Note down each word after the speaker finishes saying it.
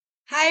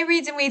Hi,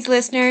 Reads and Weeds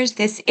listeners.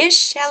 This is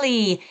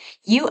Shelley.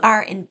 You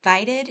are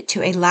invited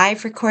to a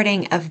live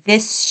recording of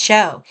this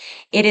show.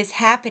 It is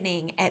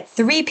happening at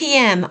 3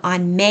 p.m.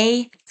 on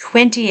May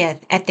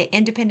 20th at the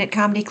Independent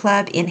Comedy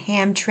Club in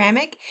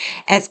Hamtramck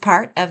as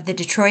part of the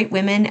Detroit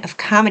Women of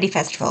Comedy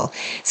Festival.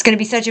 It's going to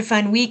be such a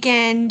fun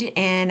weekend,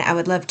 and I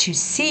would love to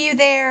see you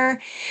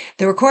there.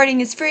 The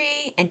recording is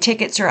free, and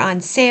tickets are on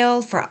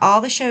sale for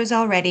all the shows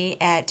already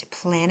at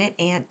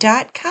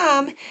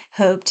planetant.com.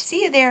 Hope to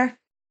see you there.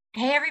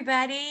 Hey,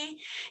 everybody.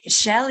 It's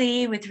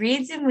Shelley with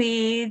Reads and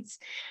Weeds,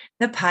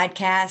 the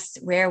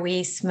podcast where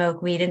we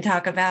smoke weed and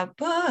talk about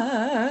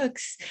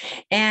books.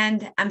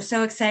 And I'm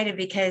so excited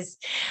because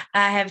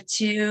I have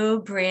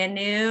two brand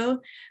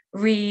new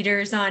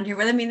readers on here.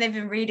 Well, I mean, they've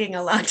been reading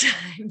a long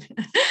time,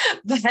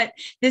 but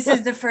this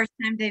is the first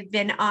time they've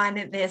been on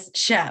this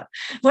show.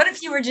 What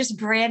if you were just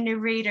brand new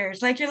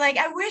readers? Like, you're like,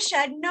 I wish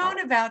I'd known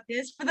about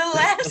this for the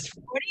last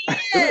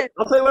 40 years.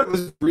 I'll tell you what, it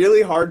was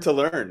really hard to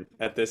learn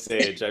at this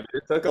age. I mean,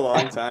 it took a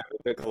long time.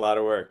 It took a lot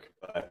of work,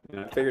 but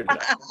I figured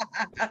it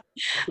out.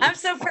 I'm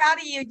so proud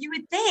of you. You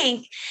would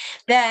think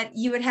that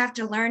you would have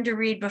to learn to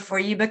read before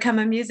you become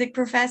a music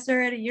professor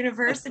at a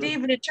university,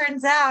 but it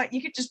turns out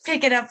you could just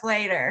pick it up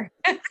later.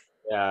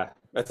 Yeah,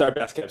 that's our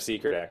best kept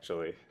secret,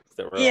 actually, is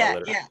that we're all Yeah,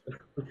 literate.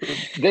 yeah.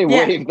 They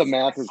Yeah. waived the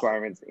math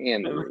requirements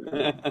and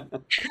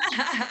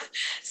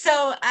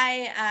So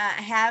I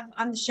have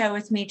on the show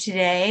with me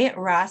today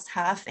Ross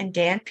Huff and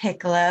Dan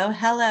Piccolo.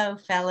 Hello,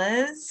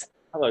 fellas.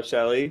 Hello,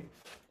 Shelley.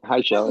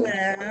 Hi, Shelley.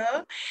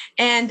 Hello.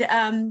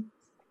 And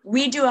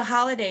we do a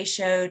holiday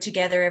show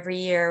together every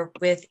year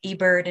with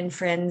eBird and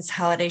Friends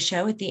holiday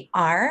show at the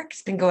Ark.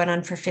 It's been going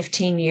on for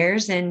 15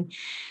 years. And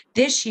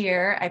this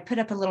year I put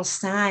up a little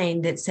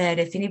sign that said,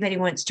 if anybody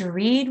wants to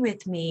read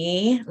with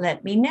me,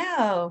 let me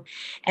know.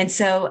 And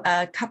so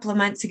a couple of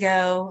months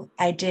ago,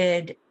 I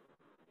did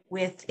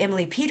with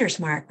Emily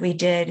Petersmark, we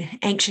did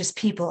Anxious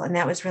People, and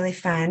that was really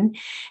fun.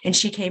 And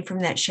she came from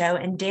that show.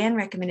 And Dan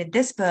recommended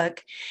this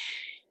book,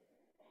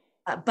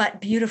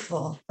 But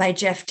Beautiful by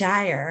Geoff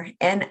Dyer.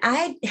 And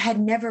I had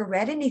never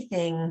read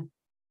anything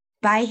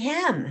by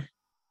him.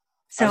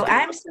 So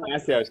I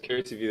was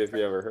curious if you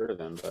ever heard of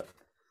him, but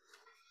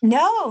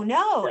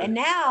no. And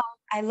now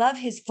I love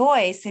his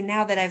voice. And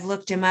now that I've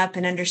looked him up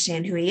and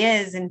understand who he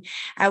is, and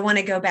I want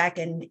to go back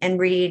and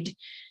read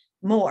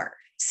more.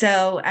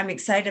 So I'm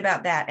excited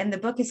about that. And the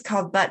book is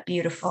called But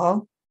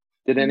Beautiful.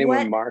 Did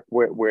anyone What? mark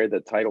where the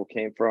title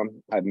came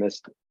from? I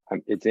missed.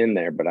 It's in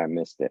there, but I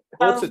missed it.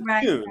 well, it's Oh, a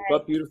right. tune.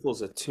 But Beautiful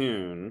is a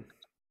tune.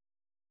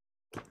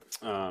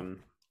 I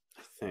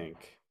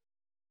think.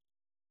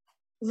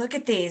 Look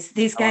at these.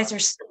 These guys are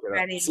so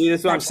ready. See,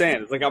 that's what I'm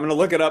saying. It's like I'm gonna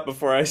look it up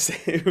before I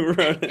say who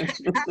wrote it.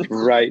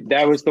 Right,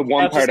 that was the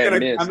one part I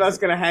missed. I'm not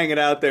just gonna hang it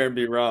out there and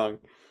be wrong.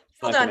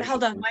 Hold on.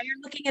 While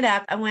you're looking it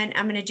up, I'm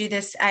going to do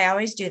this. I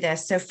always do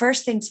this. So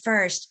first things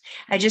first,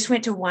 I just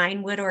went to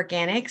Winewood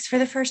Organics for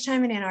the first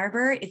time in Ann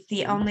Arbor. It's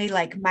the only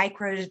like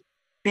micro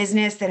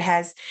business that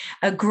has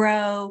a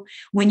grow.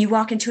 When you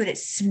walk into it, it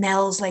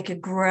smells like a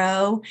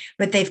grow,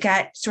 but they've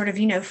got sort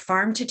of,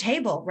 farm to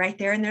table right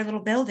there in their little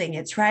building.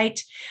 It's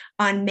right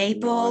on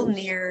Maple Nice.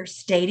 near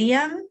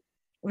Stadium.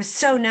 It was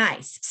so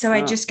nice. So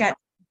I just got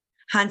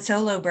Han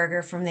Solo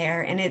burger from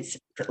there, and it's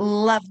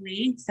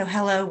lovely. So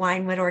hello,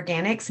 Winewood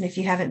Organics. And if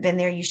you haven't been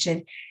there, you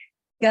should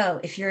go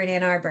if you're in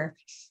Ann Arbor.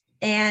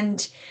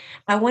 And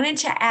I wanted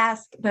to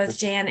ask both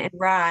Dan and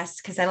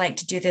Ross, because I like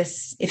to do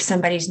this if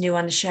somebody's new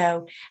on the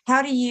show.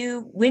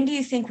 When do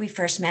you think we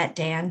first met,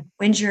 Dan?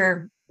 When's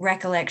your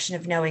recollection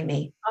of knowing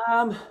me?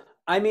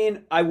 I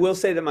mean, I will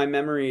say that my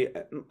memory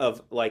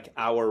of like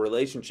our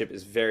relationship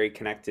is very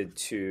connected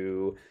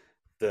to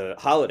the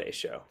holiday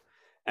show.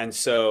 And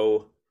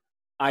so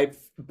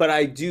but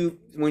I do,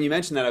 when you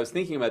mentioned that, I was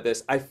thinking about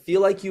this. I feel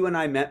like you and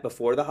I met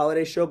before the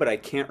holiday show, but I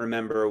can't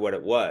remember what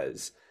it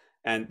was.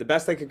 And the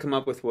best I could come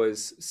up with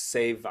was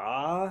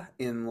Seva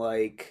in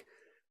like,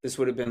 this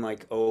would have been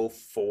like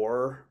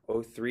 04,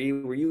 03.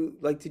 Were you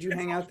like, did you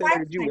hang out there?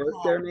 Did you work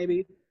there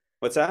maybe?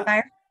 What's that?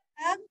 Fire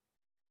Club?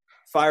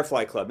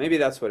 Firefly Club. Maybe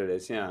that's what it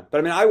is. Yeah. But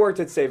I mean, I worked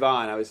at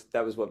Seva and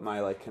that was what my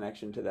like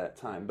connection to that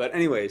time. But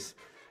anyways,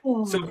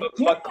 so,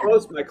 Yeah.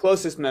 my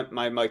closest,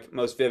 my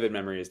most vivid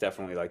memory is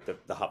definitely like the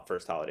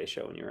first holiday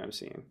show when you were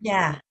emceeing.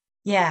 Yeah,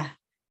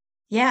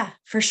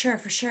 for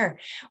sure.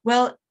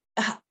 Well,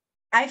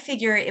 I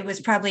figure it was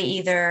probably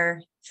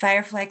either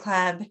Firefly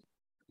Club.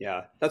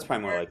 Yeah, that's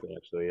probably more likely,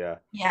 actually. Yeah,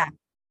 Yeah.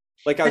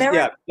 like But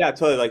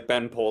totally like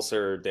Ben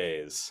Pulser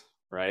days,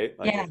 right?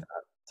 Like yeah, at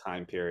that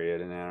time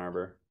period in Ann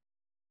Arbor.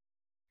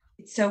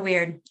 it's so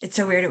weird.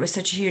 It was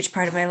such a huge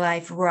part of my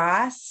life.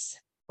 Ross,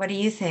 what do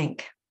you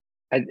think?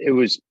 It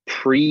was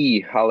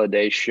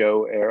pre-holiday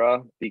show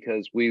era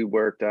because we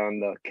worked on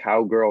the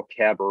Cowgirl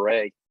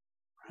Cabaret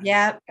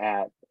Yep.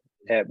 at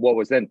what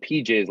was then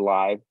PJ's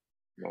Live.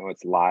 Now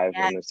it's Live,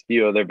 Yeah. and there's a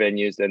few other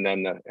venues, and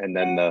then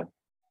the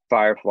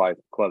Firefly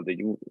Club that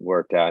you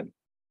worked at.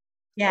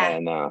 Yeah.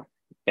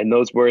 And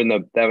those were in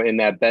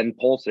that Ben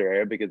Pulser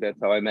area, because that's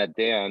how I met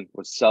Dan,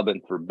 was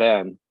subbing for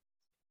Ben.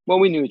 Well,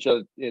 we knew each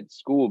other at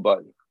school, but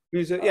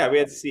Music, yeah, we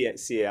had Yeah,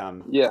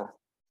 yeah,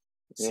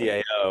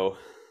 CAO.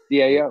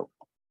 CAO.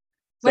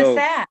 What's So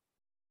that?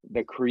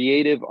 the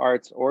Creative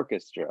Arts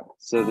Orchestra.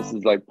 So this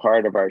is like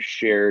part of our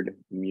shared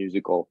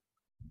musical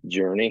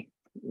journey.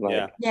 Yeah.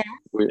 Like Yeah.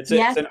 we,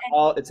 Yes.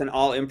 It's an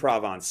all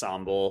improv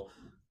ensemble,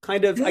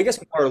 kind of, I guess,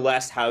 more or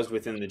less housed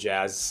within the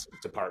jazz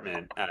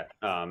department at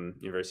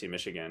University of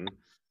Michigan.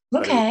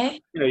 But it was,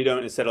 Okay. you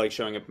don't, instead of like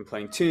showing up and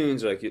playing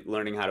tunes or like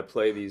learning how to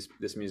play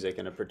this music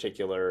in a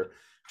particular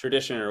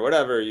tradition or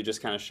whatever, you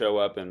just kind of show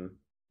up and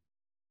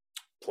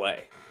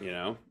play,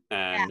 Yeah.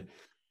 And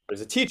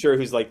there's a teacher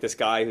who's like this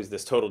guy who's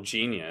this total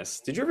genius.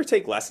 Did you ever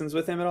take lessons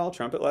with him at all?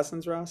 Trumpet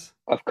lessons, Ross?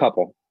 a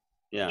couple,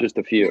 Yeah. just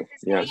a What's few.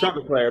 his Yeah. A name?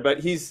 trumpet player, but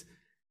he's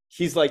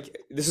like,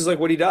 this is like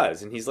what he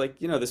does, and he's like,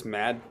 this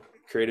mad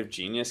creative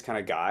genius kind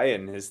of guy,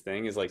 and his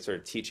thing is like sort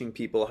of teaching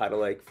people how to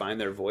like find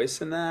their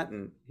voice in that,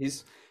 and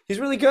he's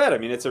really good. I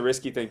mean, it's a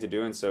risky thing to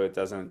do, and so it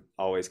doesn't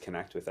always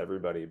connect with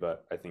everybody,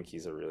 but I think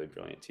he's a really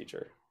brilliant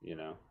teacher.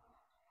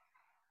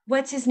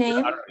 What's his I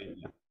name? don't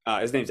know.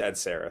 His name's Ed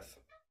Sareth.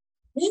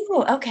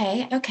 Ooh,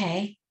 okay, okay.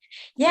 And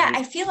Yeah,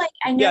 I feel like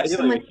I know yeah, he had like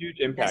someone a huge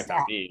who does impact on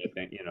that. me.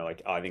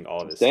 Like I think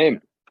all of his stuff Same,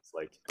 is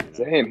like,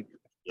 same.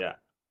 yeah,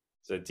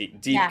 it's a deep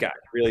Yeah, guy,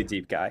 really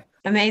deep guy.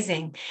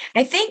 amazing.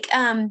 I think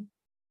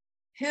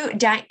who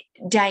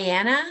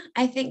Diana,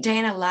 I think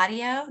Diana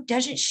Ladio,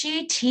 doesn't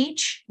she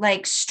teach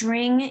like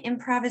string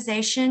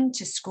improvisation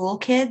to school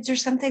kids or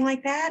something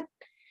like that?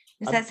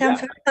 Does that Yeah, sound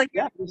familiar?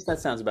 yeah, at least that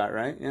sounds about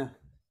right. Yeah.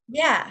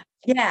 Yeah,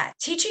 yeah.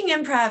 Teaching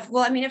improv,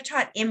 well, I mean, I've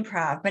taught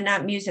improv, but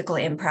not musical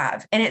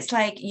improv. And it's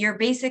like you're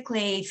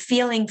basically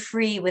feeling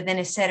free within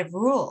a set of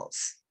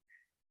rules,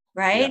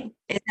 Yeah. right?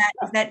 Is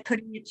that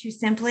putting it too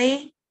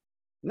simply?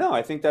 No,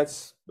 I think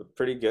that's a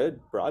pretty good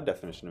broad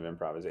definition of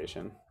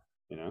improvisation.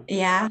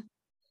 Yeah.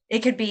 It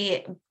could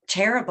be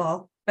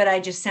terrible, but I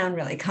just sound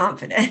really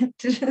confident.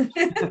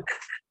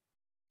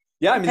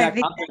 Yeah, I mean I that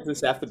think confidence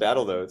is half the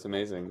battle though. It's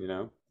amazing.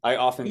 I yes.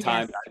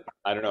 oftentimes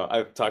I don't know,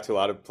 I've talked to a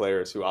lot of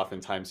players who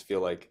oftentimes feel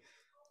like,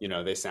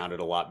 they sounded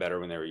a lot better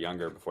when they were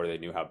younger before they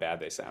knew how bad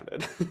they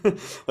sounded.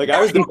 Like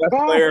I was the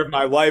best player of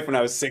my life when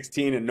I was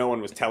 16 and no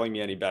one was telling me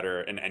any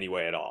better in any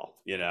way at all.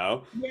 Yes.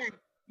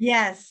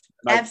 Yes,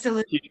 My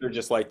absolutely. teacher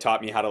just like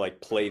taught me how to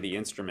like play the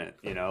instrument,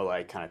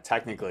 like kind of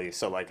technically.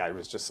 So like I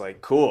was just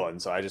like cool.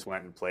 And so I just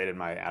went and played in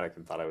my attic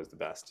and thought I was the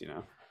best.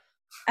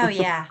 Oh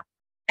yeah.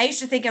 I used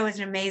to think I was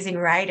an amazing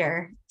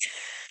writer.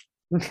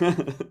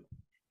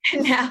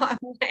 Now I'm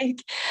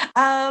like,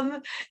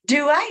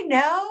 do I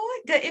know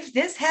that if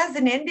this has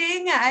an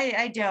ending?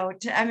 I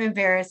don't. I'm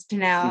embarrassed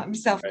now. I'm Right.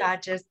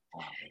 self-conscious.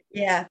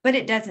 Yeah, but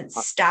it doesn't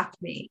stop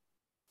me.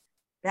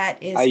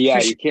 That is Yeah,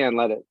 for sure. you can't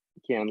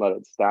let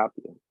it stop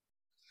you.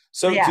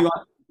 So Yeah.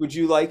 would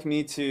you like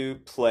me to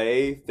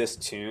play this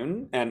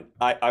tune? And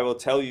I will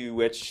tell you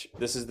which,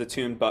 this is the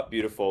tune But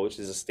Beautiful, which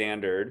is a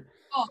standard.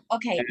 Oh,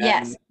 okay.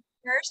 Yes. And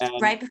First,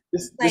 and right before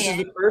this you this play is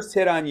it. the first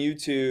hit on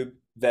YouTube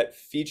that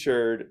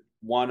featured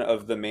one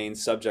of the main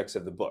subjects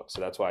of the book. So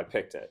that's why I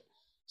picked it.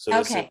 So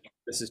Okay.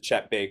 this is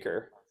Chet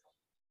Baker.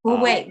 Well,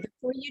 Um, wait,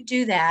 before you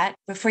do that,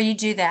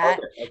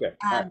 okay.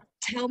 All right.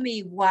 tell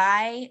me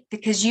why,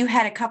 because you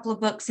had a couple of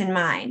books in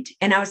mind,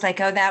 and I was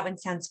like, oh, that one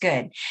sounds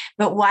good.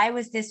 But why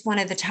was this one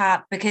of the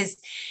top? Because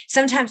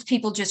sometimes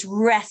people just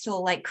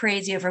wrestle like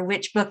crazy over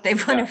which book they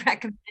want Yeah. to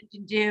recommend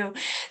and do.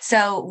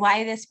 So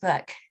why this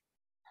book?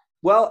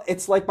 Well,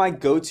 it's like my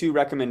go-to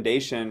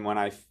recommendation when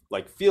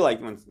like feel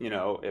like when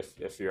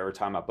if you're ever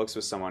talking about books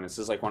with someone, it's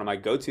just like one of my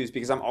go-tos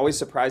because I'm always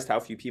surprised how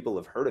few people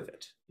have heard of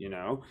it.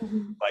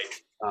 Mhm.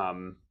 Like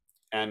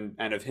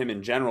and of him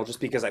in general, just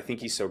because I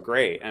think he's so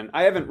great. And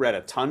I haven't read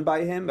a ton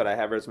by him, but I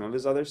have read some of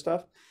his other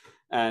stuff.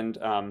 And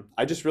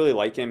I just really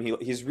like him.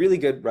 He's really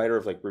good writer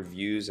of like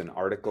reviews and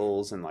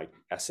articles and like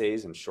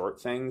essays and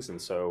short things.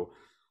 And so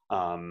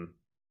um,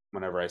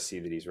 whenever I see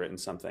that he's written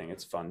something,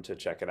 it's fun to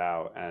check it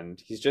out. And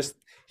he's just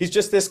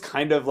this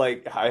kind of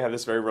like, I have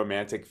this very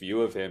romantic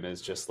view of him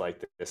as just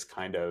like this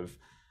kind of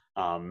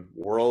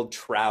world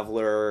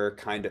traveler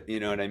kind of, you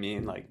know what I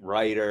mean? Like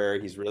writer.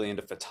 He's really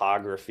into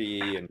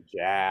photography and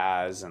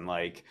jazz and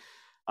like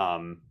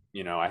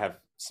I have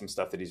some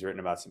stuff that he's written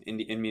about some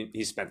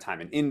he spent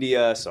time in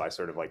India, so I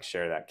sort of like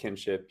share that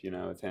kinship,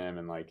 with him.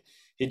 And like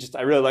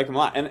I really like him a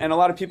lot. And a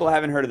lot of people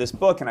haven't heard of this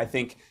book. And I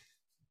think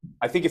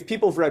if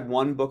people have read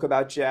one book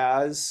about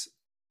jazz,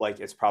 like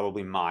it's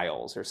probably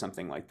Miles or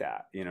something like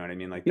that. You know what I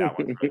mean? Like that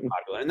one's really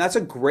popular. And that's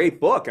a great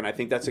book. And I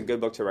think that's a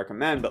good book to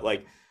recommend. But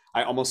like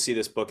I almost see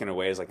this book in a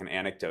way as like an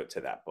anecdote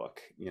to that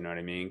book. You know what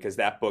I mean? Because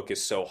that book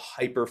is so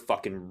hyper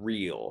fucking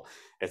real.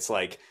 It's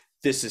like,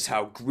 this is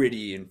how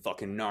gritty and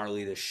fucking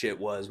gnarly this shit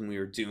was when we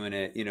were doing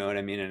it. You know what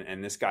I mean?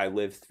 And this guy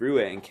lived through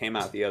it and came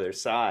out the other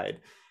side.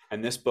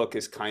 And this book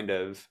is kind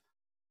of,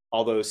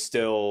 although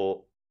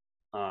still,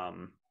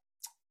 um,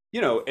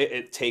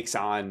 it takes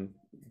on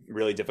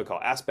really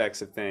difficult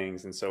aspects of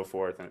things and so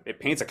forth. And it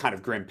paints a kind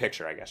of grim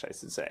picture, I guess I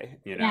should say,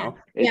 Yeah.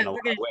 It, Yeah, in a lot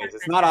we're of going to talk ways.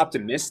 It's about not that.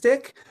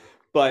 optimistic,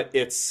 but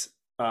it's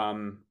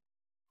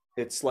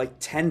like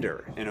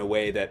tender in a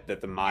way that the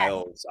Yes.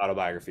 Miles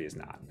autobiography is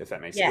not, if that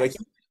makes sense. Like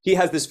Yes. he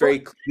has this very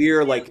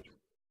clear, like,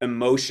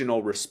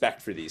 emotional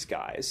respect for these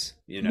guys,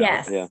 you know,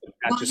 Yes. Yeah. that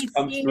Well, just he's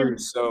comes seen through him.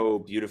 so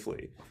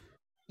beautifully.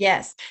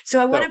 Yes.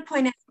 So I want So, to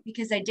point out,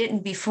 because I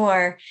didn't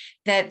before,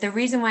 that the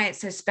reason why it's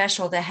so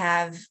special to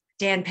have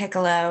Dan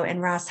Piccolo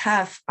and Ross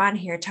Huff on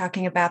here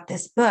talking about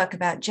this book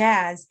about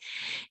jazz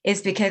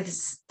is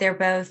because they're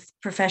both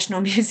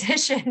professional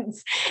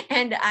musicians.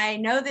 And I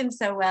know them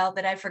so well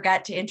that I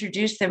forgot to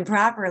introduce them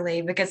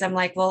properly, because I'm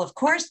like, well, of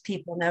course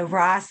people know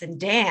Ross and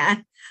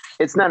Dan.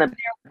 It's not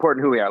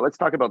important who we are. Let's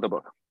talk about the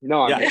book.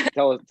 No, I'm yeah, kidding.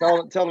 Tell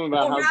them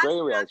about Well, how Ross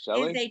great we are, Huff is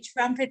Shelley. a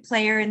trumpet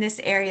player in this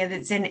area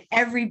that's in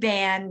every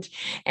band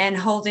and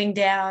holding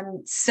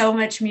down so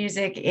much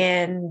music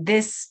in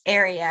this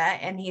area.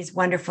 And he's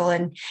wonderful.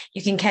 And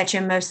you can catch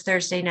him most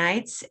Thursday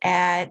nights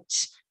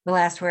at The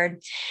Last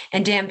Word.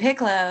 And Dan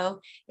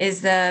Piccolo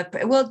is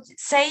well,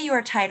 say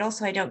your title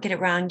so I don't get it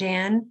wrong,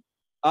 Dan.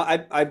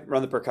 I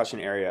run the percussion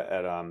area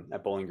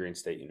at Bowling Green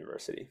State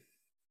University.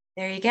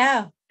 There you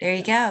go. There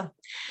you go.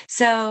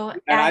 So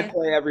And I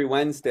play every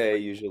Wednesday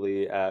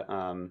usually at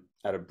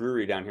a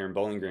brewery down here in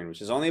Bowling Green,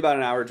 which is only about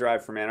an hour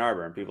drive from Ann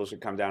Arbor, and people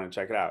should come down and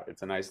check it out.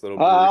 It's a nice little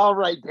brewery. All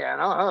right, Dan.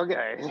 Oh,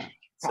 okay.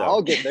 So,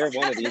 I'll get there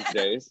one of these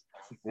days.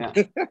 yeah.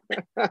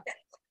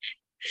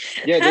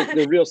 Yeah,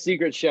 the real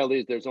secret,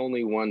 Shelley, is there's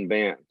only one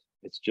band.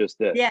 It's just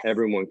that Yes.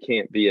 everyone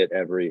can't be at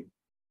every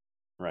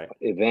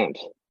event,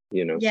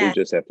 you know, so you Yes.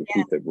 just have to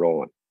keep it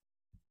rolling.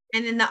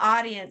 And in the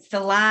audience,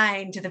 the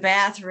line to the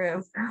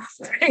bathroom.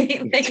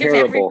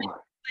 Terrible.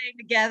 Playing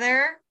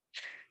together,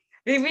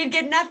 we'd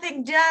get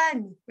nothing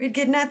done. We'd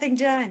get nothing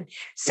done.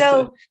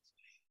 So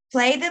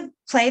play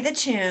the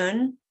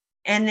tune,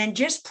 and then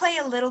just play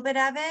a little bit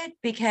of it,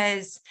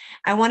 because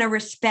I want to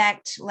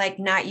respect, like,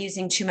 not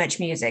using too much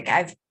music.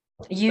 I've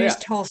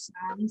used whole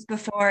songs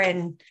before,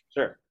 and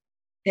Sure.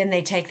 then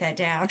they take that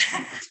down.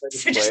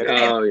 So just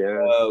play it. Oh, yeah.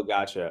 Oh,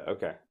 gotcha.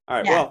 Okay. All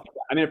right. Yeah. Well,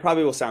 I mean, it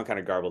probably will sound kind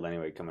of garbled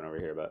anyway coming over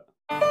here, but.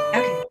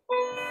 Okay.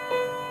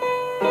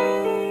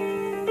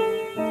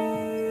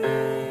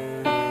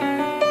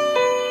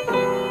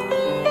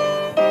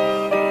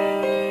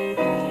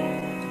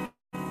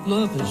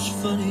 Love is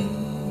funny,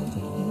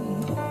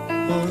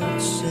 or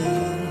it's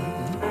sad.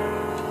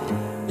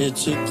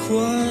 It's a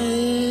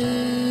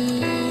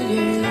quiet,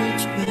 or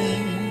it's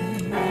bad.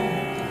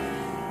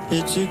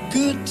 It's a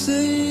good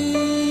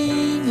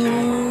thing,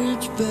 or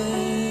it's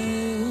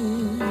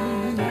bad,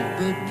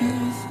 but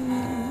beautiful.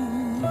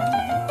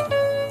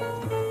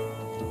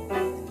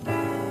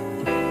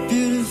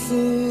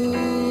 Beautiful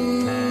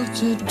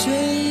to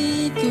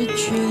take a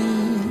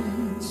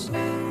chance,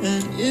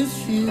 and if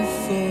you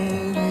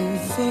fall, you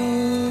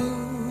fall.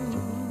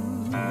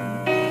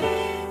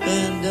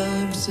 And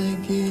I'm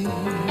thinking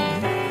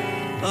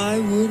I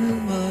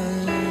wouldn't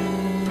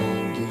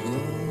mind at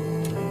all.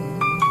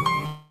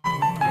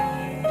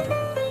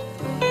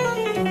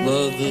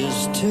 Love is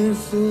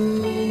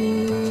tearful,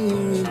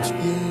 or it's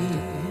good.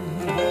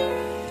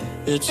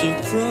 It's a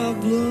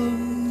problem,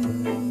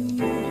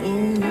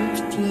 or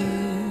it's play.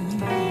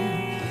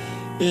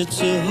 It's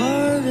a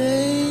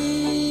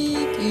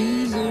heartache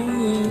either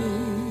way,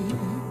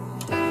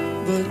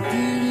 but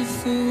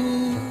beautiful.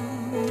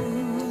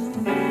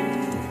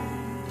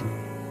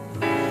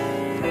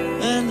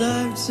 And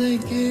I'm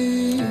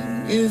thinking,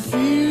 if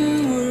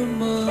you were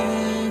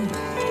mine,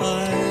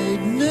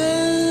 I'd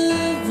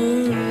never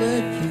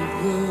let you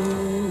go.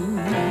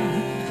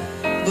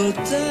 But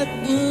that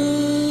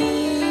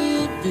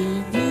would be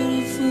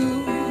beautiful,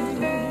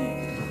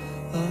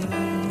 I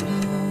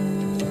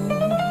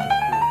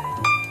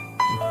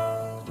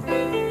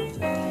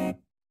know.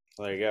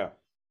 There you go.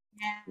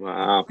 Yeah.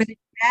 Wow.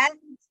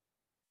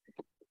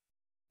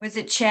 Was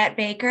it Chet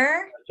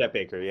Baker? Chet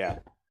Baker, yeah.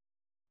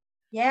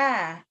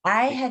 Yeah,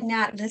 I had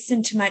not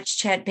listened to much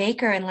Chet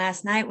Baker, and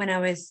last night when I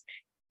was,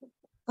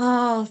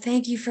 oh,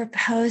 thank you for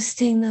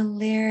posting the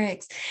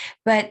lyrics.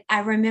 But I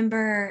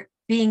remember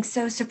being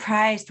so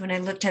surprised when I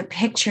looked up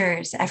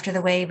pictures after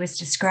the way he was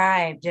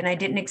described, and I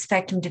didn't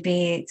expect him to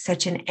be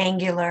such an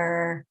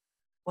angular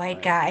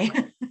white guy.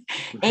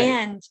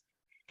 And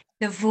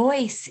the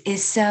voice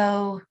is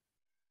so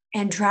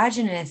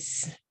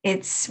androgynous.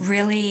 It's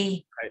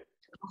really a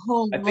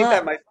whole I think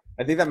look.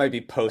 I think that might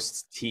be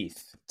Post's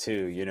teeth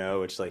too, you know,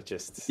 which like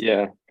just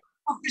Yeah.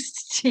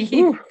 Teeth.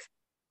 Whew.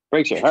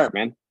 Breaks your heart,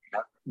 man.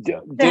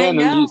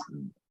 Dan,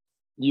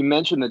 you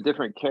mentioned the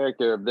different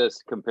character of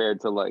this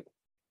compared to like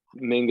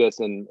Mingus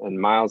and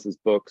Miles's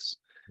books.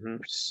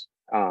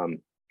 Mhm.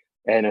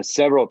 And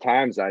several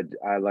times I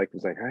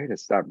was like, I had to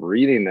stop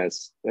reading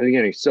this. I'm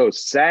getting so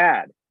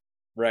sad.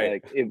 Right.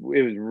 Like it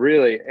was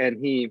really,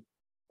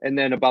 and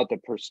then about the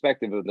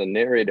perspective of the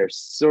narrator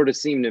sort of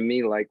seemed to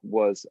me like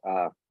was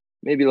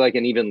maybe like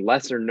an even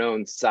lesser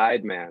known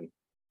sideman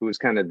who was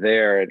kind of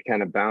there and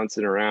kind of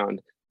bouncing around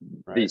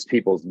these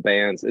people's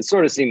bands. It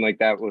sort of seemed like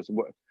that was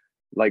what,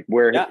 like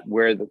where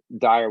the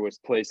Dyer was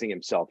placing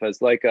himself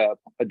as like a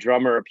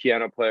drummer, a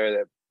piano player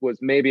that was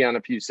maybe on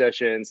a few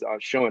sessions,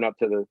 showing up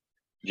to the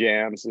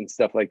jams and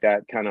stuff like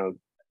that, kind of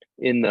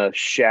in the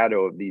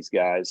shadow of these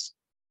guys.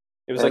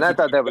 It was And like I he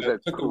thought that was a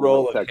took the cool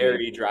role of technique.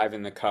 Harry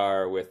driving the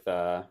car with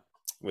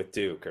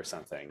Duke or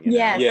something, you know,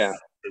 Yeah. Yes.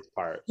 his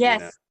part, you know.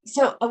 Yes.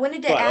 So I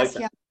wanted So to I like ask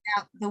that. you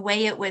about the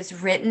way it was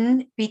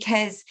written,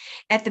 because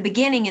at the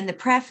beginning in the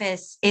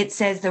preface, it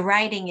says the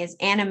writing is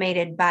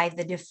animated by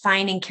the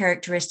defining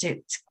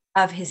characteristics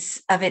of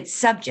its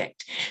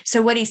subject.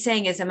 So what he's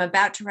saying is, I'm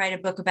about to write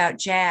a book about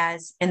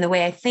jazz, and the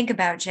way I think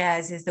about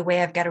jazz is the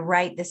way I've got to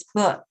write this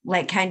book.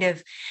 Like, kind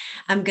of,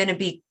 I'm going to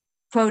be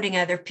quoting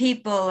other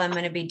people. I'm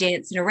going to be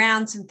dancing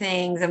around some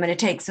things. I'm going to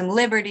take some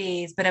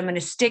liberties, but I'm going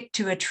to stick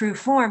to a true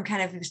form.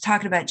 Kind of, he was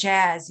talking about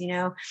jazz,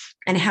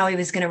 and how he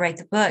was going to write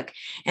the book.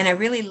 And I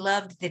really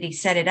loved that he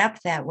set it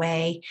up that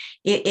way.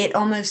 It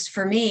almost,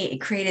 for me,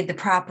 it created the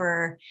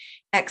proper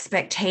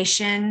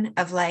expectation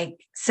of,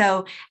 like,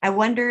 so I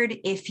wondered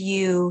if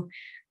you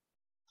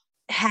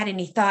had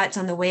any thoughts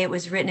on the way it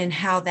was written and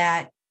how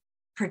that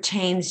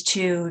pertains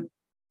to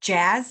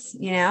jazz.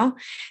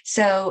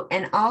 So,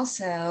 and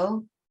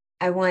also,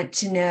 I want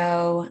to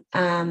know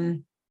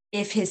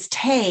if his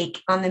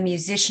take on the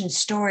musician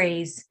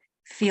stories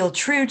feel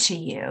true to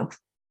you.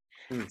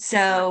 Hmm.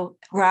 So,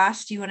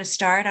 Ross, do you want to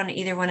start on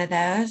either one of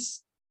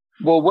those?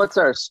 Well, what's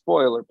our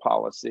spoiler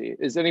policy?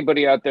 Is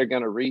anybody out there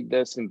going to read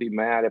this and be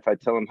mad if I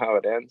tell them how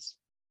it ends?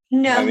 I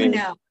No, mean,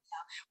 no.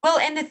 Well,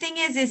 and the thing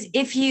is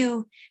if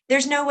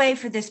there's no way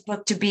for this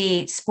book to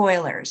be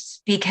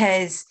spoilers,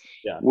 because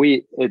Yeah.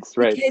 it's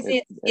right.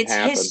 It it's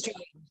happened. history.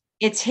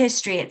 It's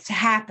history. It's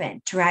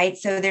happened, right?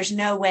 So there's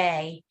no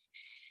way.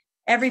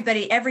 Every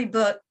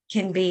book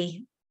can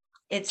be.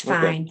 It's Okay.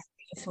 fine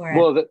for it.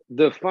 Well,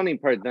 the funny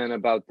part then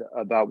about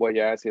what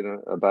you're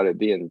asking about it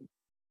being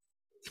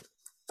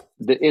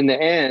in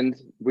the end,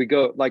 we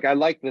go, like, I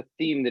like the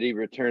theme that he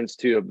returns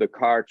to of the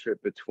car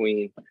trip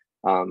between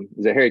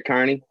is it Harry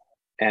Carney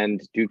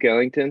and Duke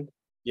Ellington?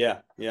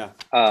 Yeah, yeah.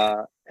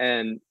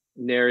 And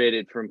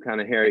narrated from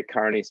kind of Harry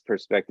Carney's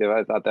perspective.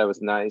 I thought that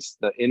was nice.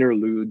 The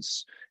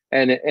interludes,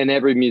 and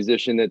every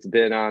musician that's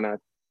been on a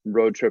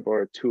road trip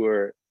or a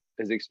tour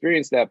has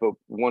experienced that. But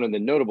one of the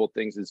notable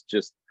things is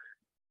just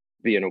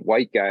being a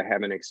white guy,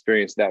 having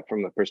experienced that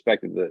from the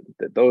perspective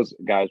that those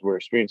guys were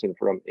experiencing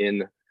from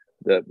in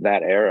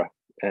that era,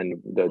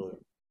 and the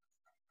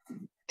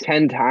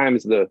 10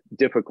 times the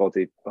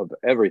difficulty of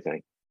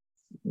everything.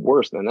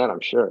 Worse than that,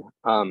 I'm sure.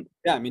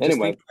 Yeah, I mean, just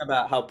Anyway. thinking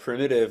about how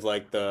primitive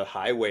like the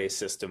highway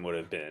system would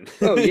have been.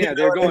 Oh You yeah, know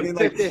they're what I going mean?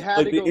 50. They had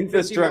Like to the go 50 miles an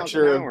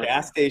infrastructure of hour.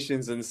 gas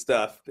stations and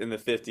stuff in the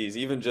 50s,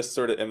 even just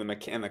sort of in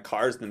the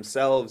cars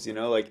themselves,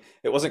 like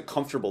it wasn't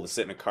comfortable to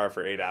sit in a car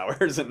for 8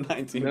 hours in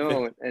 1954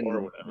 No, or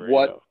and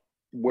whatever.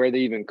 where they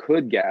even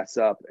could gas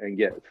up and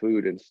get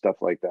food and stuff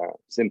like that.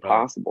 It's Right.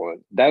 impossible.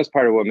 And that was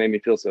part of what made me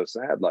feel so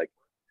sad. Like,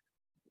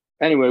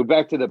 anyway,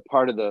 back to the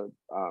part of the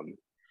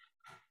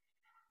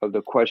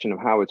question of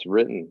how it's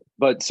written.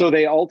 But so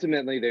they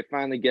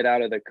finally get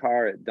out of the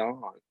car at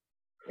dawn,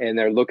 and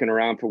they're looking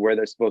around for where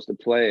they're supposed to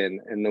play.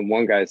 And then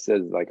one guy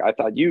says, like, I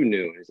thought you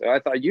knew. He said, I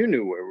thought you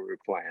knew where we were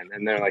playing.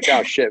 And they're like,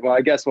 oh shit, well,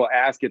 I guess we'll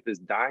ask at this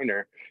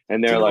diner.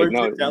 And Do you they're know like, where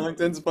no, Duke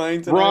Ellington's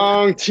playing tonight?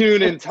 wrong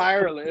tune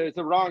entirely. It's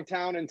the wrong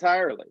town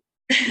entirely.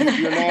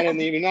 You're not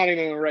even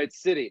in the right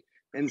city.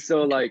 And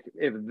so, like,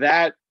 if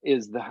that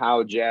is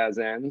how jazz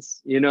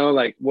ends,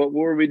 like, what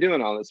were we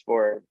doing all this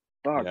for?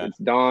 Fuck, Yeah. it's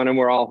dawn and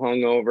we're all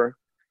hungover.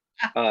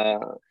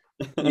 But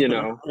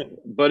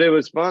it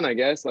was fun, I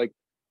guess. Like,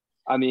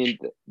 I mean,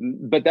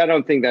 but I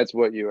don't think that's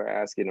what you were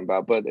asking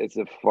about. But it's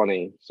a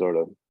funny sort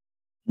of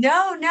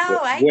No,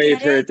 I way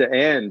get for it. it to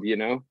end,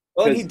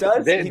 Well, and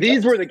because he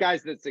these does. were the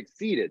guys that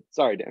succeeded.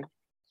 Sorry, Dan.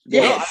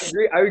 No, I Yes.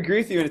 agree. I agree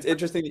with you, and it's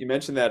interesting that you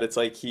mentioned that. It's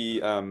like he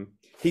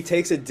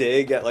takes a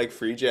dig at like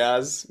free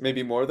jazz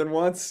maybe more than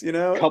once,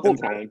 Couple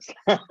times.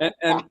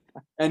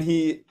 and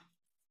he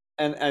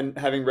and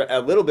having read a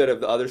little bit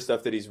of the other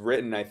stuff that he's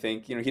written, I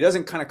think he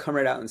doesn't kind of come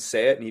right out and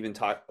say it, and even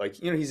talk like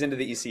he's into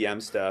the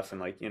ECM stuff, and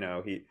like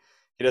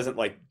he doesn't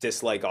like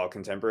dislike all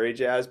contemporary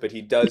jazz, but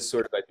he does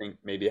sort of, I think,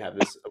 maybe have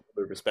this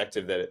other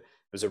perspective that it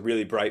was a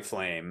really bright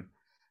flame,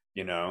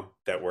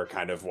 that we're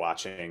kind of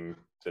watching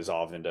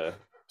dissolve into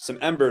some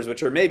embers,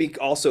 which are maybe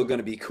also going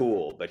to be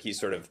cool, but I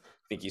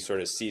think he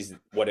sort of sees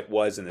what it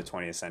was in the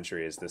 20th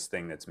century as this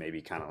thing that's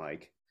maybe kind of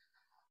like,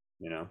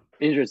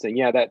 Interesting.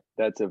 Yeah, that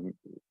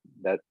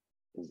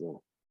is a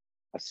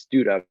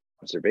astute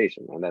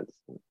observation, and that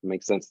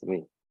makes sense to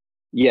me.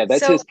 Yeah,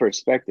 that's So his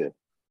perspective.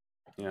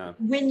 yeah.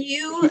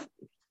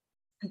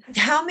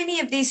 How many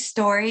of these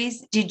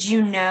stories did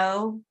you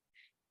know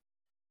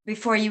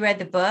before you read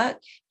the book?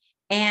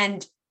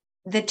 And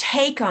the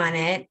take on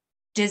it,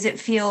 does it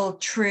feel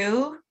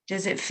true?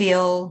 Does it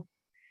feel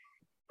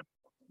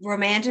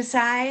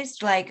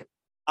romanticized? Like,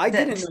 I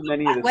didn't know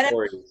many of the what?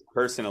 stories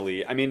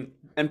personally. I mean,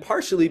 and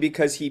partially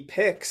because he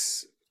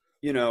picks,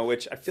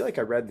 which I feel like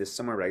I read this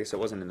somewhere, but I guess it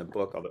wasn't in the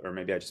book, or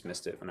maybe I just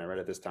missed it when I read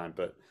it this time.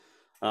 But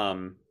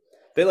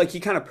he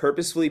kind of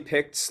purposefully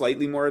picked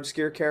slightly more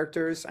obscure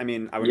characters. I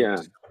mean, I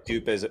wouldn't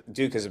Duke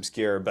as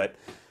obscure, but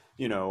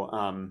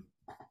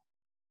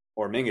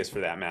or Mingus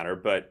for that matter.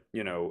 But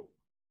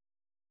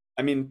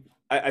I mean,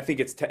 I think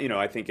it's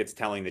I think it's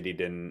telling that he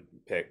didn't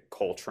pick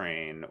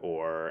Coltrane,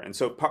 and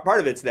so part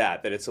of it's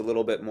that it's a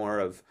little bit more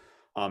of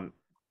um,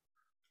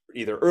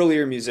 either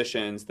earlier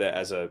musicians that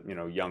as a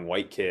young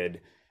white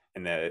kid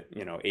in the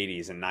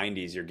 80s and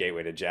 90s, your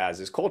gateway to jazz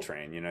is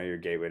Coltrane, your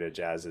gateway to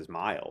jazz is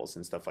Miles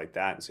and stuff like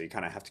that, and so you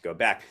kind of have to go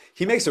back.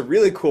 He makes a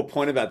really cool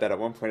point about that at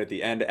one point at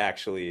the end,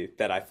 actually,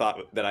 that I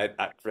thought that I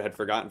had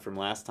forgotten from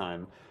last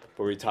time,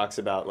 where he talks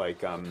about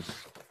like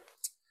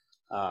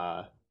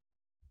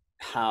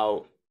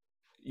how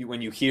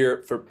when you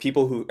hear, for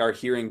people who are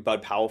hearing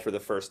Bud Powell for the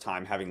first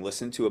time, having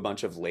listened to a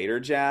bunch of later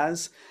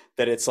jazz,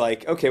 that it's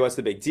like, okay, what's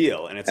the big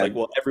deal? And it's like,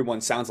 well,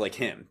 everyone sounds like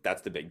him.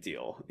 That's the big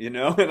deal, And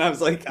I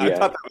was like, I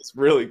thought that was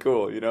really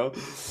cool,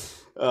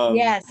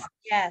 Yes,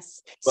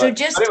 yes. So But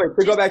just anyway,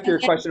 to go back to your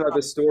question about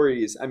the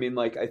stories, I mean,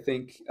 like, I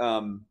think,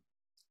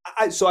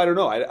 so I don't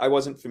know. I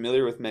wasn't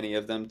familiar with many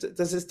of them.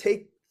 Does this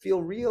take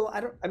feel real?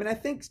 I mean, I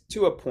think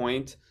to a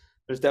point,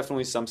 there's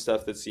definitely some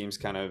stuff that seems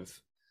kind of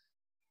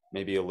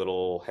maybe a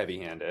little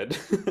heavy-handed,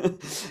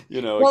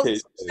 well,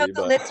 occasionally,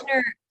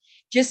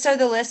 just so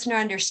the listener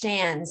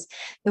understands,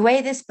 the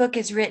way this book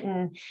is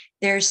written,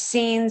 there's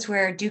scenes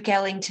where Duke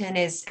Ellington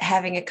is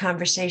having a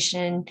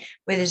conversation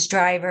with his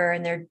driver,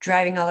 and they're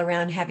driving all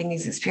around having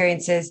these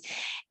experiences.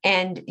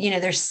 And,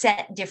 they're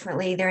set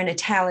differently. They're in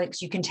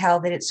italics. You can tell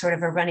that it's sort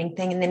of a running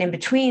thing. And then in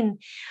between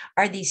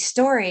are these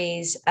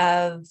stories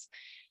of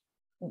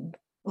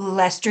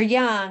Lester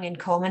Young and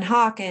Coleman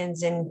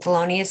Hawkins and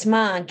Thelonious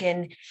Monk.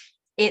 And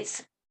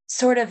it's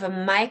sort of a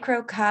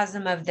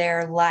microcosm of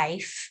their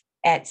life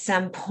at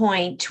some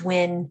point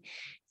when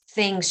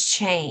things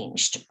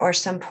changed, or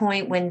some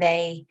point when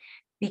they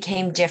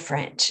became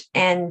different.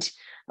 And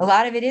a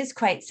lot of it is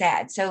quite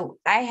sad. So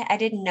I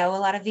didn't know a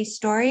lot of these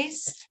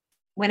stories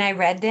when I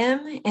read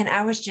them, and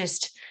I was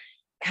just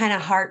kind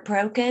of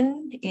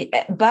heartbroken.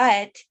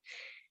 But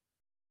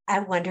I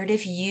wondered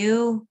if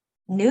you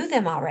knew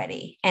them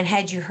already, and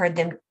had you heard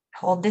them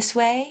told this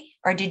way,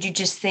 or did you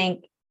just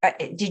think,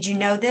 did you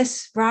know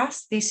this,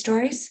 Ross, these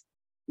stories?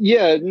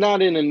 Yeah,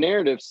 not in a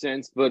narrative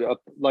sense, but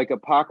like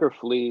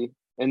apocryphally.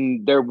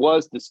 And there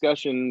was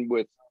discussion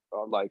with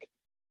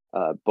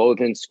both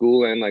in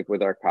school and like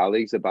with our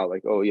colleagues about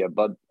like, oh yeah,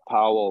 Bud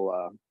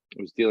Powell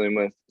was dealing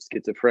with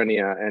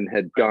schizophrenia and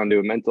had gone to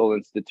a mental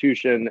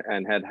institution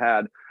and had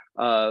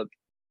an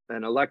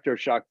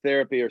electroshock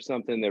therapy or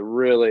something that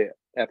really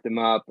effed him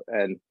up.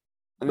 And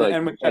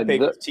with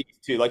Pepe's teeth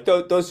too, like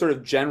those sort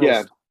of general.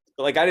 Yeah.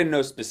 Like, I didn't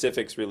know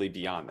specifics really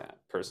beyond that,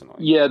 personally.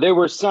 Yeah, there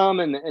were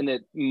some, and that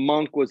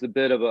Monk was a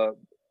bit of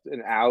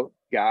an out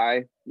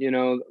guy,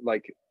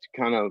 like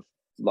kind of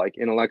like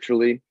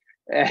intellectually,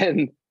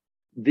 and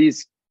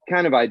these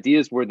kind of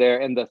ideas were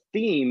there, and the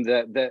theme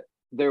that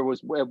there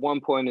was at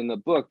one point in the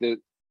book that,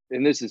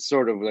 and this is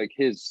sort of like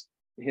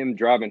him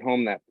driving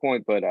home that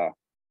point, but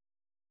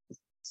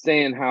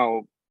saying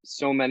how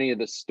so many of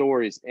the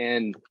stories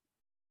end.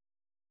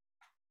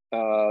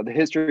 The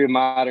history of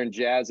modern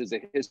jazz is a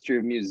history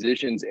of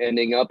musicians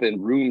ending up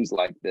in rooms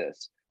like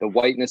this. The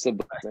whiteness of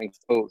the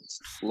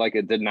coats, like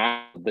a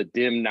denial of the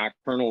dim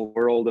nocturnal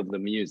world of the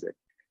music,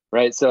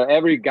 right? So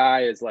every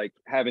guy is like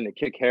having to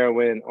kick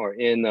heroin or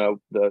in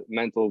the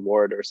mental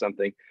ward or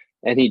something,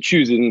 and he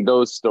choosing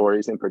those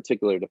stories in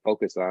particular to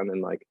focus on.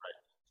 And like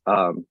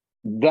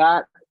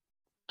that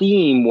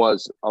theme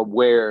was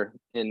aware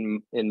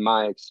in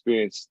my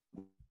experience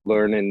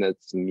learning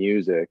this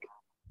music.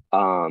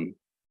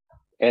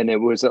 And it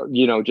was,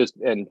 just,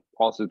 and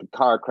also the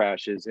car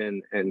crashes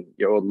and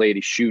your old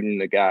lady shooting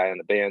the guy on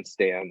the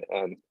bandstand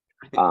and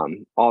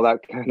all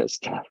that kind of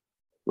stuff.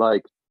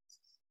 Like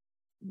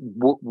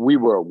we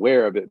were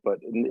aware of it, but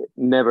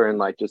never in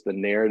like just a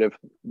narrative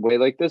way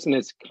like this. And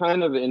it's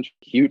kind of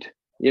cute,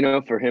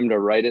 for him to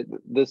write it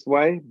this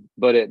way,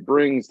 but it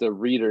brings the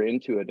reader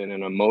into it in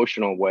an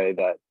emotional way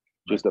that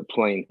just a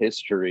plain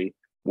history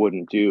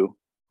wouldn't do.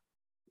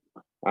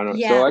 I don't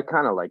know. So I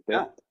kind of liked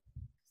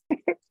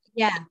it.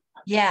 Yeah.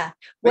 Yeah.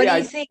 What do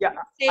you think? Yeah,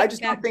 I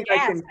just don't think I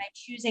can. By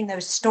choosing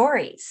those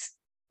stories.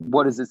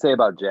 What does it say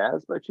about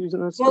jazz by choosing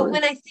those stories? Well,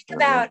 when I think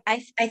about, I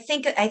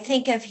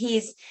think of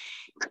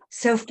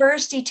so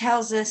first he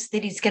tells us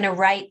that he's going to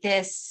write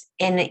this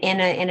in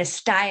a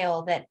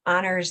style that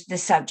honors the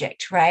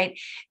subject, right?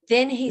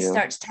 Then he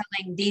starts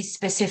telling these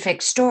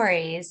specific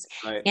stories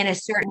in a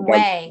certain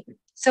way.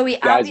 So he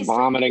guys obviously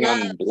vomiting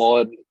on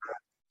blood.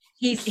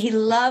 He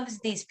loves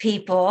these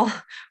people,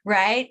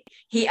 right?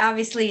 He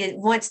obviously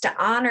wants to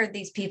honor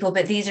these people,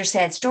 but these are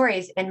sad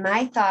stories. And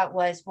my thought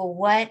was, well,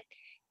 what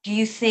do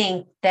you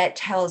think that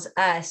tells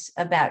us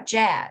about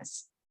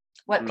jazz?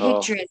 What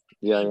picture is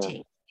he painting?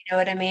 You know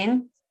what I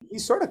mean? He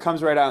sort of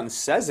comes right out and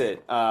says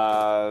it.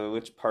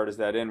 Which part is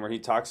that in? Where he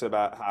talks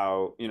about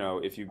how,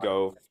 if you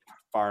go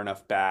far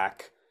enough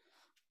back,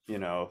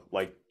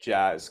 like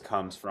jazz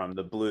comes from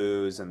the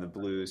blues, and the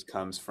blues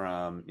comes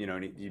from,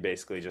 and you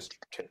basically just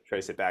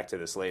trace it back to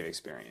the slave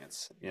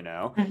experience,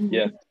 Mm-hmm.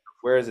 Yeah.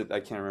 Where is it? I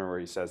can't remember where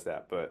he says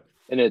that, but.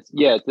 And it's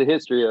the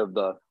history of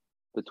the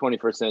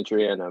 21st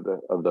century and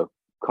of the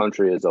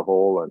country as a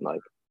whole. And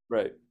like,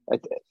 right.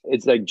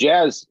 It's like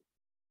jazz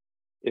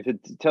if it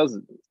tells,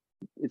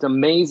 it's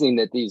amazing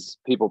that these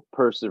people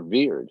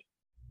persevered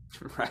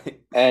Right.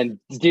 and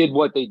did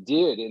what they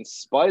did in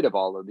spite of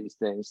all of these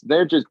things.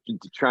 They're just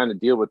trying to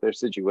deal with their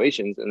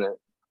situations, and that,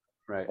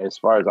 Right. as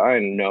far as I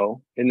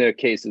know, in their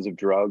cases of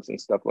drugs and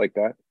stuff like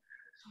that.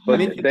 But I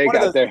mean, they one of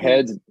got those their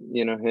things- heads,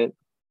 hit.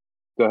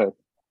 Go ahead.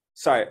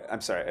 Sorry,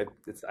 I'm sorry.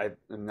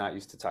 I'm not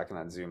used to talking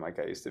on Zoom like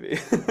I used to be.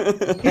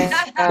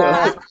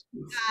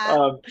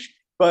 um,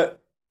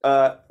 but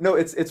no,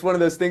 it's one of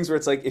those things where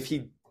it's like if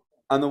he,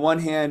 on the one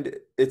hand,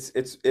 it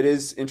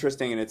is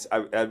interesting, and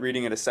I'm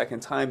reading it a second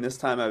time. This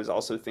time, I was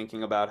also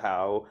thinking about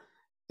how,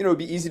 it'd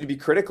be easy to be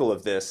critical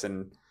of this,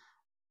 and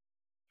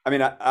I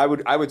mean, I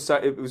would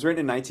start. It was written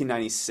in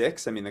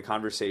 1996. I mean, the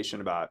conversation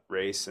about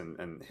race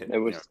and It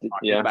was, talking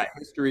yeah, about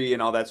history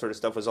and all that sort of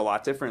stuff was a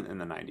lot different in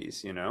the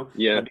 90s.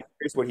 yeah, I'd be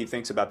curious what he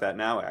thinks about that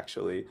now,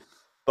 actually.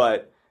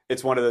 But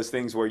it's one of those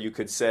things where you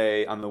could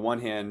say, on the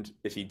one hand,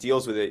 if he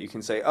deals with it, you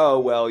can say, oh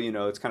well,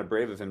 it's kind of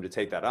brave of him to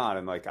take that on,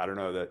 and like I don't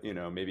know that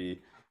maybe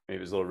it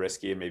was a little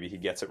risky, and maybe he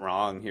gets it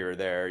wrong here or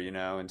there,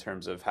 in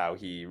terms of how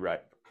he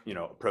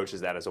approaches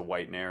that as a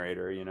white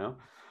narrator.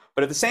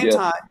 But at the same yeah,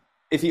 time,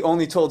 if he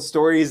only told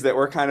stories that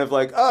were kind of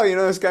like, oh,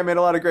 this guy made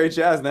a lot of great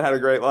jazz and then had a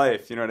great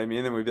life, you know what I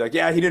mean? Then we'd be like,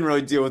 yeah, he didn't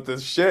really deal with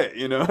this shit,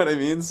 you know what I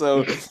mean?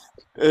 So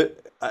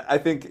I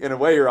think in a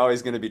way you're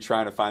always going to be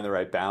trying to find the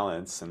right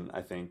balance. And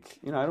I think,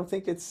 I don't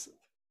think it's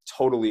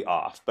totally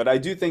off, but I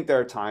do think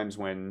there are times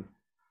when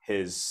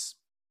his,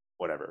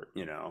 whatever,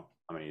 I'm going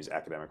to use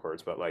academic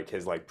words, but like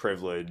his like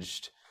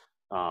privileged,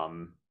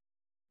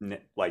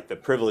 like the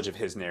privilege of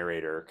his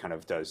narrator kind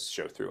of does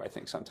show through, I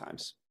think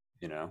sometimes,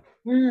 yeah.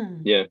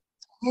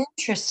 Probably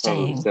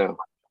Interesting. so.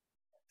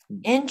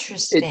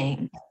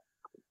 Interesting.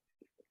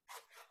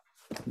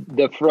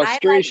 The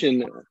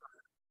frustration.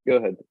 Go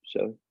ahead,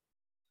 Shelley.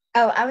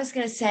 Oh, I was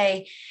going to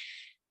say,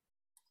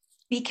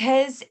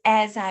 because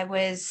as I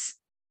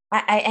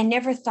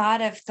never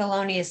thought of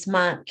Thelonious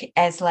Monk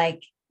as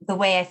like the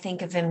way I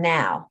think of him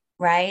now,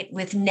 right?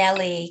 With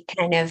Nellie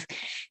kind of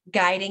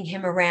guiding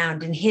him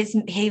around, and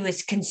he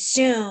was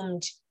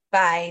consumed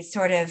by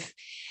sort of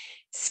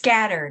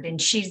scattered,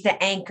 and she's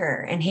the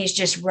anchor, and he's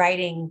just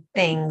writing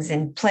things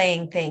and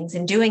playing things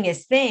and doing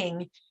his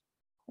thing.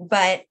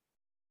 But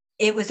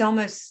it was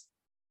almost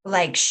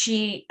like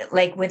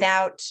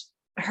without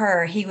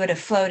her, he would have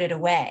floated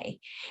away.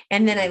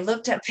 And then I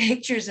looked up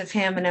pictures of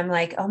him, and I'm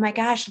like, oh my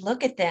gosh,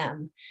 look at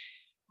them.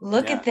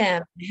 Look Yeah. at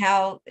them,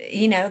 how,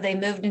 they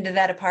moved into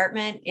that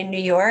apartment in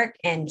New York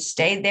and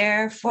stayed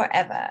there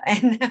forever.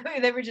 And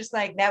they were just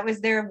like, that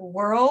was their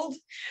world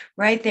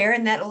right there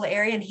in that little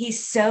area. And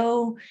he's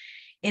so,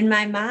 in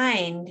my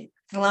mind,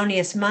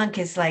 Thelonious Monk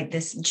is like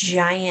this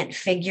giant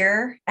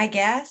figure, I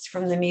guess,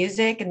 from the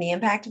music and the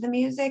impact of the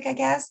music, I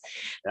guess.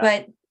 Yeah.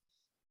 But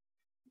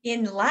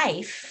in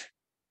life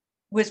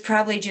was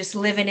probably just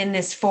living in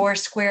this 4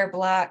 square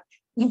block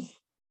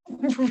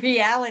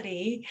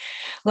reality,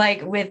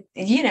 like with,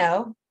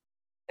 trying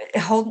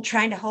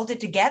to hold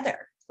it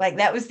together. Like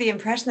that was the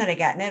impression that I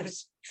got. And it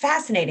was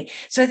fascinating.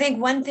 So I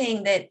think one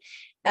thing that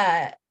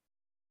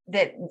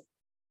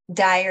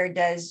Dyer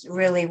does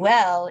really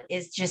well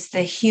is just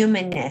the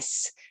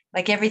humanness.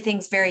 Like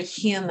everything's very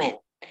human.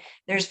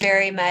 There's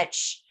very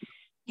much,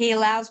 he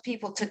allows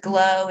people to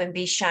glow and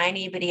be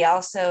shiny, but he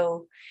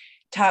also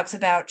talks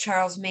about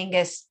Charles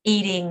Mingus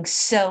eating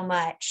so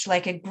much,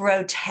 like a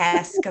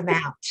grotesque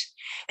amount,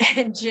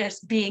 and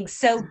just being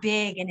so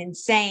big and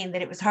insane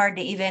that it was hard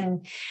to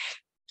even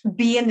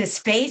be in the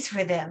space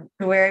with him,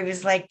 where he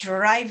was like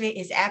driving,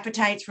 his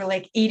appetites were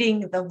like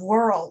eating the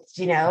world,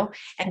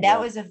 and that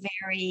was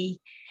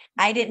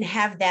I didn't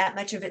have that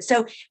much of it.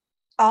 So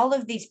all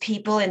of these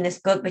people in this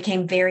book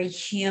became very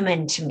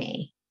human to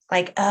me.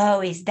 Like, oh,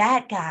 he's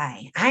that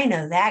guy. I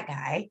know that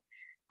guy.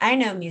 I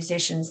know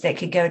musicians that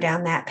could go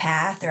down that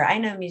path, or I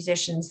know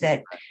musicians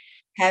that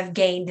have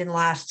gained and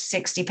lost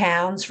 60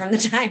 pounds from the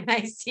time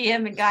I see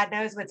him, and God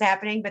knows what's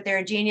happening, but they're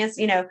a genius,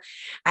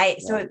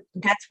 So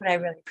that's what I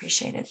really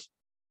appreciated.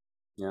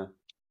 Yeah.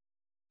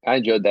 I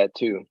enjoyed that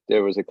too.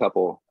 There was a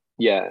couple,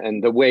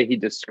 and the way he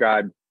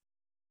described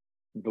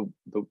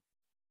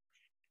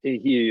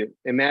he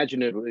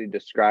imaginatively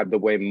described the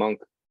way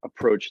Monk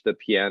approached the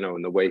piano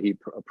and the way he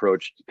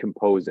approached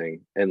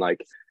composing, and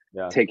like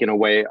taking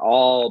away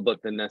all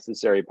but the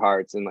necessary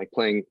parts, and like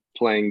playing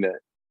the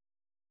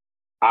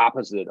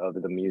opposite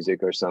of the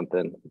music or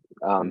something.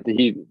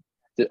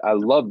 I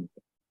love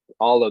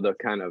all of the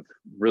kind of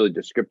really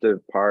descriptive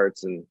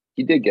parts, and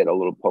he did get a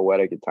little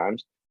poetic at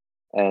times,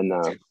 and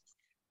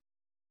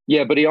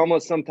but he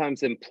almost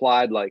sometimes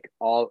implied like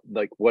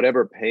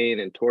whatever pain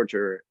and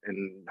torture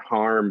and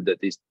harm that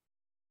these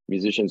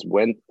musicians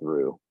went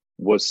through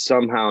was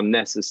somehow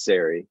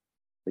necessary.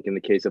 Like in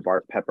the case of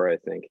Art Pepper, I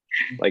think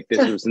like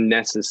this was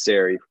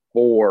necessary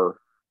for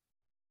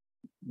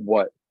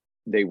what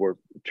they were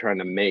trying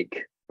to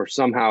make, or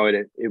somehow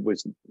it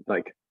was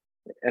like,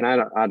 and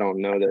I don't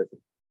know that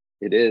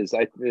it is.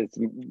 It's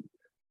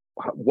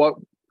what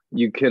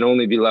you can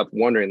only be left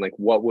wondering, like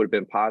what would have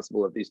been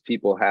possible if these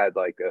people had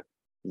like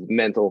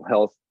mental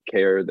health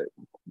care that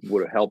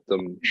would have helped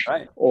them,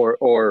 Right.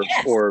 or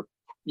Yes.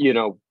 you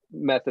know,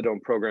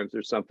 methadone programs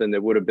or something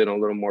that would have been a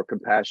little more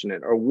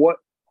compassionate, or what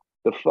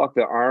the fuck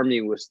the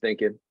army was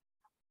thinking.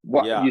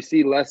 What Yeah. you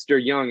see Lester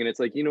Young, and it's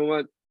like, you know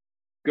what,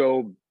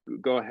 go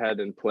ahead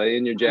and play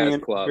in your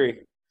jazz club.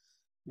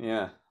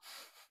 Yeah.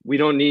 We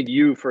don't need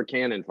you for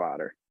cannon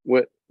fodder.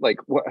 What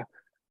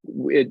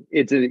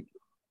it's a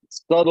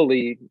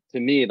subtly, to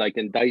me, like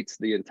indicts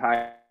the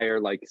entire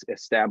like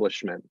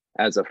establishment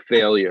as a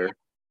failure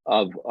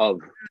of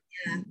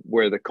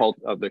where the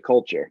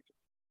culture.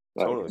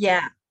 Like, Totally.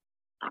 Yeah.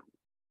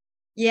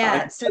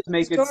 Yeah. It So does the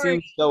make it seem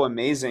story, so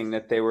amazing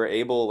that they were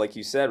able, like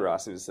you said,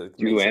 Ross, it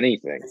do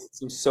anything.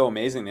 seems so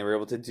amazing they were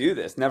able to do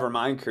this. Never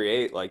mind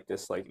create like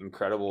this like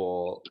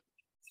incredible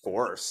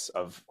force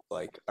of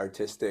like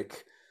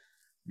artistic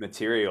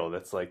material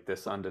that's like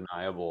this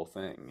undeniable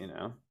thing, you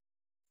know?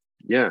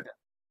 Yeah,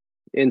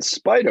 in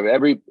spite of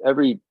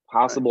every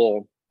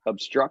possible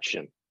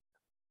obstruction,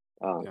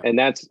 Yeah. and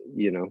that's,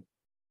 you know,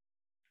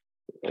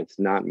 it's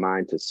not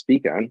mine to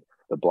speak on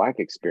the Black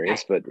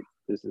experience, but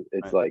it's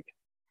Right. like,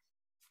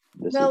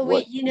 this well, is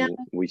what you know,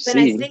 we when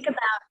I see.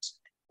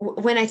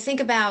 think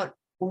about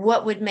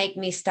what would make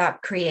me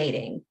stop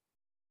creating,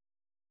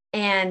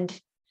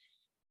 and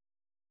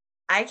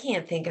I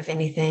can't think of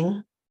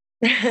anything.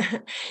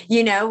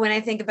 You know, when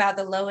I think about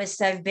the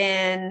lowest I've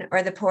been,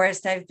 or the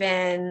poorest I've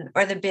been,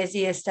 or the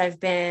busiest I've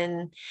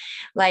been,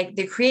 like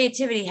the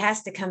creativity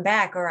has to come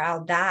back or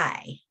I'll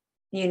die.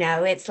 You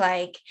know, it's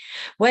like,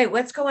 wait,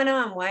 what's going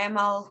on? Why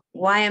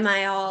am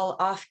I all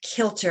off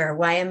kilter?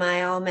 Why am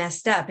I all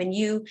messed up? And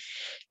you,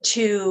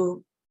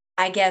 to,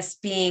 I guess,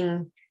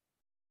 being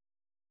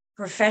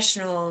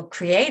professional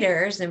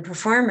creators and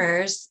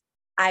performers,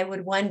 I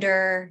would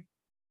wonder,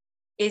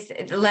 is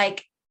it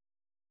like,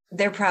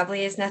 there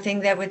probably is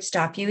nothing that would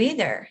stop you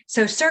either.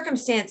 So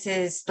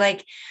circumstances,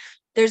 like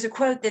there's a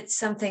quote that's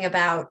something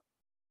about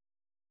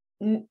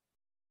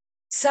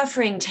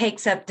suffering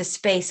takes up the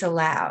space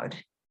allowed,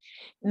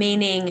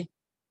 meaning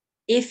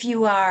if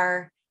you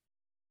are,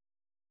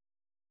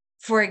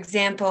 for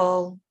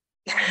example,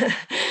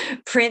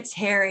 Prince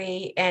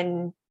Harry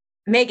and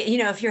Meghan, you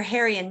know, if you're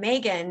Harry and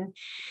Meghan,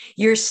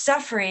 your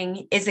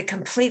suffering is a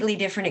completely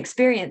different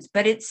experience,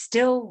 but it's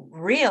still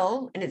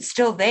real and it's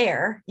still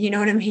there. You know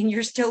what I mean?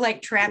 You're still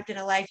like trapped in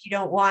a life you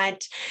don't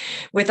want,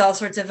 with all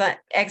sorts of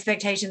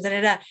expectations.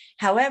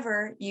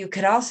 However, you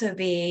could also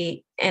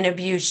be an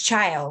abused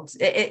child.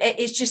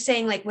 It's just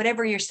saying, like,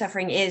 whatever your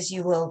suffering is,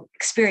 you will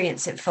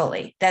experience it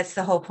fully. That's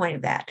the whole point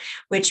of that,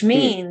 which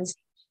means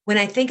when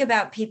I think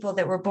about people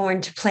that were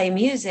born to play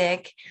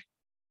music,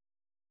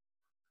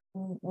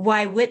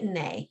 why wouldn't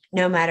they,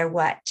 no matter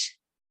what?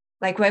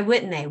 Like, why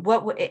wouldn't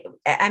they?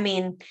 I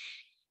mean,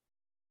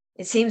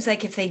 it seems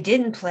like if they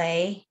didn't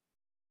play,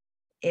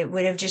 it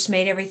would have just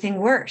made everything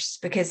worse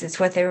because it's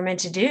what they were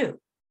meant to do.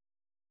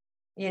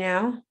 You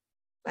know,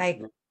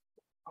 like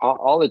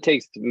All it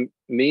takes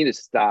me to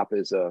stop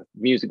is a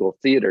musical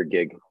theater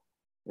gig.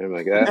 And I'm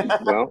like,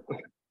 well,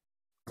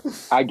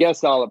 I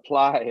guess I'll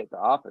apply at the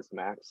office,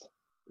 Max.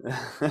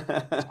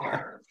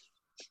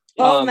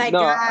 oh my No,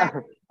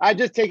 God. I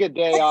just take a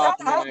day off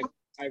and then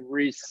I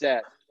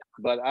reset.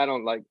 But I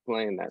don't like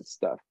playing that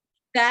stuff.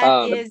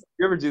 That is. Do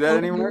you ever do that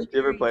anymore? Do you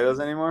ever play those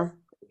anymore?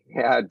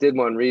 Yeah, I did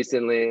one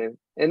recently,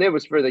 and it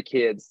was for the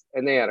kids,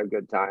 and they had a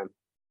good time.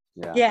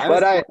 Yeah.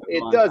 But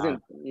it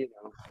doesn't, you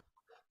know.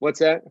 What's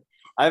that?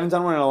 I haven't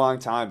done one in a long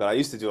time, but I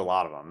used to do a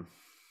lot of them.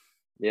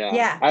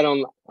 Yeah. I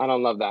don't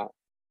love that.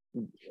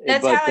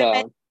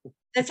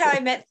 That's how I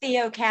met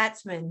Theo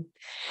Katzman.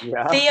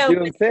 Yeah.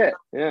 Doing pit.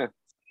 Yeah.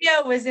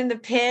 Theo was in the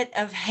pit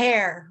of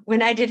hair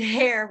when I did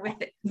hair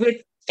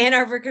with Ann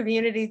Arbor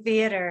Community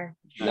Theater.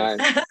 Nice.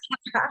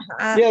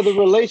 Yeah, the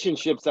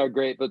relationships are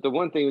great, but the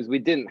one thing is we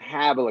didn't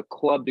have a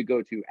club to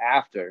go to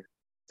after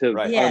to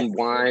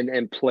unwind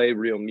and play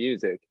real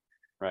music.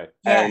 Right.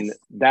 And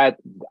that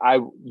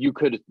you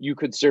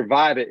could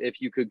survive it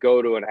if you could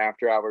go to an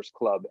after hours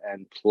club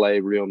and play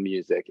real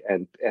music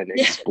and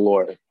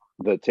explore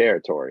the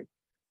territory,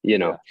 you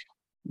know.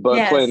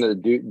 But playing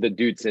the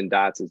dudes and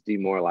dots is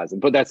demoralizing.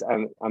 But that's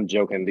I'm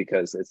joking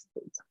because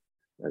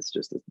that's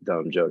just a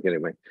dumb joke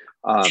anyway.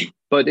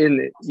 But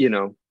in, you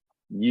know,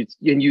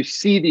 you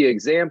see the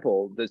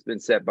example that's been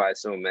set by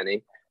so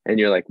many, and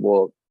you're like,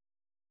 well,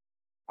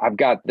 I've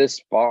got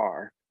this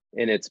far,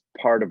 and it's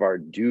part of our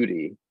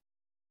duty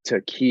to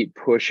keep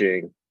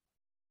pushing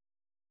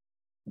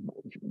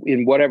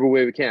in whatever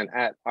way we can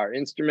at our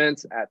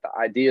instruments, at the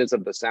ideas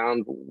of the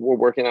sound we're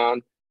working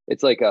on.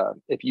 It's like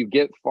if you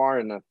get far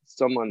enough,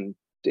 someone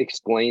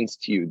explains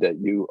to you that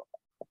you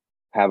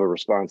have a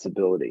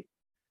responsibility,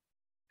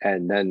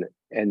 and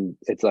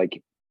it's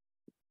like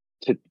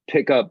to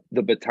pick up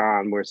the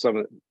baton where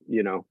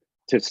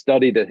to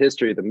study the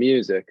history of the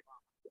music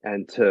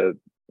and to,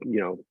 you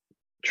know,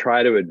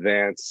 try to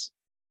advance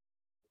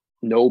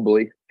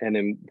nobly and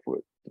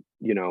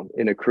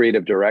in a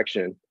creative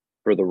direction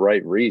for the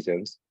right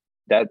reasons.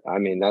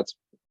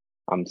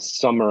 I'm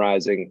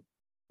summarizing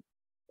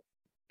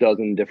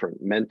dozen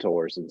different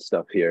mentors and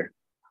stuff here,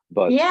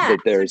 but Yeah. that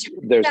there's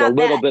a About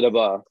little that. bit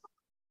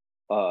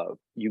of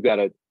you got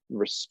to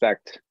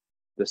respect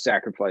the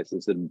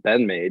sacrifices that have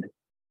been made,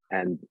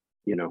 and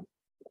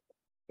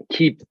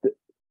keep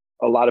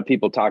a lot of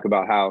people talk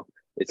about how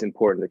it's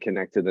important to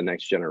connect to the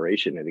next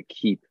generation and to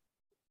keep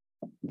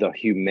the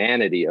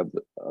humanity of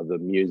the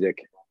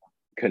music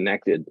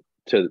connected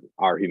to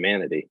our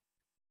humanity.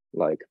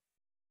 Like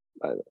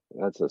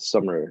that's a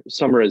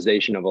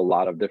summarization of a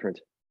lot of different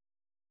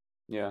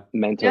No,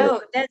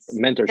 that's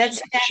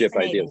mentorship fascinating.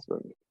 ideas for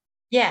me.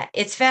 Yeah,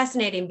 it's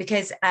fascinating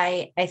because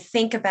I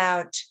think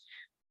about,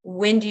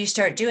 when do you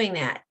start doing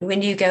that? When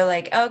do you go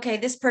like, okay,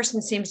 this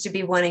person seems to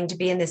be wanting to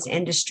be in this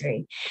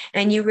industry,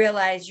 and you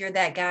realize you're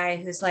that guy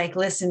who's like,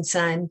 listen,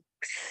 son,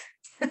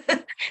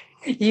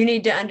 you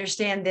need to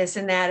understand this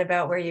and that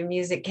about where your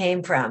music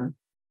came from.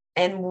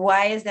 And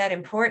why is that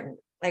important?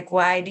 Like,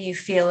 why do you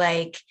feel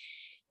like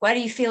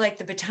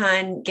the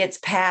baton gets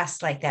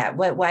passed like that?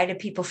 Why do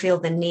people feel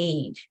the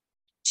need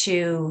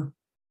to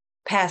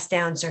pass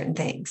down certain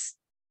things?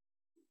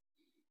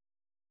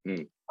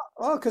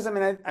 Well, because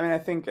I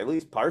think at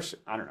least partial.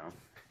 I don't know,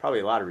 probably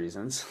a lot of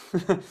reasons,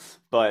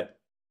 but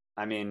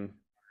I mean,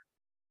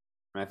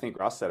 I think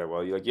Ross said it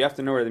well. You have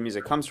to know where the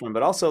music comes from,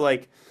 but also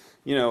like,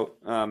 you know,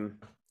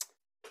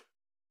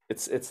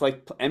 it's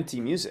like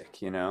empty music.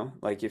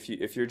 Like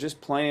if you're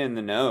just playing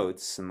the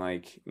notes and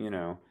like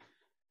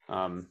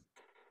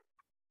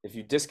if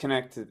you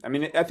disconnect.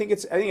 I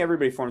think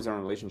everybody forms their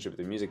own relationship with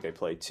the music they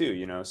play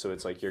too. So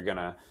it's like you're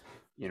gonna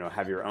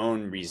have your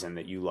own reason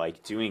that you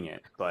like doing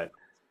it, but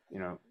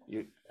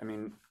you I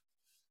mean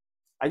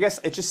I guess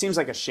it just seems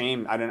like a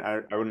shame. I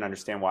wouldn't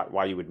understand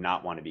why you would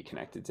not want to be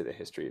connected to the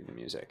history of the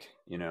music.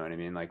 You know what I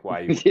mean? Like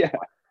Yeah.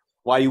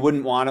 why you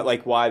wouldn't want it,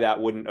 like why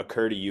that wouldn't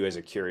occur to you as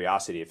a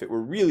curiosity. If it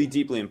were really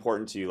deeply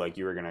important to you, like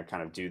you were going to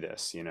kind of do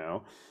this, and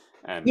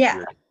Yeah.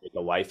 you're going to make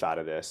a life out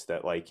of this,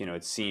 that like,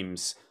 it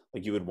seems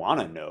like you would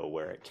want to know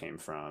where it came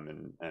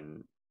from,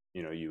 and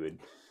you would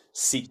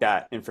seek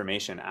that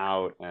information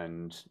out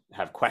and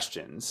have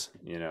questions,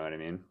 you know what I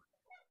mean?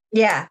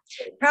 Yeah,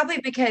 probably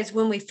because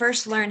when we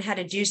first learn how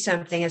to do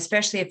something,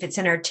 especially if it's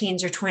in our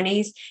teens or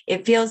 20s,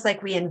 it feels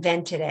like we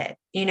invented it.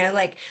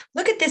 Like,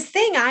 look at this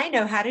thing I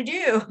know how to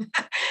do.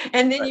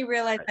 And then Right. you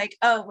realize, like,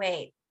 oh,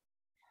 wait,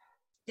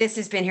 this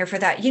has been here for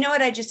that. You know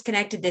what I just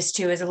connected this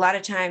to is a lot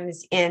of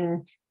times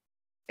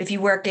if you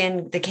work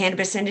in the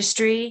cannabis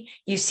industry,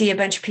 you see a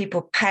bunch of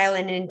people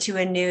piling into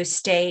a new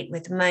state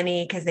with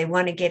money because they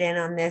want to get in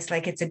on this,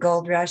 like it's a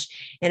gold rush.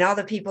 And all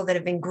the people that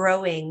have been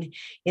growing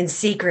in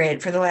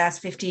secret for the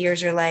last 50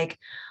 years are like,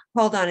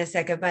 hold on a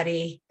second,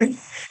 buddy. Yeah.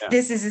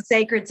 This is a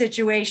sacred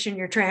situation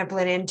you're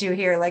trampling into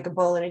here like a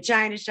bull in a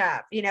china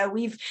shop.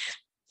 We've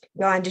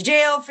gone to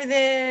jail for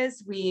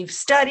this. We've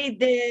studied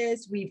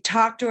this. We've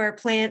talked to our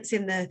plants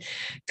in the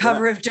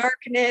cover of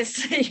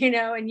darkness,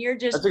 and you're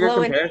That's just a good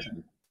blowing,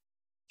 comparison.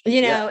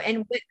 Yeah,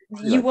 and you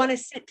you like want that.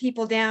 to sit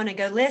people down and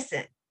go,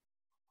 listen,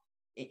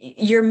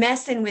 you're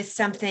messing with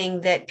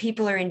something that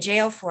people are in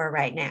jail for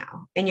right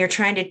now, and you're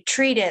trying to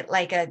treat it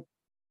like a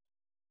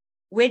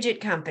widget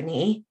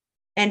company,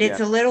 and Yeah. it's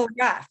a little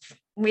rough.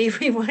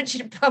 We want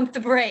you to pump the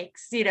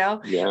brakes,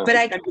 Yeah. but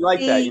I It can can be like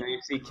that. see,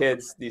 You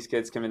see these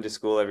kids come into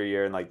school every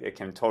year, and like it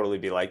can totally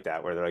be like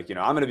that, where they're like,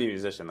 I'm gonna be a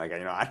musician. Like,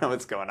 I know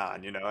what's going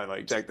on, and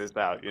like check this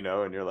out,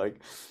 and you're like,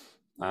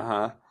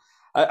 uh-huh.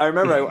 I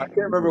remember I can't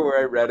remember where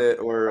I read it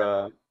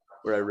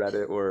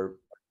or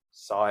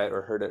saw it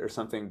or heard it or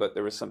something, but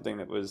there was something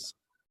that was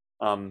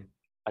um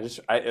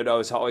it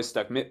always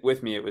stuck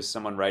with me. It was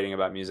someone writing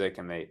about music,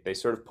 and they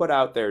sort of put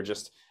out there,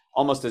 just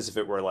almost as if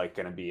it were like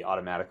going to be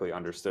automatically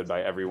understood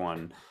by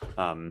everyone.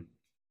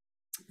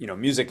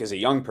 Music is a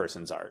young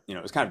person's art.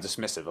 It was kind of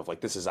dismissive of like,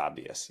 this is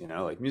obvious,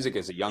 like music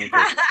is a young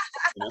person,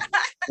 you know?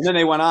 And then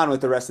they went on with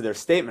the rest of their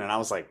statement, and I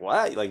was like,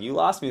 what? Like, you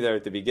lost me there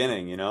at the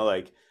beginning,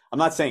 like, I'm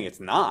not saying it's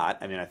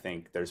not. I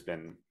think there's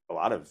been a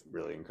lot of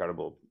really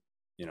incredible,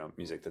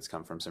 music that's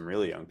come from some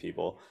really young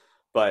people,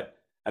 but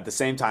at the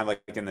same time,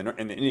 like in the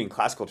Indian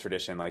classical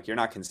tradition, like you're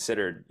not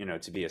considered,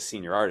 to be a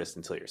senior artist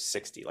until you're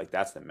 60. Like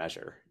that's the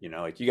measure,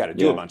 like you got to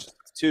do a bunch of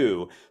stuff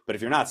too, but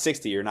if you're not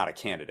 60, you're not a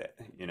candidate,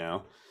 and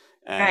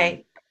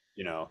right.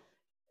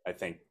 I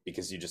think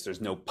because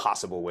there's no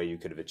possible way you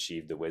could have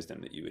achieved the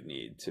wisdom that you would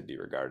need to be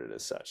regarded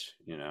as such,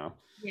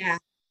 Yeah.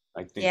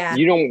 I think. Yeah.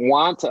 You don't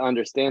want to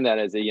understand that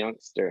as a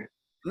youngster.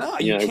 No,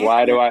 you Like, can't.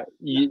 why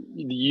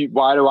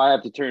do I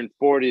have to turn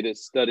 40 to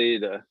study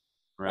the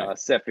Right.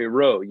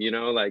 Sephiroth,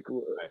 Right.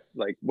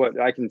 like what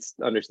I can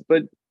understand,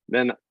 but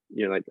then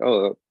you're like,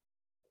 oh,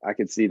 I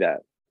can see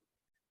that.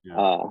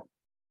 Yeah.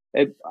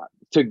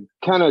 To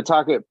kind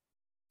of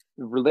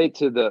relate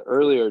to the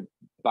earlier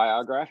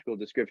biographical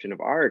description of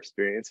our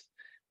experience,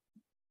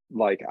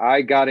 like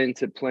I got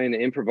into playing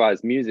the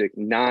improvised music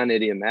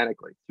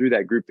non-idiomatically through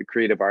that group, the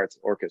Creative Arts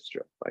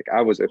Orchestra. Like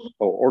I was a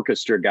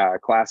orchestra guy, a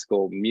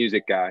classical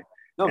music guy,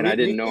 No, and I me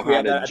didn't too. know We how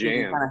had to that. I think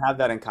we jam. kind of have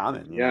that in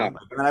common, Yeah. Like,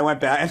 and then I went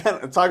back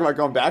and talking about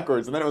going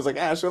backwards, and then it was like,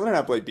 I should learn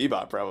how to play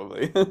bebop,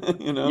 probably.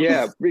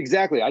 Yeah,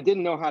 exactly. I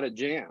didn't know how to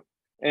jam.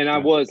 And I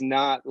was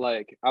not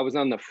like, I was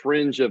on the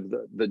fringe of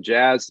the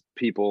jazz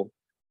people,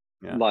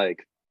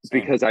 like,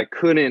 Same. because I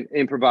couldn't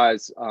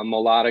improvise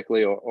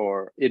melodically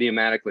or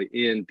idiomatically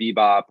in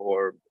bebop,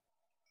 or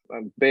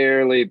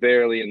barely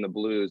in the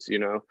blues, you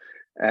know.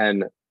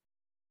 And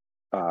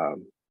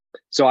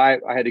so I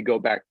had to go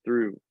back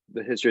through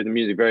the history of the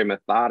music very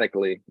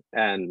methodically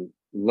and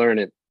learn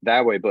it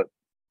that way. But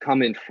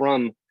coming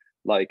from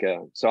like,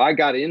 so I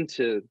got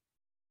into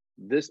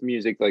this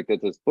music like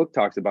that this book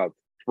talks about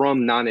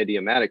from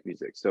non-idiomatic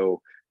music.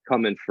 So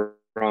coming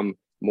from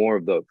more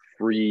of the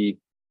free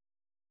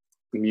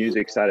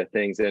music side of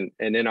things, and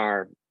in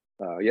our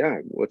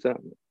what's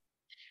up?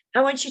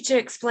 I want you to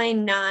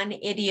explain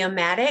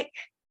non-idiomatic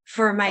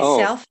for Oh,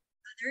 myself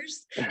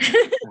and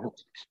others.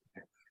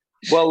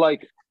 well,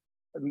 like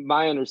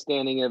my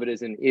understanding of it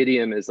is an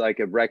idiom is like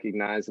a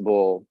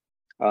recognizable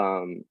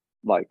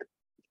like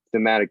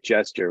thematic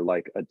gesture,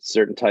 like a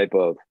certain type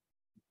of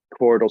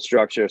chordal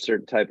structure, a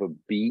certain type of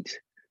beat.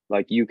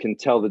 Like you can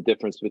tell the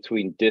difference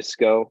between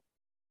disco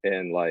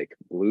and like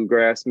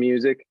bluegrass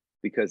music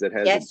because it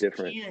has a Yes, you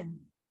different can.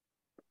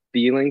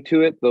 feeling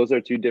to it. Those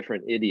are two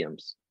different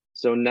idioms.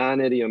 So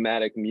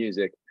non-idiomatic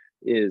music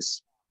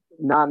is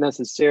not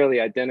necessarily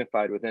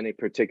identified with any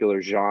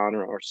particular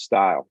genre or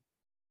style.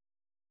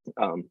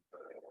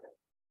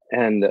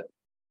 And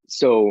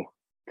so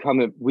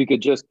we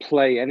could just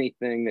play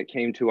anything that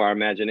came to our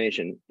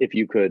imagination. If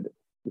you could,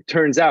 it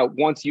turns out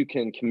once you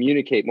can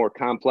communicate more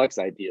complex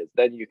ideas,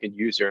 then you can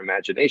use your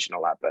imagination a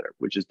lot better,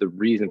 which is the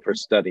reason for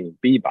studying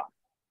bebop.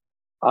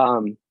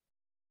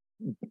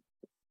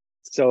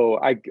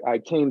 So I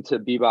came to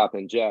bebop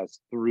and jazz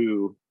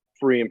through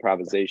free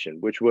improvisation,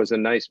 which was a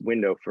nice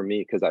window for me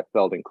because I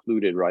felt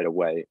included right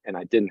away, and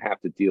I didn't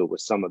have to deal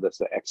with some of the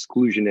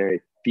exclusionary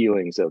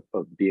feelings of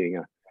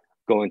being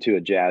going to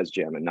a jazz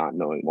jam and not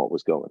knowing what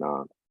was going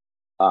on.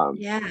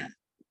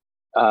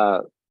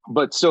 Yeah.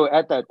 But so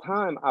at that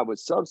time, I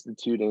was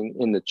substituting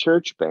in the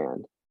church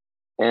band,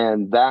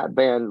 and that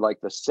band, like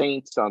the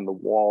saints on the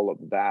wall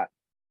of that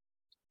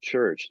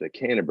church, the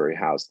Canterbury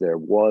House, there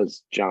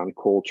was John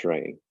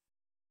Coltrane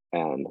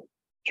and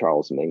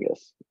Charles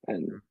Mingus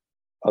and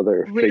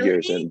other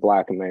figures in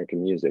Black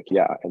American music.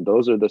 Yeah, and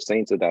those are the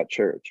saints of that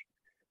church.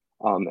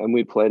 And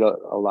we played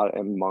a lot,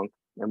 and Monk,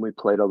 and we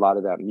played a lot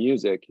of that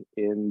music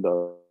in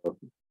the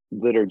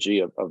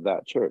liturgy of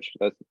that church.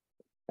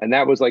 And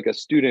that was like a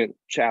student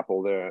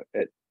chapel there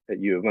at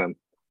U of M.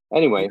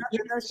 Anyway,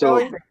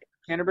 so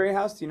Canterbury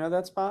House, do you know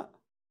that spot?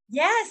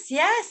 Yes,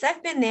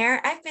 I've been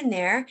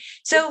there.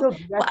 So do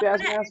that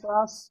jazz mass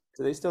house?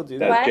 Do they still do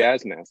that? That's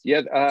jazz mass.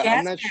 Yeah,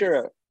 I'm not mass.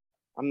 sure.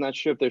 I'm not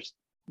sure if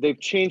they've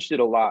changed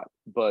it a lot,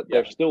 but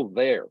they're still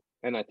there.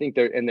 And I think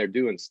they're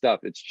doing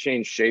stuff. It's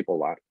changed shape a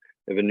lot.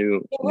 They have a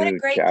new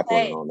great chaplain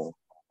place. on there.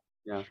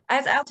 Yeah.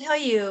 I'll tell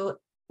you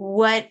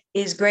what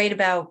is great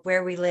about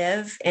where we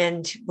live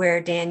and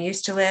where Dan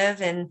used to live.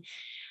 And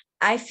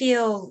I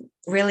feel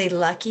really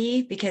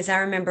lucky because I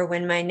remember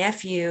when my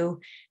nephew,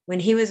 when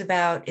he was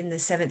about in the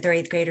 7th or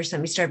 8th grade or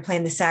something, he started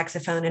playing the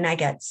saxophone, and I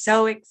got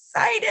so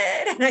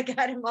excited, and I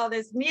got him all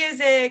this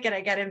music, and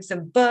I got him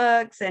some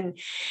books, and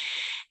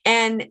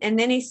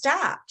then he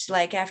stopped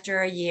like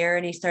after a year,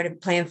 and he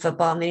started playing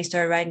football, and then he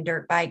started riding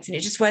dirt bikes, and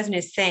it just wasn't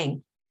his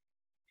thing.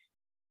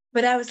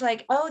 But I was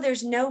like, oh,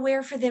 there's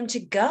nowhere for them to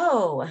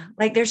go.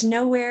 Like there's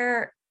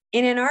nowhere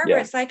in Ann Arbor.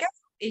 Yeah. It's like, oh,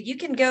 you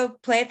can go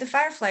play at the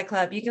Firefly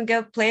Club. You can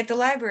go play at the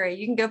library.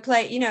 You can go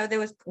play, there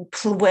was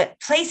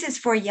places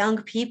for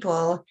young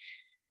people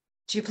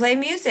to play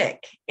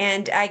music.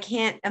 And I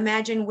can't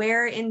imagine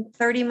where in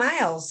 30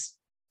 miles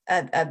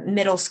a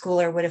middle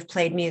schooler would have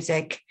played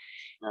music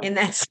in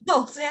that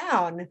small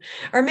town.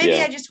 Or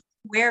maybe I just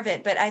wasn't aware of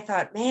it, but I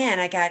thought, man,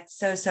 I got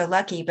so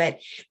lucky. But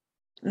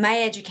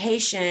my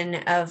education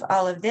of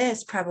all of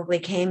this probably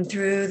came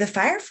through the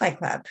Firefly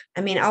Club.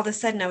 I mean, all of a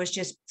sudden I was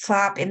just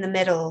plop in the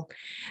middle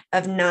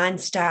of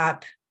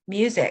nonstop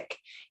music.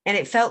 And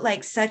it felt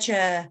like such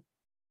a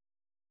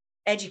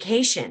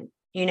education,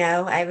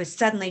 I was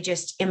suddenly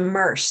just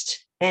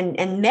immersed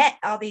and met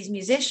all these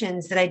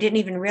musicians that I didn't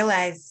even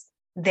realize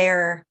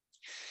their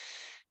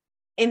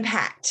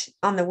impact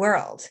on the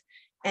world.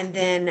 And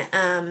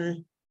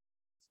then,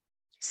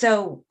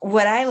 so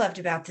what I loved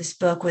about this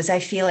book was I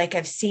feel like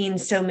I've seen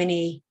so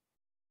many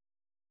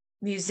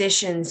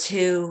musicians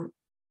who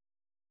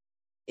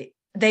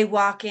they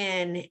walk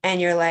in and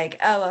you're like,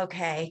 oh,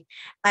 okay,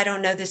 I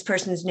don't know this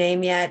person's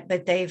name yet,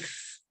 but they've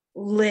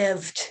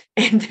lived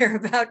and they're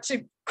about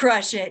to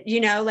crush it.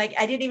 Like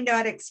I didn't even know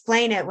how to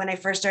explain it when I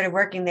first started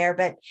working there,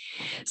 but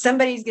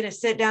somebody's going to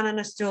sit down on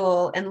a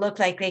stool and look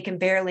like they can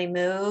barely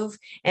move.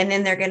 And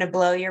then they're going to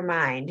blow your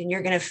mind and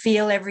you're going to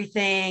feel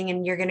everything.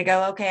 And you're going to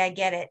go, okay, I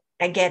get it.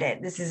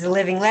 This is a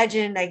living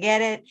legend. I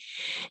get it.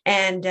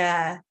 And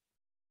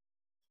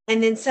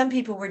then some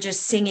people were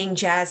just singing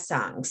jazz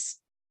songs.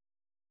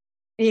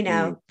 They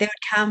would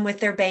come with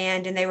their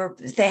band and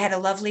they had a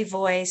lovely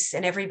voice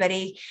and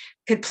everybody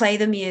could play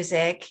the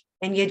music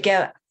and you'd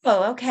go,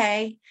 oh,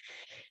 okay.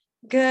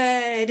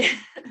 good,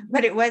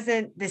 but it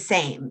wasn't the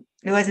same.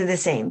 It wasn't the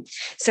same.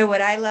 So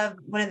what I love,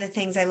 one of the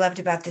things I loved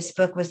about this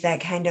book was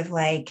that kind of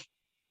like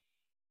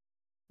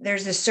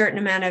there's a certain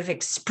amount of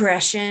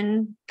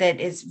expression that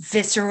is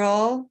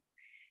visceral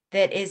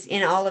that is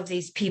in all of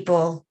these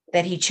people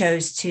that he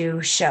chose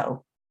to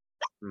show.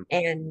 Mm.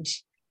 And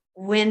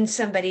when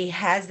somebody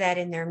has that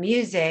in their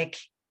music,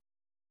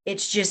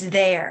 it's just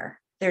there.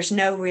 There's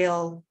no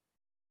real,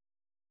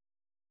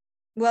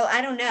 well,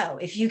 I don't know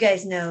if you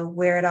guys know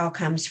where it all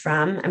comes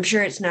from. I'm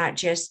sure it's not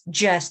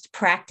just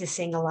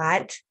practicing a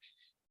lot,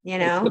 you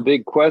It's the know.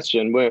 big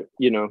question. Where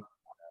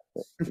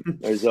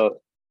there's a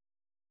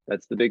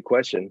that's the big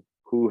question.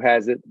 Who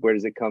has it? Where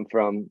does it come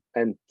from?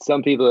 And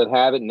some people that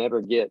have it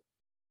never get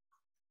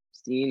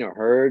seen or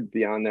heard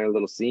beyond their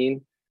little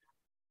scene,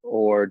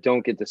 or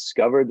don't get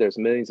discovered. There's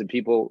millions of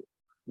people,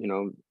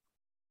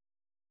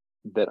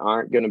 that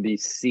aren't going to be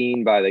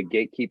seen by the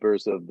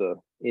gatekeepers of the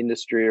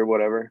industry or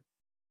whatever.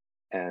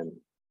 And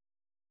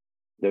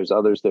there's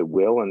others that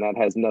will, and that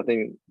has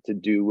nothing to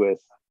do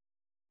with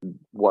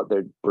what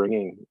they're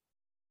bringing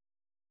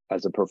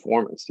as a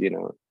performance,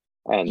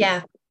 And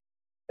Yeah.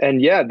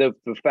 and yeah, the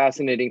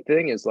fascinating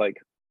thing is like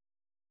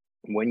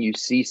when you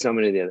see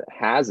somebody that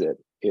has it,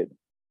 it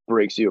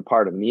breaks you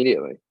apart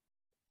immediately.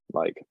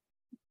 Like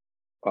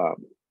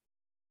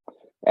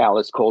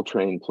Alice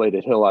Coltrane played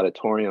at Hill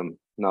Auditorium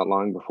not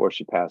long before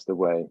she passed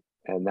away,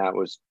 and that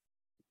was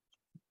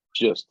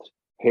just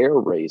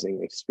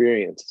hair-raising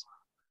experience.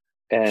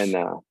 And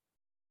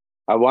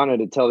I wanted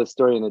to tell this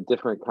story in a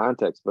different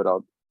context, but a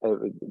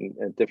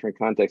different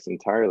context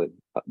entirely.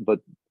 But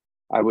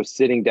I was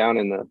sitting down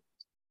in the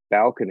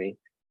balcony,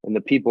 and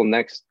the people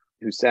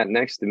who sat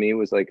next to me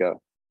was like a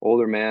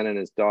older man and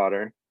his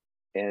daughter,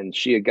 and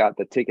she had got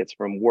the tickets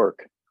from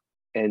work,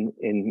 and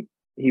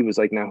he was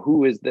like, "Now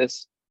who is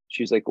this?"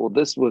 She's like, "Well,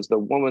 this was the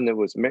woman that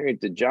was married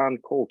to John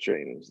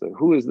Coltrane." He's like,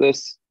 "Who is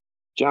this?"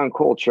 John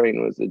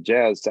Coltrane was a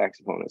jazz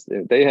saxophonist.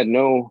 They had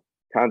no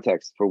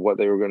context for what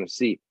they were going to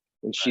see,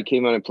 and she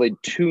came on and played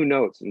 2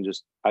 notes, and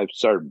I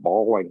started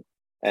bawling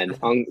and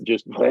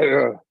just.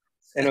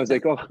 And I was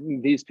like, "Oh,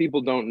 these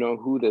people don't know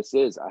who this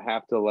is. I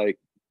have to like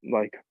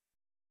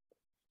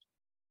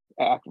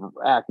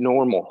act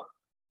normal,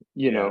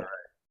 Yeah.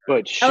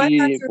 But Oh, I thought she,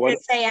 you were going what?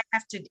 to say I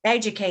have to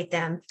educate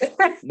them.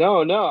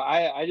 No,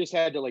 I just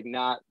had to like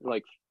not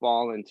like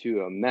fall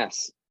into a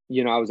mess.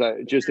 I was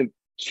just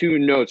 2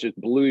 notes just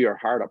blew your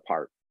heart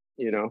apart.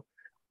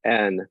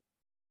 And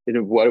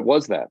what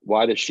was that?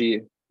 Why does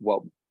she?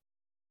 Well,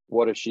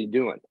 what is she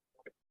doing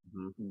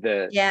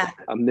that Yeah.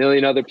 a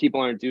million other people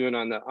aren't doing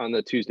on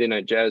the Tuesday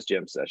night jazz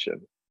jam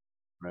session?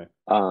 Right.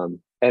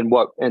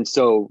 And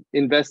so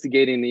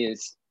investigating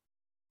these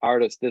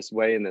artists this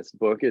way in this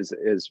book is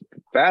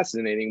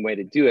fascinating way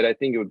to do it. I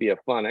think it would be a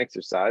fun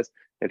exercise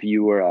if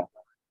you were a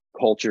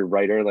culture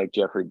writer like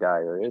Jeffrey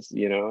Dyer is,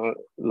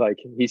 like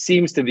he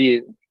seems to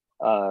be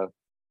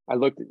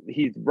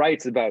he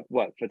writes about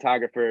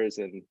photographers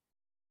and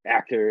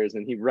actors,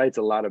 and he writes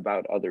a lot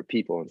about other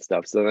people and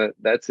stuff. So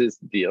that's his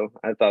deal.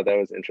 I thought that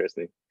was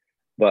interesting.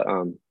 But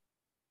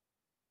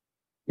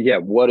yeah,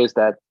 what is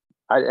that?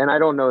 I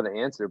don't know the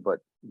answer, but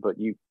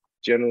you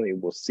generally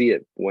will see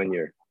it when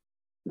you're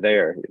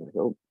there. You're like,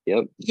 oh,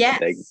 yep,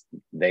 Yes.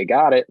 they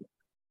got it.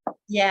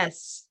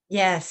 Yes.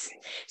 Yes.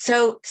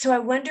 So I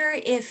wonder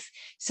if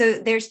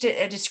there's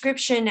a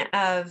description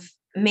of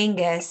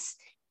Mingus,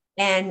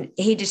 and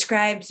he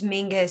describes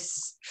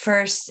Mingus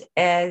first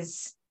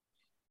as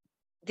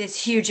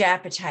this huge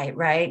appetite,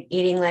 right?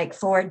 Eating like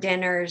 4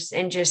 dinners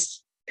and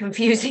just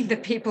confusing the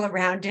people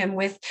around him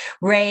with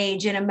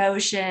rage and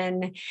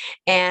emotion,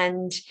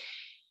 and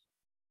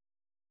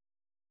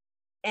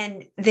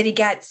that he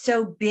got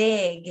so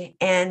big,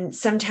 and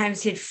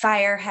sometimes he'd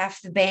fire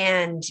half the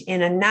band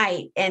in a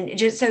night. And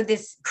just so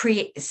this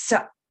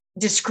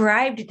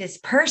described this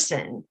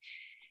person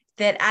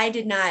that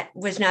I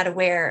was not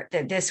aware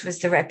that this was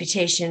the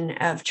reputation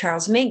of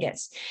Charles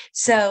Mingus.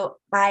 So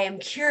I am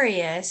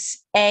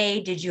curious,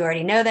 A, did you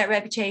already know that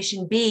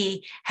reputation?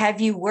 B,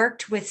 have you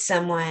worked with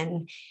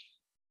someone,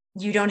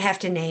 you don't have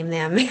to name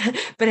them,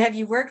 but have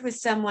you worked with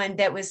someone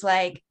that was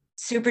like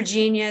super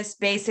genius,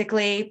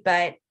 basically,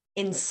 but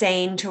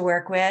insane to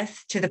work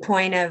with, to the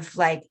point of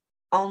like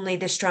only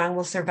the strong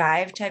will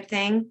survive type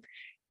thing?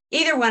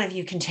 Either one of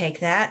you can take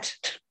that.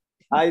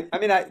 I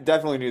mean, I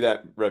definitely knew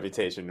that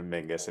reputation of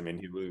Mingus. I mean,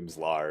 he looms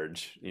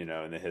large, in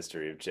the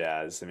history of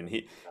jazz. I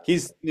mean,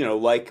 he's,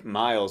 like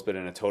Miles, but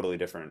in a totally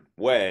different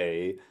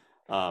way,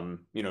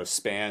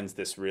 spans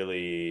this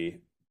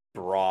really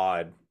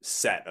broad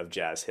set of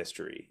jazz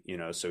history,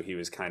 so he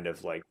was kind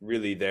of like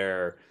really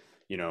there,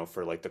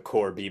 for like the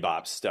core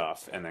bebop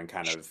stuff, and then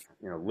kind of,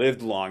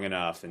 lived long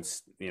enough and,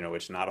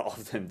 which not all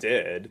of them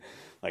did,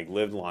 like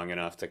lived long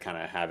enough to kind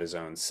of have his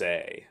own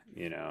say,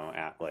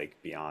 at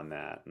like beyond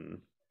that.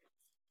 And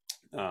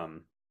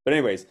but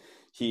anyways,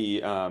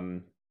 he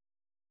so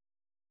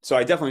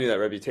I definitely knew that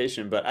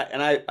reputation, but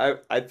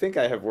I think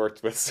I have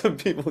worked with some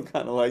people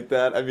kind of like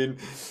that. I mean,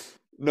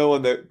 no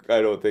one that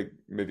I don't think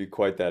maybe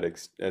quite that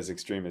as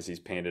extreme as he's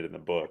painted in the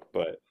book,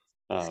 but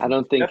I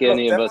don't think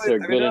any of us Definitely, are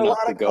I mean, good there are a enough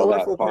lot to of go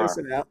that colorful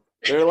far.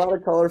 there are a lot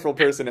of colorful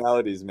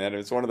personalities, man.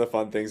 It's one of the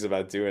fun things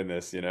about doing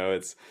this, you know.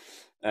 It's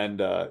and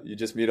you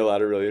just meet a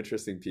lot of really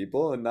interesting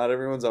people, and not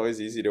everyone's always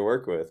easy to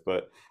work with.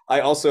 But I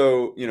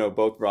also, you know,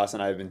 both Ross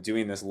and I have been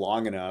doing this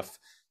long enough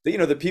that, you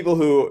know, the people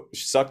who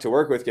suck to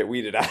work with get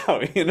weeded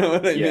out. You know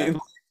what I Yeah. mean?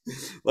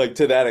 Like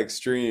to that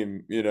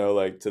extreme, you know,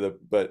 like to the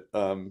but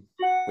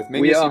with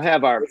We Mingus, all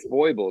have our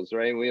foibles,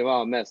 right? We've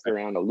all messed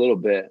around a little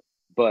bit,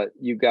 but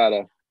you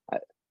gotta,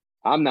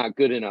 I'm not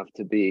good enough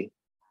to be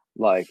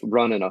like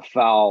running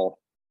afoul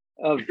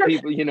of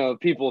people, you know,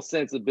 people's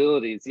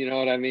sensibilities. You know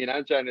what I mean?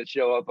 I'm trying to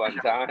show up on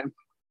time.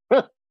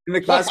 in the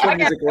Yeah, classical I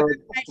got music world,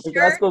 my the shirt.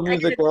 classical I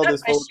music gotta world tuck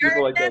is my full of people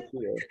shirt like in. that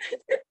too.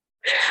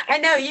 I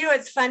know. You know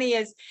what's funny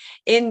is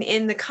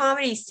in the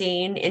comedy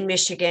scene in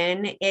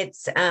Michigan,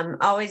 it's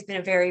always been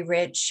a very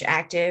rich,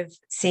 active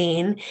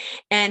scene.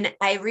 And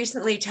I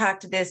recently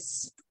talked to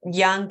this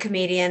young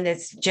comedian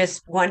that's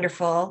just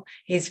wonderful.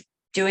 He's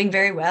doing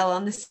very well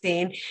on the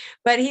scene,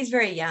 but he's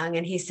very young.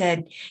 And he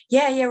said,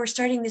 yeah, we're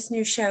starting this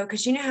new show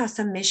because you know how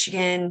some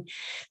Michigan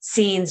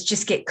scenes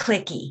just get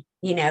clicky.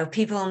 You know,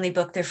 people only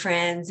book their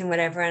friends and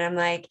whatever. And I'm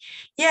like,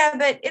 yeah,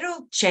 but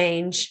it'll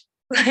change.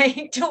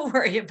 Like, don't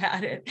worry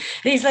about it.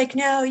 And he's like,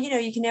 no, you know,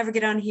 you can never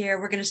get on here.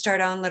 We're going to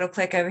start on Little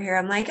Click over here.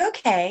 I'm like,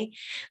 okay.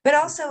 But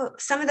also,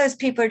 some of those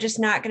people are just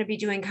not going to be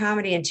doing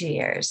comedy in 2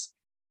 years.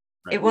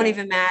 Right. It won't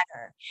even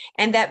matter.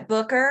 And that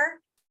booker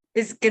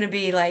is going to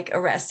be like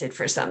arrested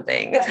for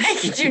something.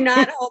 Like, do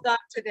not hold on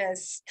to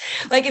this.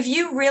 Like, if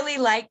you really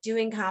like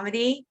doing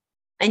comedy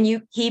and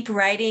you keep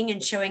writing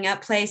and showing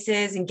up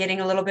places and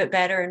getting a little bit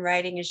better and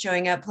writing and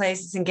showing up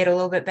places and get a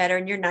little bit better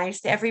and you're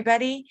nice to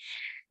everybody,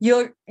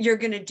 you're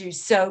going to do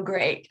so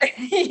great.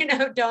 You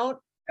know, don't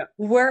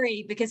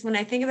worry, because when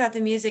I think about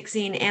the music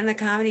scene and the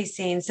comedy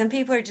scene, some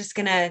people are just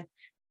going to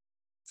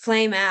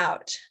flame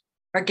out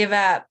or give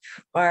up,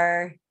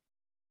 or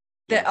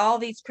that all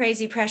these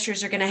crazy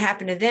pressures are going to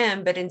happen to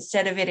them, but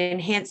instead of it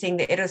enhancing,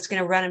 that it's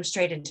going to run them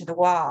straight into the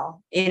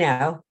wall. You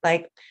know,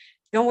 like,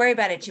 don't worry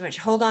about it too much.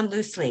 Hold on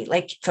loosely,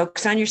 like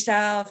focus on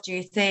yourself, do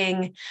your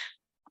thing,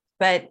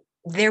 but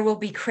there will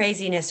be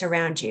craziness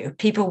around you.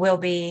 People will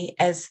be,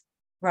 as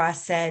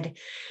Ross said,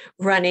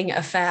 running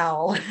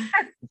afoul.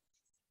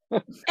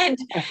 and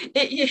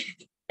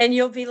and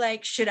you'll be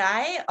like, should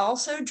I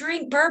also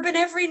drink bourbon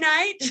every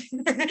night?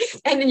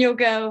 And then you'll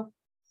go,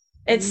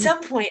 at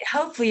some point,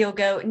 hopefully you'll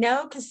go,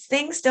 no, because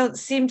things don't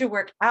seem to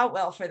work out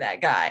well for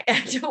that guy.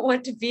 I don't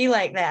want to be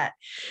like that.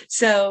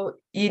 So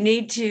you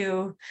need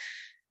to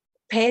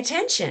pay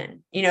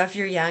attention. You know, if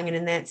you're young and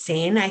in that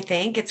scene, I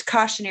think it's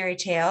cautionary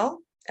tale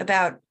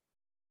about,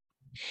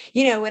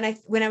 you know,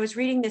 when I was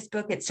reading this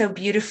book, it's so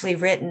beautifully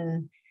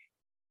written.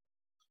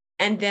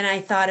 And then I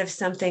thought of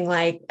something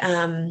like,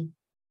 oh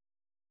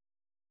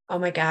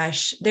my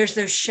gosh, there's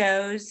those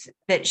shows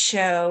that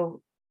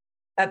show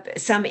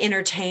some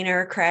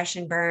entertainer crash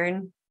and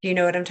burn. Do you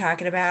know what I'm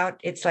talking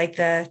about? It's like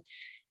it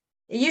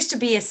used to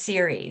be a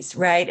series,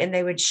 right? And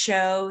they would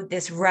show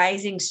this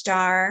rising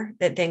star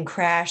that then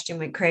crashed and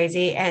went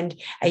crazy. And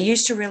I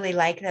used to really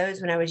like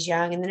those when I was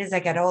young. And then as I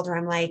got older,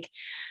 I'm like,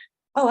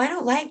 oh, I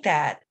don't like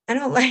that. I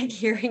don't like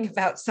hearing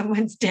about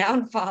someone's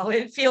downfall.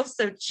 It feels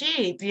so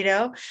cheap, you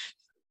know?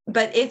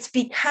 But it's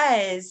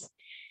because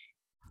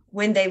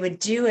when they would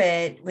do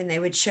it, when they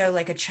would show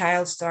like a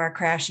child star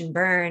crash and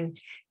burn,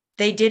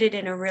 they did it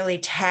in a really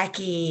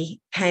tacky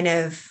kind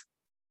of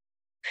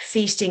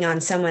feasting on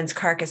someone's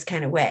carcass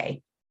kind of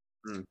way.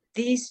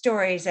 These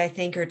stories, I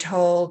think, are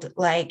told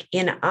like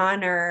in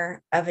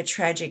honor of a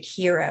tragic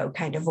hero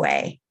kind of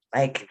way.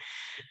 Like,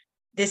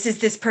 this is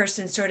this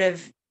person sort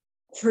of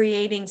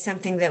creating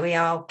something that we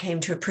all came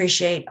to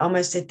appreciate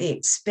almost at the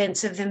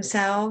expense of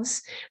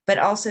themselves, but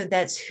also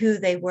that's who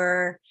they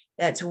were.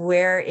 That's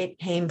where it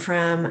came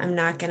from. I'm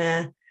not going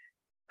to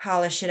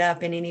polish it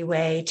up in any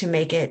way to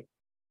make it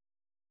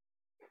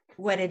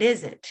what it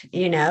isn't.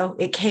 You know,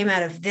 it came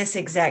out of this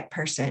exact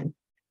person.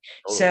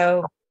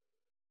 So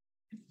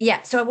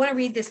yeah, so I want to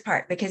read this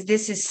part because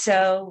this is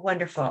so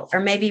wonderful. Or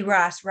maybe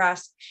Ross,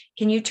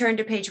 can you turn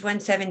to page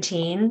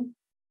 117?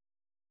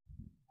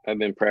 I've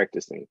been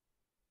practicing.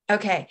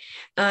 Okay.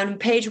 On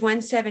page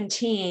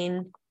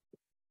 117,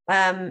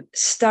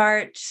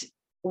 start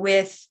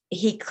with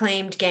he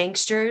claimed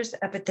gangsters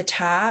up at the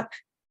top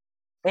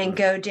and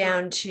go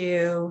down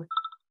to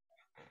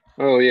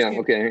Oh yeah,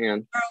 okay, hang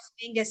on. Charles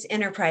Mingus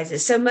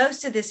Enterprises. So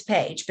most of this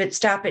page, but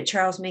stop at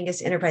Charles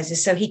Mingus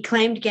Enterprises. So he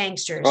claimed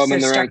gangsters. Oh, I'm so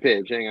in the wrong start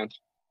page. Hang on.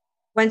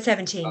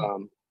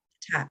 117.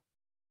 Top.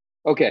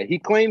 Okay, he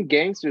claimed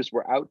gangsters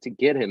were out to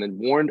get him and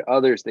warned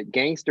others that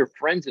gangster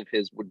friends of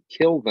his would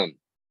kill them.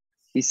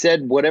 He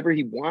said whatever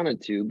he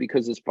wanted to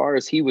because as far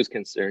as he was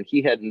concerned,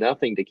 he had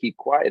nothing to keep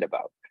quiet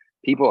about.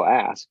 People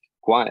asked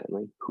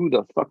quietly, who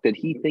the fuck did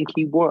he think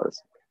he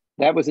was?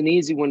 That was an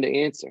easy one to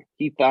answer.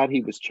 He thought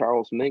he was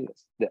Charles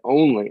Mingus, the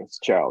only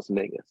Charles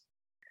Mingus.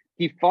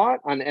 He fought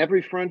on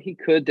every front he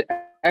could to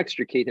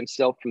extricate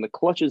himself from the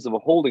clutches of a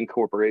holding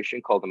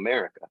corporation called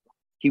America.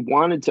 He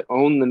wanted to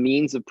own the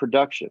means of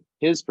production,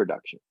 his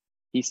production.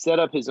 He set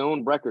up his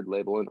own record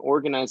label and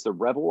organized a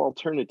rebel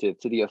alternative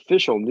to the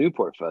official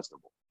Newport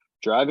Festival,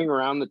 driving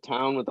around the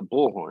town with a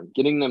bullhorn,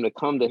 getting them to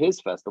come to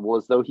his festival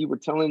as though he were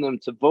telling them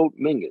to vote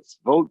Mingus,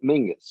 vote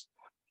Mingus.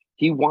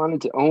 He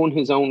wanted to own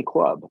his own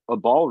club, a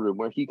ballroom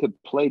where he could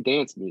play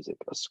dance music,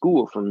 a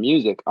school for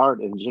music,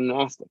 art, and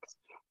gymnastics.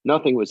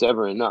 Nothing was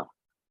ever enough.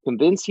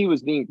 Convinced he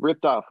was being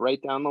ripped off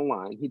right down the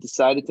line, he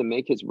decided to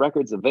make his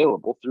records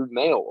available through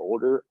mail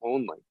order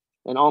only,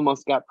 and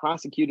almost got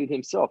prosecuted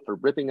himself for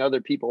ripping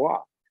other people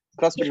off.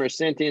 Customers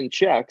sent in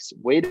checks,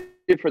 waited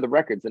for the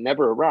records that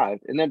never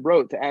arrived, and then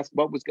wrote to ask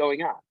what was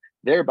going on,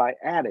 thereby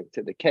adding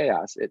to the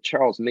chaos at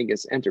Charles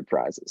Mingus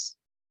Enterprises.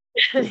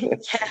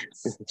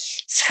 Yes.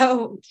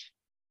 So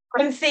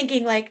I'm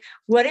thinking, like,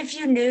 what if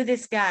you knew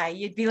this guy?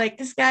 You'd be like,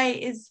 this guy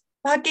is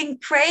fucking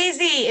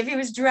crazy if he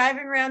was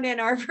driving around Ann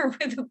Arbor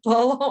with a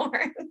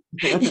bullhorn.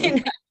 You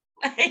know,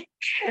 like,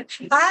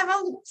 I'm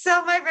gonna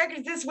sell my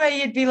records this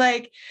way. You'd be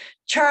like,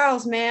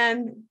 Charles,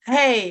 man,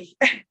 hey,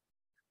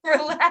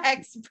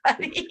 relax,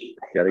 buddy.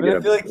 I mean, I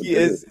feel like he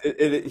is.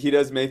 He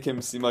does make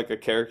him seem like a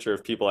character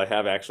of people I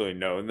have actually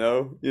known,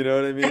 though. You know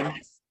what I mean?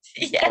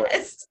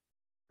 Yes.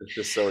 It's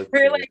just so.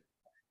 Like,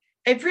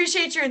 I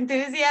appreciate your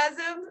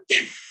enthusiasm,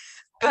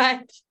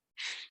 but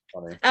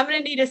Funny. I'm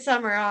gonna need a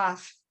summer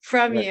off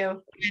from you,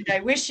 and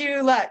I wish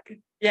you luck.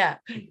 Yeah,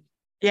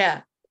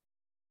 yeah.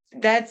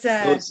 That's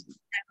I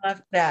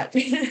love that.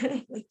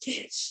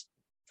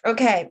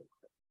 Okay.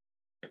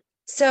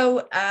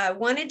 So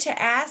wanted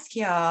to ask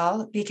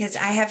y'all, because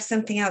I have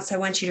something else I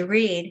want you to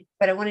read,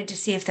 but I wanted to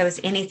see if there was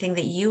anything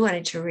that you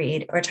wanted to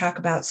read or talk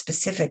about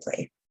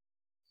specifically.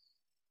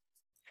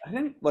 I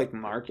didn't like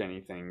mark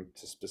anything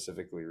to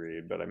specifically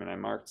read, but I mean, I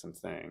marked some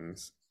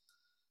things.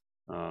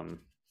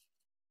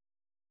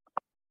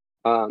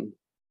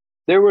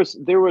 There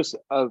was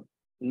a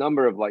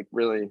number of like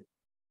really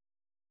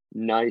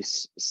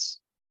nice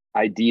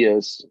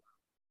ideas,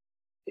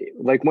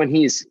 like when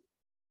he's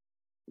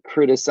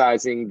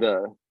criticizing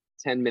the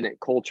 10-minute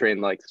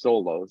Coltrane like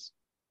solos,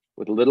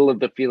 with little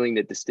of the feeling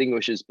that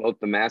distinguishes both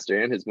the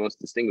master and his most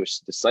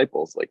distinguished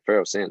disciples, like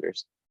Pharoah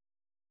Sanders.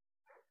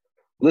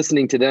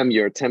 Listening to them,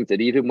 you're tempted,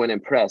 even when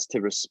impressed,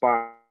 to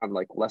respond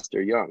like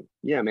Lester Young.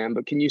 Yeah, man,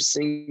 but can you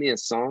sing me a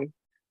song?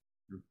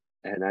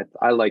 And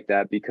I like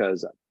that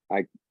because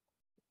I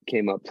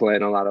came up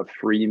playing a lot of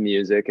free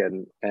music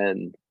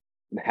and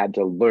had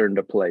to learn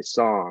to play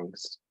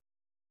songs,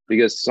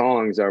 because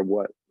songs are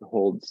what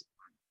holds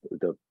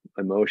the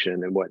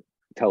emotion and what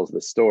tells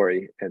the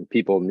story, and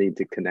people need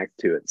to connect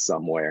to it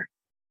somewhere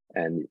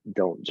and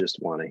don't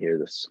just want to hear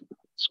the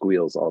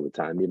squeals all the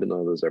time, even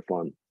though those are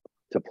fun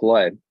to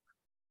play.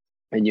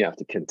 And you have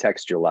to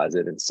contextualize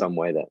it in some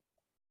way that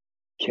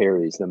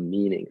carries the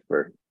meaning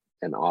for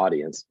an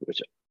audience, which,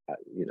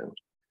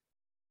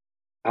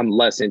 I'm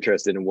less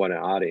interested in what an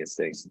audience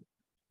thinks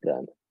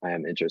than I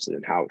am interested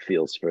in how it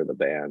feels for the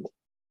band.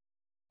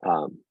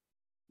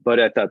 But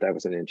I thought that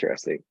was an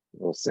interesting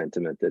little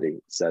sentiment that he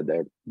said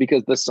there,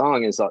 because the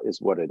song is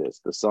what it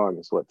is. The song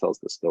is what tells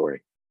the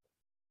story.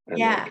 And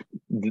yeah.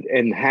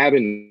 And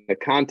having the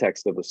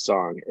context of the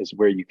song is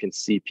where you can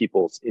see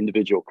people's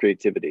individual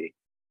creativity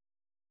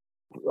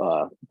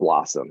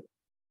blossom,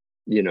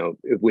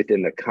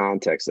 within the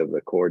context of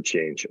the chord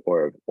change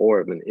or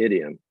of an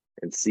idiom,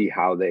 and see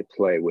how they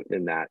play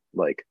within that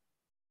like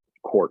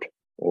court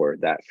or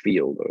that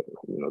field,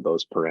 or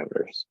those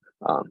parameters.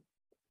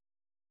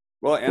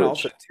 Well, and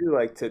also too,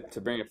 like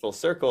to bring it full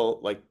circle,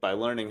 like by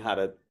learning how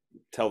to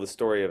tell the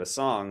story of a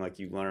song, like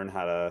you learn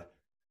how to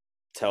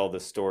tell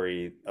the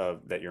story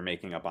of that you're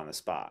making up on the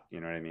spot. You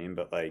know what I mean?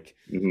 But like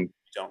you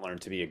don't learn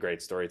to be a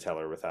great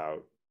storyteller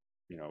without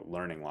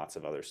learning lots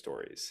of other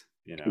stories.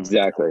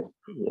 Exactly.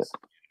 Yeah.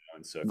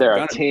 And so if there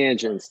you're are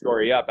tangents.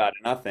 Story up out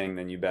of nothing,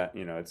 then you bet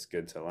it's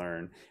good to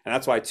learn, and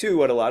that's why too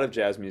what a lot of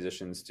jazz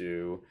musicians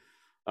do.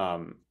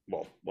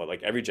 What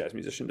like every jazz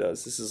musician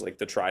does, this is like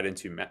the tried and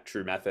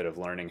true method of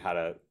learning how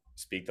to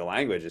speak the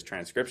language, is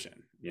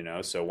transcription.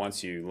 So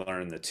once you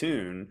learn the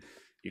tune,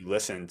 you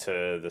listen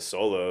to the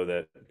solo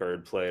that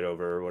Bird played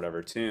over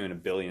whatever tune 1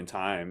 billion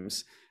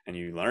times, and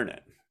you learn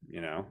it,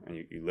 and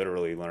you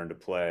literally learn to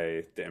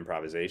play the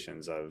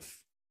improvisations of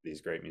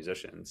these great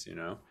musicians,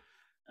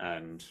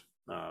 and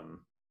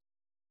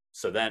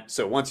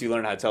so once you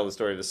learn how to tell the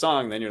story of the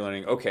song, then you're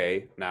learning,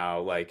 okay, now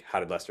like how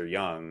did Lester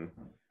Young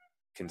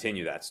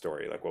continue that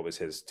story? Like what was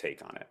his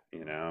take on it,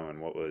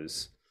 and what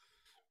was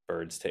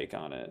Bird's take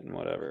on it, and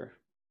whatever,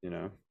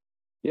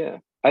 Yeah,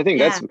 I think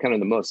that's kind of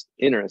the most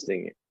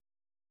interesting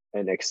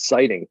and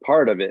exciting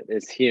part of it,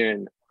 is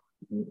hearing,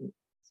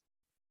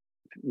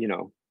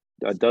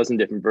 a dozen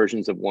different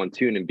versions of one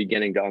tune and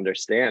beginning to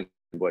understand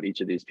what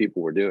each of these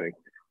people were doing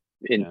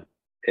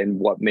and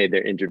what made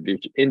their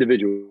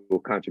individual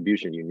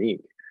contribution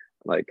unique.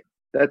 Like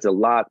that's a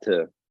lot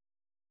to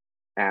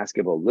ask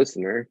of a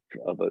listener.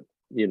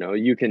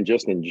 You can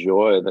just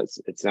enjoy that.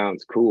 It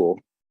sounds cool,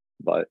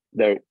 but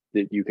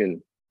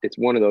it's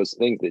one of those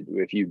things that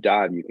if you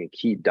dive, you can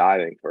keep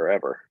diving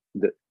forever.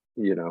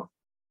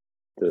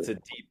 It's a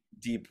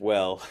deep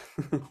well.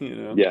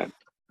 Yeah.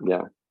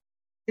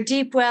 A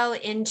deep well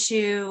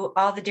into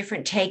all the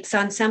different takes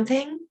on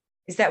something.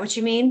 Is that what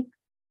you mean?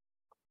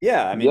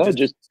 Yeah, I mean, Yeah, just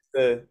just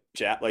the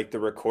jazz, like the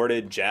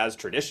recorded jazz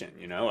tradition,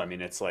 you know? I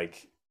mean, it's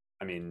like,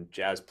 I mean,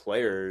 jazz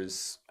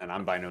players, and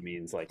I'm by no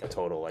means like a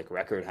total like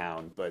record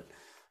hound, but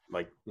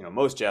like, you know,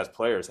 most jazz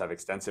players have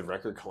extensive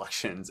record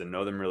collections and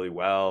know them really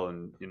well.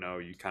 And, you know,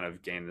 you kind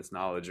of gain this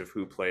knowledge of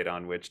who played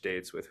on which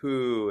dates with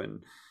who. And,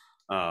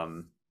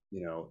 um,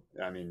 you know,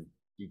 I mean,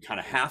 you kind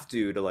of have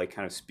to like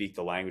kind of speak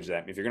the language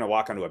that if you're going to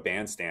walk onto a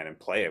bandstand and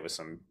play it with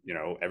some, you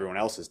know, everyone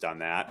else has done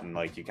that. And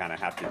like, you kind of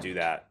have to do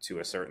that to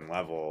a certain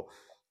level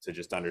to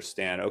just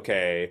understand,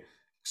 okay,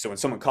 so when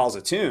someone calls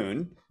a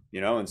tune,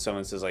 you know, and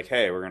someone says like,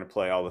 hey, we're going to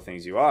play all the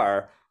things you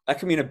are, that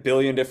can mean a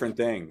billion different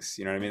things.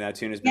 You know what I mean? That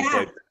tune has been Yeah.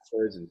 played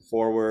backwards and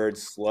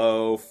forwards,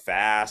 slow,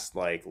 fast,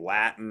 like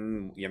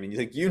Latin. I mean,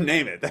 like you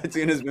name it, that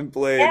tune has been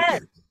played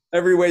Yes.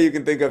 every way you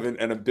can think of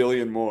and a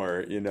billion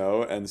more, you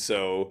know? And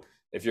so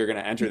if you're going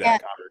to enter Yeah.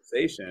 that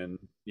conversation,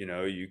 you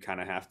know, you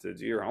kind of have to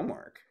do your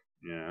homework,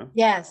 you know?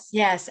 Yes.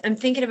 Yes. I'm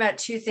thinking about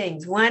two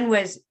things. One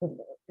was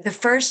the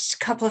first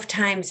couple of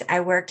times I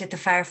worked at the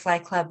Firefly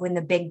Club when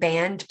the big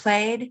band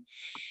played.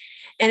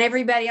 And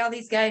everybody, all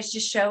these guys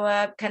just show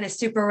up kind of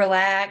super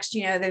relaxed.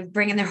 You know, they're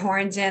bringing their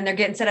horns in, they're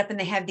getting set up, and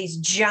they have these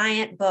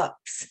giant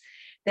books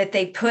that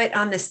they put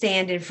on the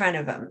stand in front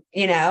of them,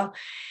 you know.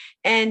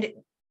 And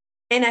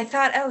I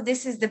thought, oh,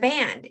 this is the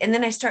band. And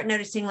then I start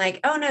noticing, like,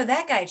 oh no,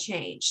 that guy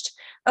changed.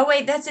 Oh,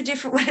 wait, that's a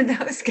different one of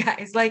those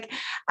guys. Like,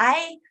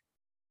 I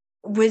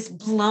was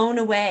blown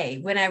away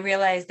when I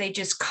realized they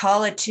just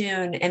call a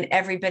tune and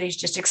everybody's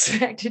just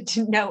expected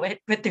to know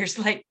it, but there's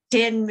like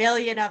 10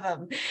 million of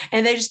them.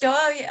 And they just go,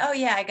 oh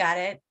yeah, I got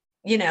it.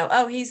 You know,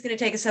 oh, he's going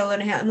to take a solo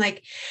in a I'm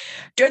like,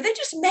 are they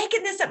just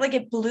making this up? Like,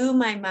 it blew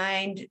my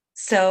mind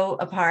so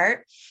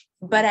apart.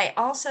 But I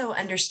also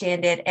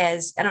understand it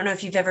as, I don't know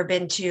if you've ever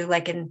been to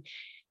like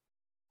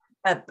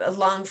a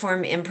long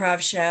form improv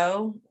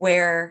show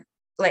where,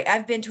 like,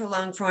 I've been to a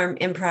long form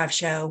improv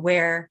show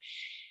where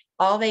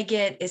all they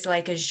get is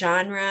like a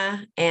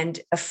genre and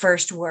a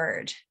first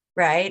word,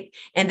 right?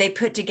 And they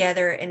put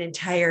together an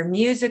entire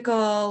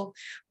musical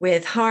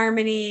with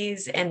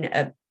harmonies and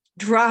a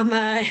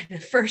drama and a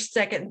first,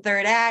 second,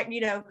 third act, you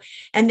know,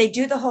 and they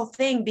do the whole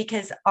thing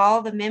because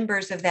all the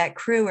members of that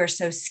crew are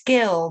so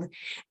skilled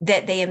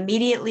that they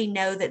immediately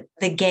know that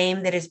the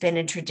game that has been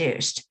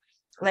introduced.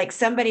 Like,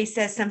 somebody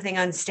says something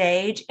on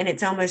stage and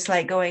it's almost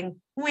like going,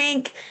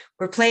 wink,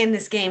 we're playing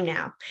this game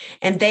now.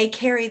 And they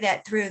carry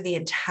that through the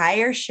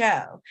entire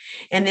show.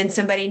 And then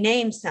somebody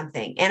names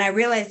something. And I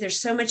realize there's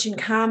so much in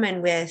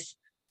common with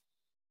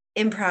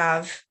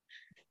improv,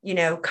 you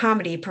know,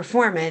 comedy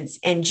performance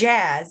and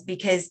jazz,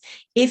 because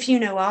if you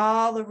know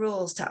all the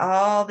rules to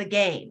all the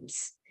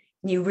games,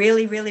 you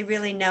really, really,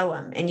 really know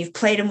them, and you've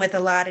played them with a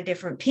lot of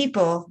different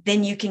people,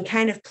 then you can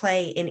kind of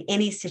play in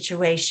any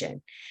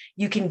situation.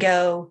 You can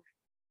go,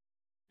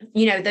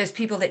 you know, those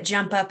people that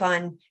jump up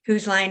on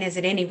whose line is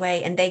it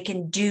anyway, and they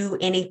can do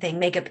anything,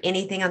 make up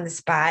anything on the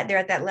spot. They're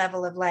at that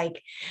level of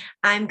like,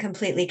 I'm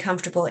completely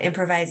comfortable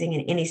improvising in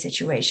any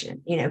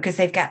situation, you know, because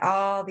they've got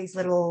all these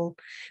little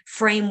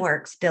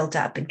frameworks built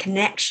up and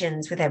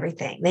connections with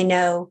everything. They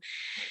know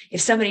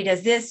if somebody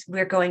does this,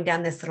 we're going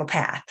down this little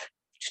path,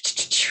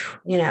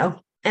 you know,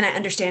 and I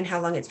understand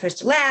how long it's supposed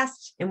to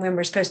last and when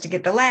we're supposed to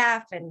get the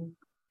laugh, and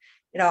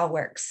it all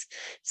works.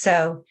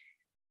 So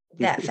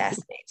that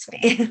fascinates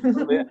me.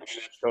 Totally it.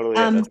 Totally it.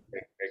 um, That's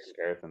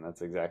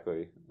a great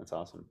comparison. That's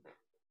awesome.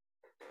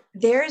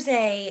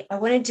 I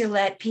wanted to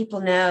let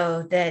people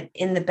know that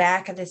in the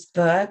back of this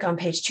book on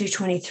page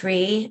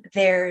 223,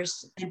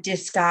 there's a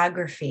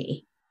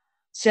discography.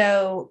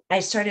 So I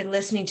started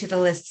listening to the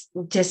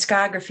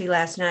discography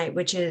last night,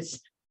 which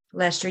is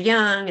Lester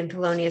Young and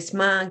Thelonious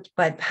Monk,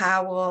 Bud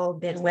Powell,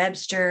 Ben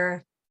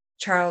Webster,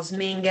 Charles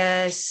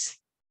Mingus.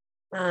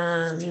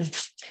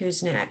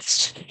 Who's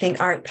next? I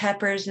think Art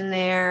Pepper's in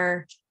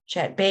there,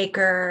 Chet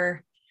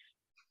Baker,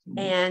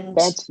 and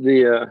that's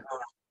the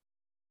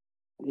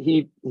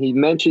he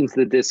mentions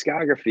the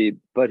discography,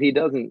 but he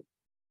doesn't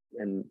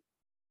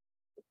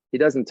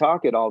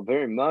talk at all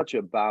very much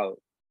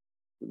about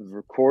the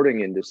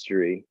recording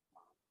industry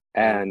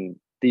and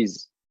the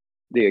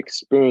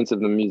experience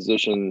of the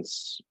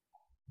musicians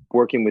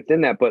working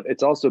within that. But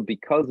it's also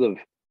because of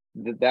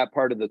that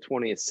part of the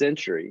 20th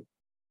century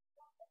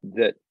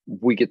that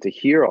we get to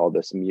hear all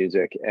this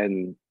music,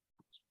 and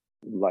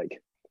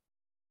like,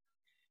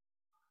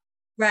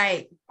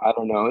 right. I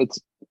don't know,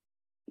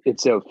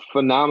 it's a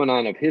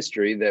phenomenon of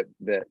history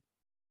that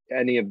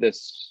any of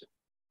this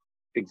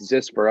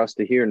exists for us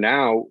to hear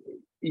now.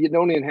 You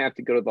don't even have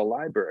to go to the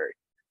library.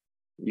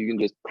 You can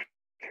just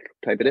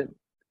type it in,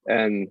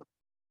 and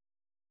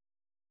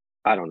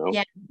I don't know.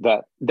 Yeah.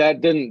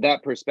 That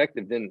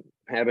perspective didn't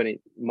have any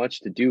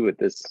much to do with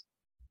this.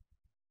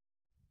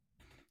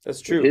 That's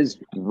true. His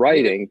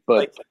writing,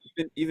 but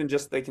like, even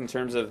just like in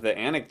terms of the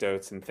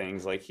anecdotes and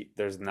things, like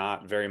there's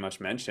not very much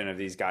mention of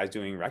these guys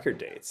doing record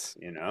dates.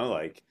 You know,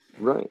 like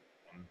right.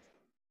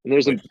 And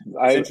there's a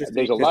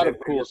lot of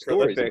cool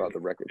stories about the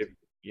records.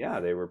 Yeah,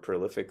 they were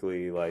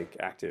prolifically like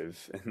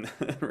active in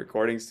the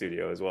recording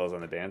studio as well as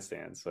on the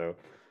bandstand. So,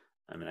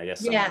 I mean, I guess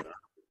some of Yeah. them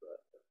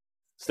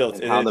still,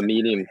 it And how is. the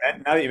medium,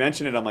 Now that you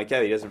mention it, I'm like,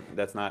 yeah, he doesn't.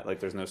 That's not like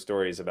there's no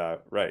stories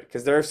about right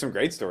because there are some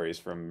great stories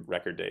from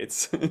record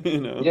dates, you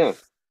know. yeah.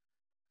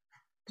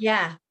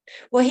 Yeah.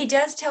 Well, he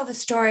does tell the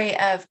story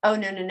of, oh,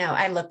 no, no, no.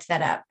 I looked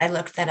that up. I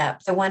looked that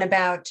up. The one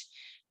about,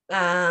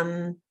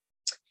 um,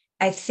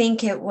 I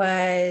think it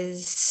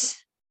was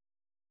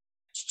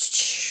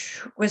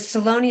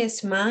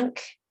Thelonious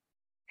Monk,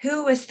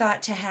 who was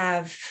thought to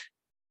have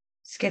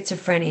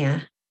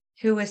schizophrenia.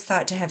 Who was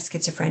thought to have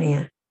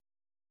schizophrenia?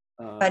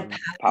 Bud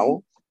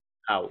Powell.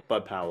 Powell?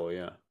 Bud Powell,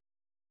 yeah.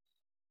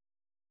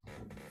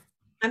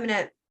 I'm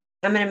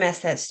gonna mess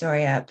that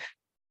story up.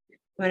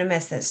 I'm gonna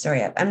mess that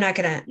story up. I'm not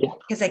gonna Yeah.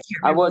 because I can't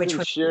I remember which wasn't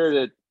one.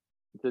 sure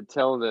to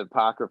tell the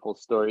apocryphal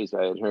stories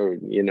I had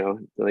heard,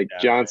 like Yeah,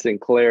 John right.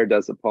 Sinclair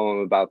does a poem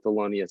about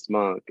Thelonious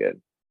Monk,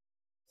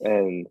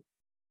 and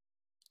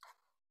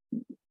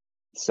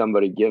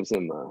somebody gives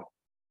him a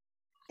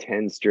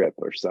 10 strip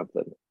or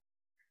something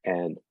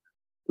and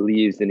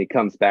leaves, and he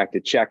comes back to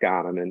check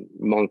on him, and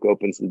Monk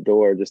opens the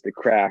door just a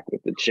crack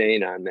with the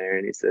chain on there,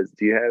 and he says,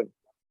 do you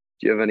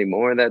have any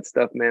more of that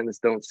stuff, man? This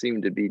don't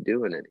seem to be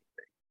doing it.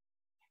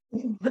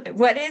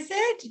 What is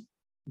it?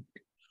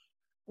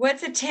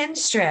 What's a 10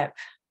 strip?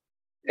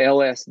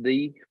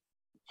 LSD.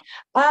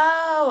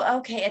 Oh,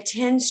 okay, a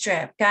 10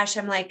 strip. Gosh,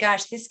 I'm like,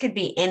 gosh, this could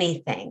be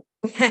anything.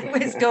 I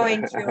was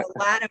going through a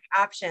lot of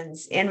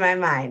options in my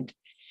mind.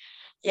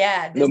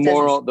 Yeah, the this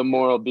doesn't.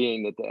 moral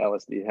being that the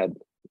LSD had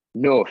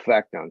no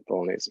effect on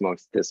Thelonious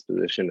Monk's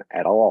disposition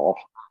at all.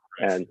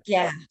 And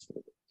Yeah,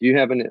 do you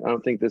have any? I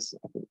don't think this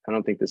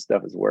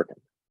stuff is working.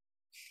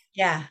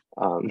 yeah,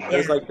 Yeah.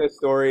 There's like the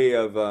story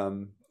of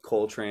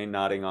Coltrane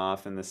nodding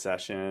off in the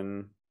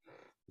session.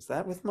 Is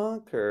that with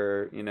Monk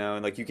or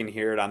and like you can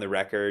hear it on the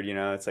record,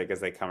 it's like as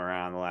they come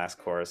around the last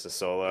chorus of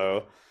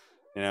solo,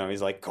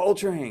 he's like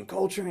Coltrane,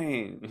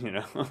 Coltrane, waking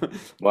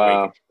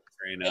Wow.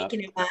 Coltrane up.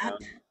 waking him up.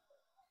 Yeah.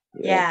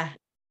 Yeah,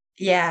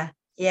 yeah,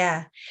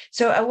 yeah.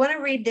 So I want to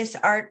read this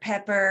Art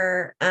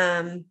Pepper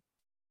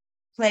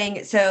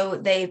playing. So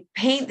they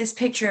paint this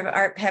picture of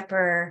Art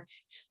Pepper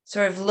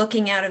sort of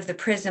looking out of the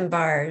prison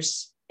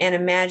bars and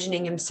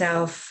imagining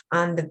himself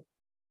on the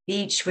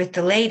beach with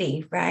the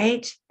lady,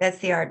 right? That's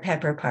the Art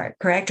Pepper part,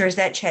 correct? Or is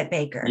that Chet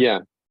Baker? Yeah,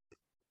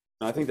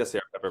 No, I think that's the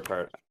Art Pepper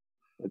part.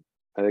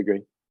 I agree.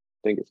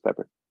 I think it's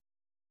Pepper.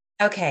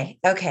 Okay,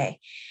 okay.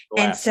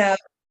 The And last. so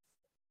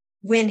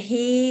when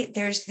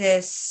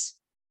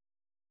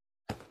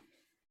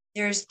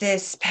there's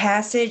this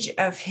passage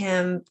of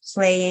him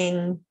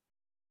playing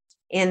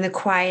in the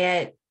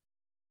quiet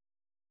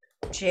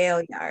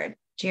jail yard.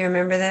 Do you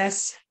remember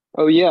this?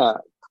 Oh yeah,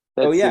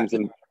 that Oh yeah, seems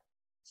it's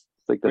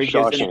like the where he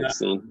gives him Shawshank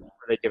scene. where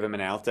they give him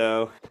an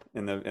alto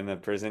in the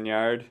prison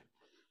yard.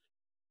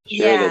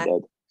 Sure, they Yeah.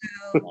 did.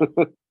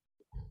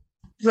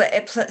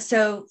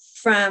 So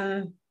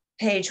from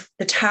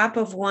the top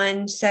of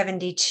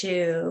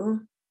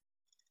 172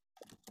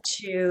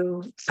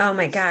 to, oh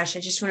my gosh, I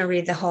just want to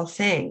read the whole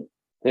thing.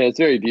 Yeah, it's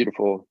very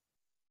beautiful.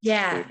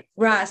 Yeah.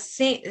 Ross,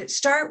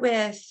 start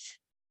with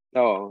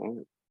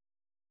Oh,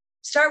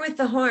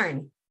 the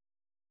horn.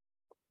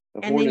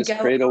 the And horn then is go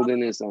cradled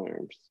in his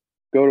arms.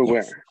 Go to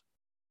Yes. where?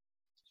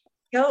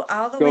 Go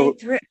all the Go. way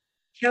through.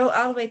 Go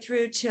all the way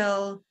through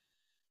till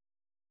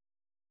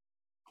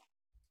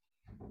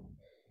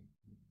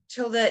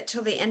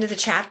the end of the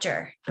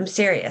chapter. I'm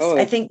serious. Oh, I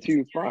that's think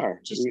too far.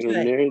 just You're do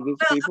gonna it. narrate this,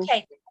 Well, people?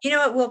 okay. You know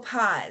what? We'll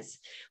pause.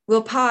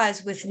 We'll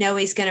pause with "No,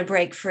 he's going to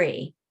break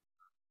free."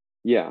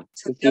 Yeah,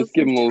 So let's go just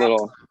give from him a top-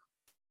 little.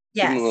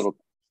 Give him Yes. a little.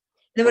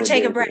 Then we'll hors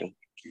take a d'oeuvre break.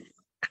 here.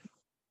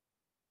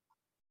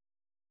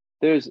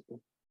 There's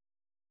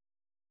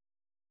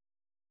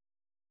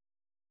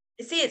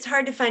See, it's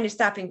hard to find a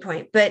stopping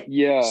point, but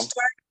yeah.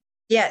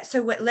 Yeah.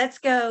 So let's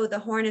go. The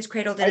horn is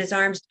cradled in his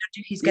arms.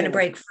 He's going to Yeah.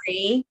 break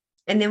free,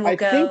 and then we'll I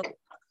go.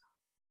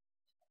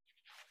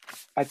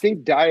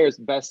 think Dyer's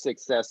best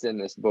success in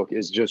this book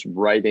is just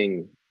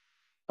writing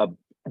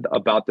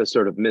about the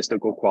sort of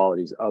mystical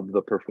qualities of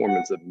the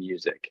performance of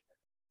music.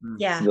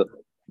 Yeah.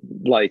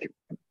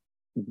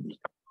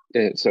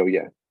 So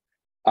yeah.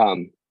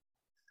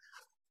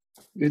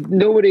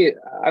 Nobody,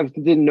 I've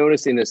been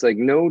noticing this, like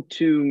no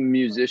two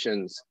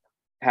musicians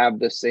have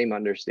the same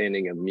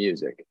understanding of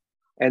music.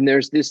 And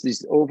there's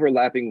these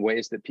overlapping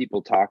ways that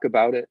people talk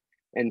about it.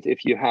 And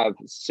if you have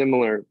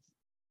similar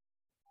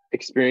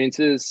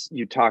experiences,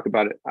 you talk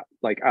about it,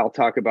 like I'll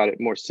talk about it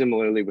more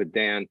similarly with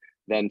Dan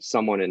than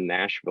someone in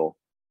Nashville,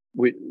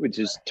 which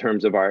is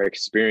terms of our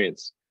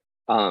experience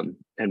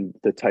and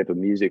the type of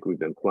music we've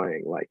been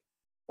playing. Like,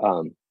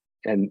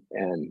 and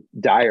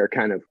Dyer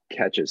kind of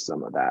catches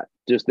some of that.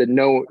 Just that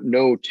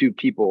no two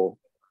people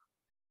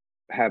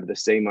have the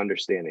same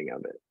understanding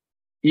of it.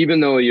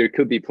 Even though you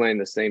could be playing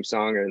the same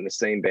song or in the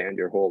same band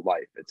your whole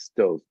life, it's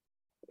still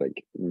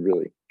like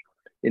really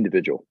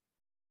individual.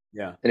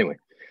 Yeah. Anyway,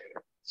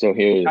 So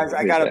here's Guys,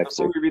 I gotta, the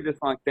before excerpt. we read this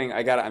long thing,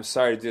 I'm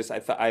sorry, just, I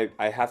thought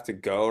I have to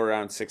go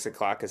around 6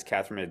 o'clock because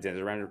Catherine had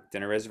a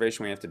dinner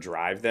reservation. We have to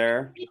drive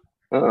there.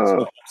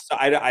 Oh, So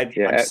I'm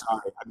yeah.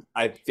 sorry. Well, then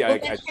I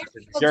here's what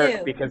a we'll jerk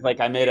do. because like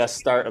I made us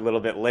start a little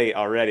bit late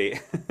already.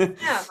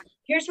 No,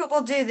 here's what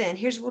we'll do then.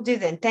 Here's what we'll do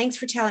then. Thanks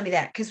for telling me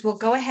that, because we'll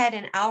go ahead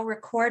and I'll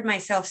record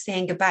myself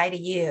saying goodbye to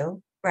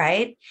you,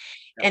 right?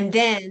 And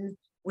then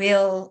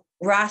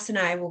Ross and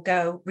I will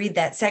go read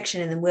that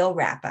section and then we'll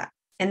wrap up.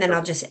 And then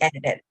I'll just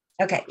edit it.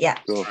 Okay, yeah.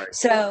 Cool.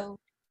 So,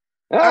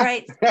 all Ah!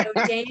 right. So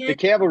Dan, The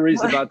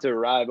cavalry's about to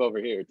arrive over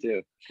here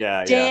too.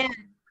 Yeah, Dan,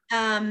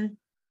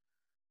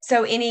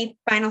 so any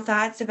final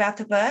thoughts about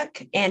the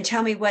book? And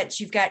tell me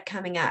what you've got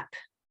coming up.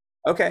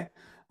 Okay.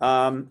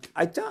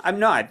 I don't, I'm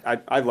not,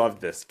 I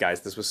loved this,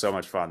 guys. This was so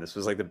much fun. This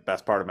was like the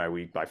best part of my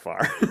week by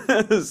far.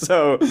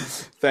 So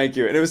thank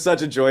you. And it was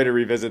such a joy to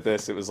revisit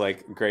this. It was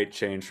like a great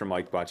change from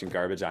like watching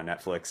garbage on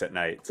Netflix at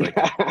night. It's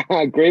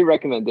like, Great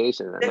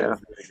recommendation. it Yeah.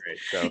 was really great.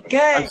 So I'm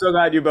Good. so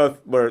glad you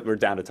both were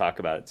down to talk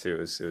about it too.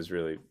 It was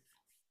really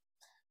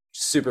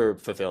super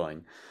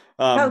fulfilling.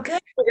 Oh, good.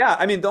 But yeah,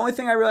 I mean, the only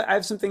thing I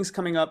have some things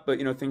coming up, but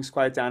things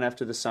quiet down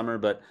after the summer.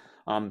 But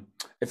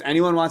if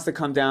anyone wants to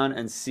come down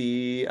and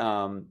see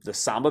the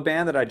samba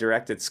band that I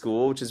direct at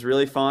school, which is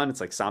really fun,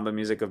 it's like samba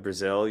music of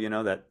Brazil.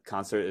 That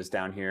concert is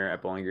down here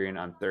at Bowling Green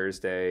on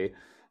Thursday,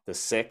 the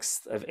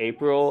 6th of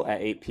April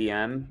at 8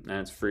 p.m. and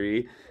it's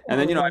free.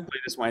 And then I play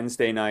this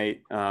Wednesday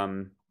night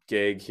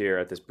gig here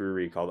at this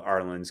brewery called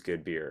Arlen's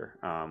Good Beer,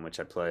 which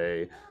I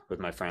play with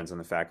my friends on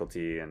the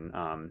faculty, and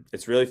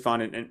it's really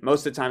fun. And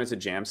most of the time it's a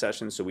jam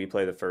session, so we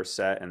play the first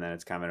set, and then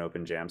it's kind of an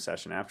open jam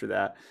session after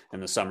that. In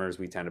the summers,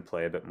 we tend to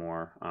play a bit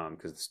more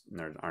because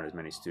there aren't as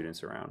many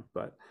students around.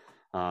 But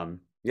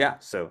yeah,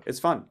 so it's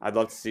fun. I'd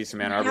love to see some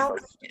Ann Arbor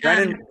folks.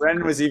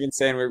 Brennan was even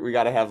saying we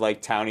got to have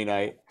like Townie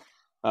night.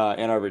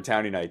 Ann Arbor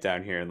Townie night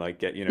down here and like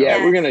get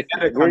Yeah, we're gonna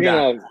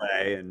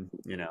play and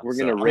we're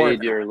gonna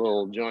raid your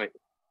little joint.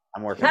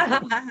 I'm working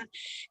on it.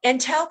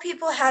 And tell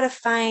people how to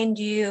find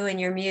you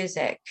and your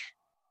music.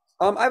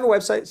 I have a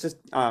website. It's just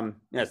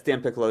it's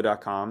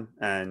danpiccolo.com,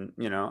 and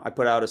I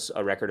put out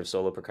a record of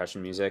solo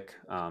percussion music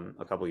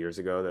a couple years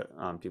ago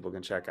that people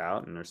can check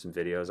out, and there's some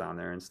videos on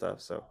there and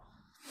stuff. So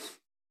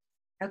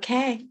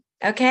Okay.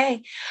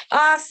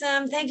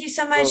 Awesome. Thank you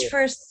so much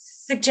for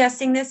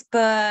suggesting this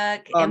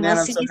book. Oh and man, we'll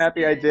I'm see so you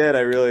happy I soon.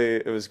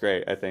 did. It was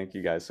great. I thank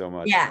you guys so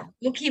much. Yeah,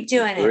 we'll keep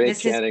doing it. Great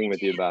This is chatting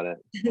with you about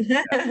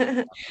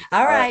it.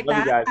 all right. Love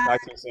you Bye. guys.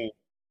 Talk to you soon.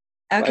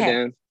 Bye, Okay.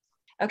 Dan.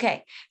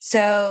 Okay.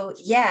 So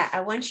yeah,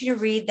 I want you to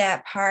read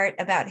that part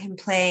about him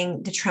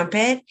playing the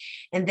trumpet.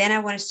 And then I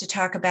want us to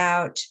talk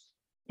about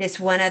this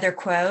one other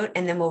quote,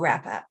 and then we'll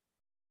wrap up.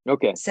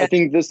 Okay. So I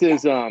think this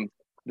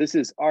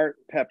is Art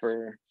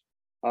Pepper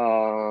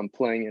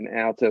playing an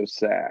alto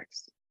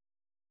sax.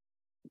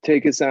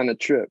 Take us on a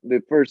trip.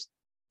 The first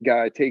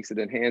guy takes it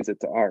and hands it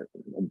to Art,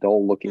 a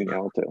dull looking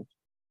alto.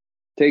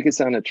 Take us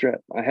on a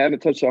trip. I haven't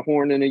touched a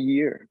horn in a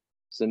year,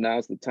 so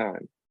now's the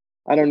time.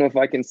 I don't know if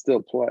I can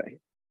still play.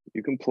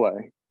 You can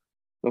play.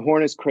 The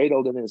horn is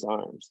cradled in his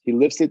arms. He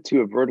lifts it to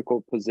a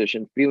vertical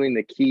position, feeling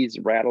the keys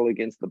rattle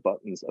against the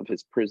buttons of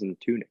his prison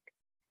tunic.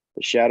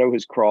 The shadow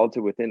has crawled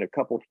to within a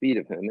couple feet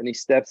of him, and he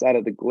steps out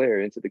of the glare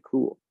into the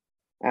cool.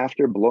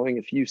 After blowing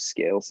a few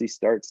scales, he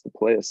starts to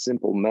play a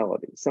simple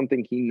melody,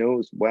 something he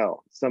knows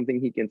well, something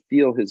he can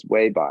feel his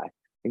way by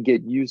and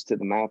get used to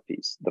the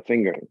mouthpiece, the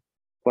fingering,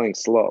 playing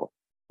slow.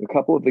 A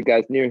couple of the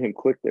guys near him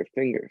click their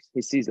fingers.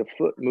 He sees a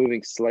foot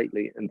moving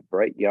slightly in the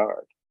bright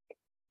yard.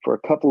 For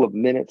a couple of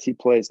minutes, he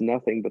plays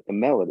nothing but the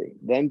melody,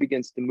 then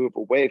begins to move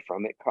away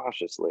from it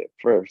cautiously at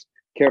first,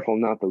 careful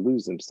not to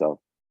lose himself.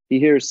 He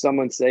hears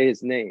someone say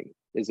his name,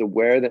 is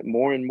aware that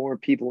more and more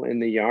people in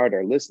the yard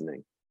are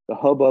listening. The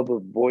hubbub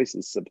of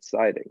voices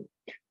subsiding.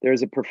 There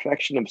is a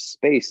perfection of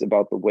space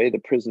about the way the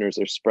prisoners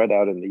are spread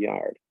out in the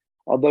yard.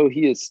 Although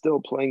he is still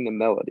playing the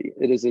melody,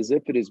 it is as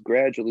if it is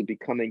gradually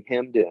becoming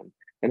hemmed in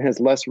and has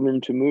less room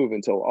to move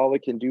until all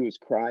it can do is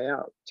cry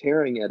out,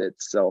 tearing at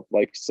itself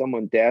like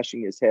someone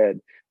dashing his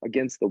head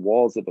against the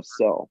walls of a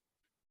cell.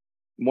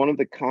 One of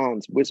the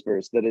cons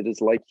whispers that it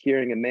is like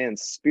hearing a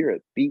man's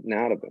spirit beaten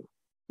out of him.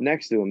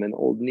 Next to him, an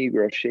old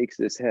Negro shakes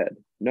his head.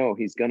 No,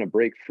 he's gonna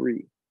break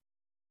free.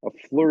 A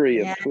flurry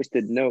of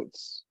twisted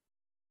notes, ...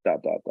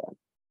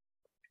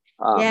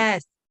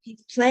 Yes,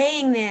 he's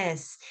playing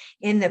this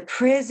in the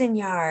prison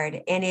yard,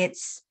 and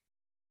it's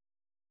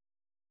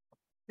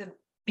the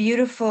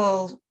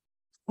beautiful,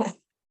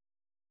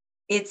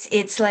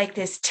 it's like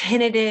this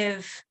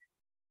tentative,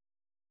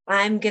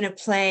 I'm gonna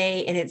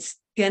play, and it's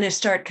gonna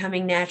start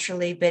coming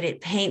naturally, but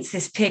it paints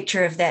this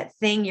picture of that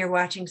thing you're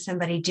watching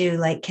somebody do,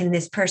 like, can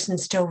this person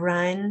still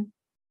run?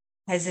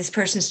 Has this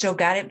person still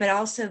got it? But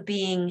also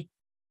being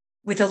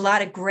with a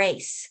lot of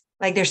grace.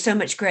 Like, there's so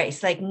much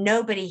grace. Like,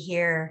 nobody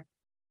here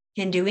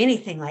can do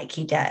anything like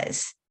he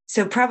does.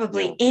 So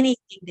probably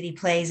anything that he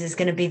plays is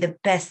going to be the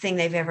best thing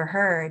they've ever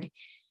heard.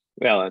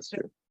 Well, that's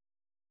true.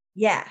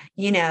 Yeah.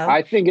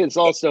 I think it's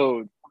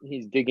also,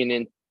 he's digging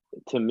in.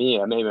 to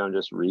me, maybe I'm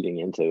just reading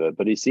into it,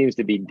 but he seems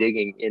to be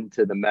digging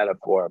into the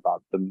metaphor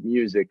about the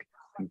music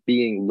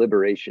being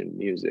liberation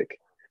music,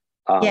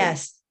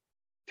 Yes.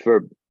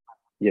 for,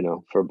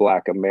 for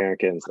Black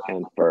Americans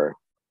and for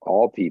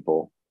all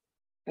people.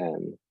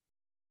 And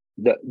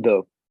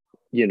the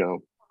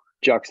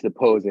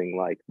juxtaposing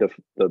like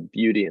the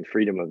beauty and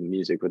freedom of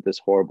music with this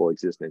horrible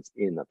existence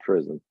in the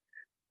prison.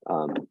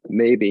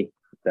 Maybe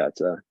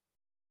that's a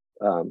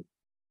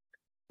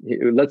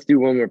let's do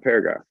one more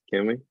paragraph,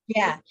 can we?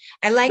 Yeah.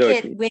 I like So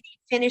it when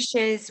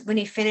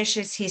he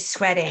finishes, he's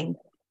sweating.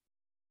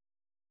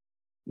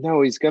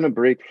 No, he's gonna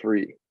break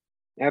free.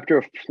 After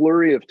a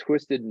flurry of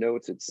twisted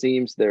notes, it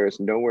seems there is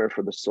nowhere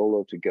for the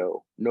solo to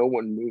go. No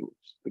one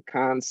moves. The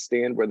cons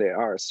stand where they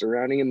are,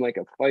 surrounding him like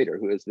a fighter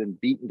who has been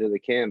beaten to the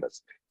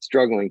canvas,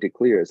 struggling to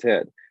clear his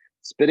head,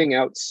 spitting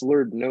out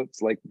slurred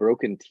notes like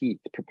broken teeth,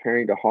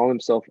 preparing to haul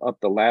himself up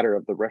the ladder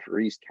of the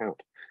referee's count.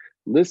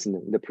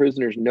 Listening, the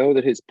prisoners know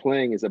that his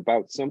playing is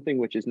about something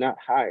which is not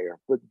higher,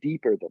 but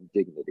deeper than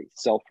dignity,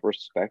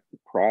 self-respect,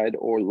 pride,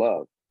 or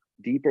love,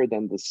 deeper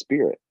than the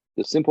spirit,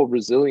 the simple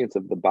resilience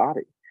of the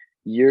body.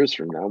 Years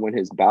from now, when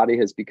his body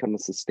has become a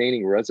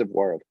sustaining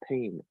reservoir of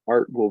pain,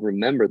 art will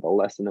remember the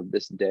lesson of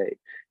this day.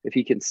 If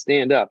he can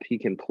stand up, he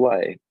can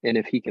play. And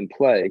if he can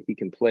play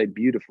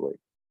beautifully.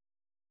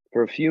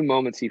 For a few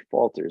moments, he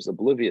falters,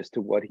 oblivious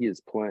to what he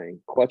is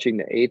playing, clutching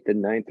the 8th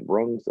and 9th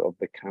rungs of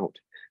the count.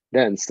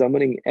 Then,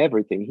 summoning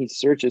everything, he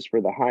searches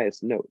for the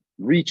highest note,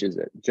 reaches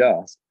it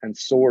just, and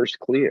soars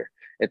clear.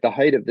 At the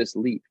height of this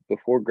leap,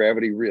 before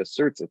gravity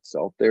reasserts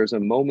itself, there is a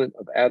moment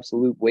of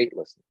absolute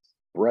weightlessness,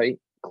 bright,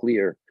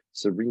 clear,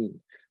 serene,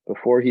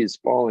 before he is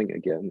falling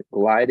again,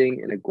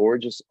 gliding in a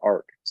gorgeous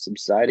arc,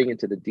 subsiding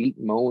into the deep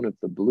moan of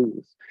the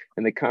blues.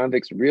 And the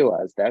convicts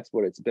realize that's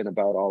what it's been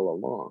about all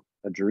along,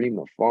 a dream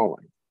of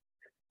falling.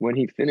 When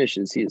he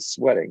finishes, he is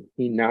sweating.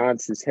 He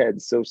nods his head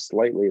so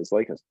slightly as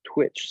like a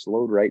twitch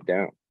slowed right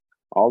down.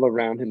 All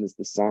around him is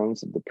the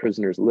silence of the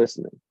prisoners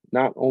listening.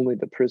 Not only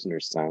the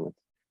prisoners' silence,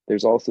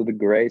 there's also the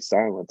gray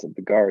silence of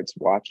the guards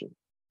watching.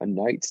 A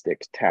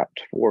nightstick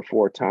tapped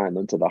 4/4 time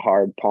into the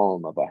hard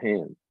palm of a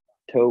hand.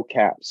 Toe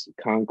caps,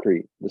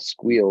 concrete, the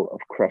squeal of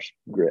crushed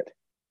grit.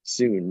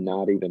 Soon,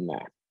 not even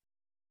that.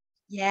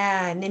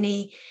 Yeah. And then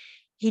he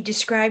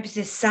describes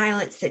this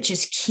silence that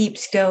just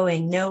keeps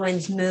going. No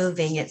one's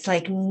moving. It's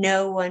like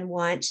no one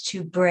wants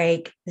to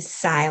break the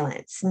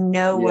silence.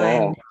 No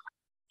one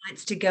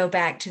wants to go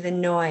back to the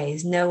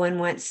noise. No one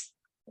wants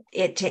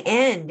it to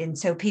end. And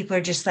so people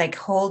are just like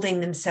holding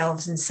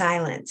themselves in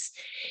silence.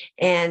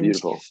 And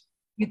beautiful.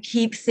 You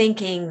keep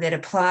thinking that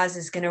applause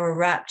is going to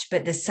erupt,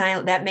 but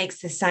that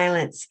makes the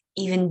silence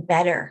even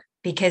better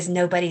because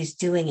nobody's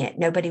doing it.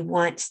 Nobody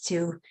wants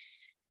to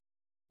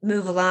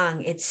move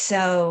along. It's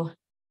so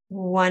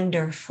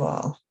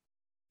wonderful.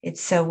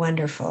 It's so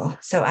wonderful.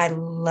 So I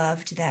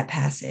loved that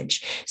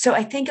passage. So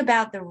I think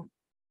about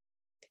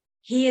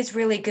he is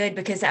really good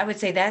because I would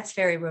say that's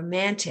very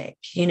romantic,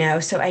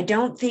 so I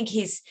don't think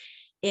it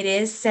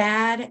is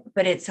sad,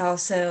 but it's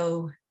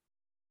also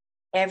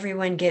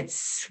everyone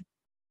gets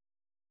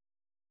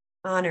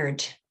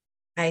honored.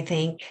 I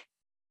think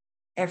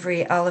everyone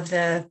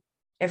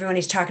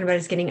he's talking about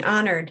is getting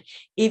honored,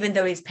 even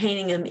though he's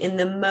painting them in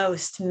the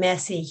most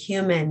messy,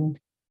 human,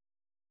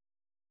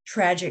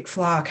 tragic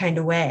flaw kind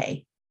of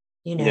way.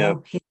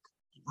 He's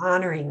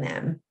honoring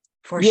them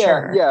for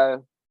sure. Yeah.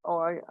 Oh,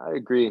 I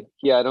agree.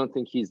 Yeah, I don't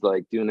think he's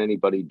like doing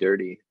anybody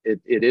dirty. It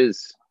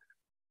is,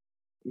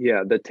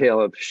 the tale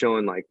of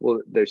showing like,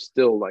 well, they're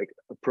still like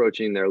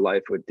approaching their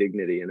life with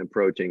dignity and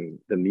approaching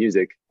the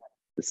music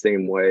the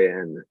same way,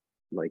 and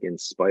like in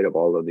spite of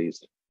all of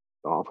these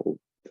awful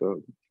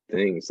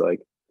things,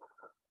 like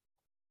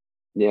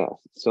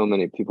so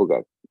many people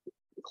got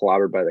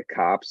clobbered by the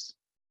cops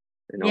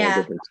and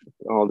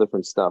all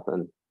different stuff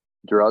and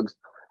drugs,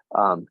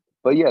 but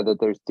that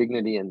there's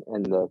dignity and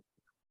the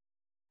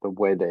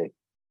way they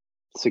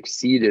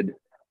succeeded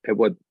at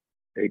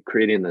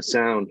creating the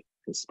sound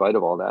in spite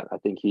of all that. I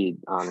think he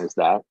honors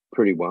that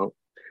pretty well.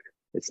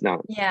 It's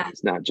not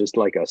just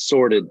like a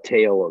sordid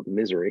tale of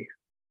misery.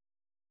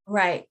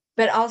 Right.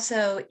 But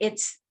also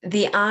it's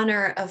the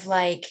honor of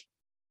like,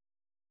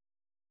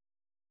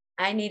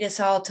 I need us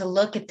all to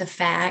look at the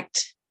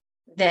fact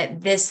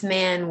that this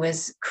man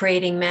was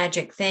creating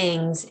magic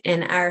things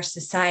and our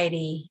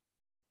society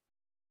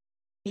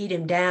beat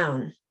him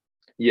down.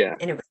 Yeah.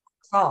 And it was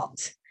his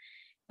fault.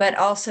 But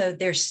also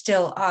they're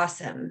still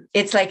awesome.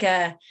 It's like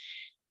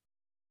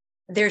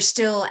they're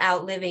still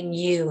outliving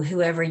you,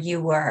 whoever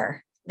you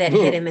were that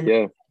hit him in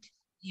the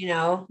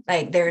head,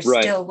 like there's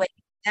still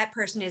that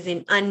person is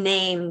an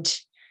unnamed,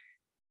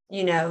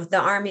 the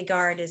army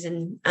guard is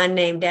an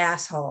unnamed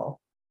asshole.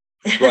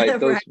 Right.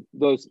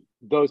 Those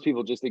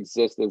people just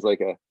exist as like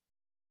a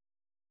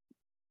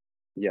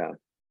the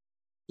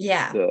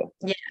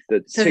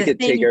ticket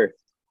taker.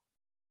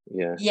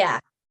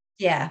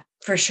 Yeah,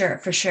 for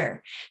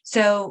sure.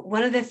 So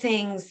one of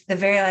the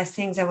very last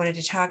things I wanted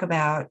to talk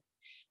about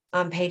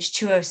on page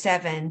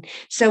 207.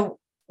 So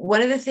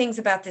one of the things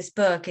about this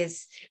book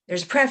is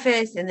there's a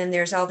preface, and then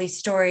there's all these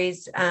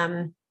stories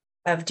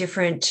of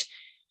different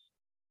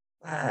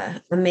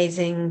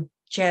amazing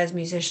jazz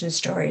musician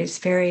stories,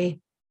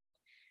 very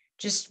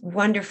just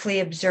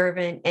wonderfully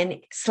observant and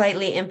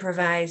slightly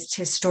improvised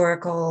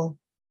historical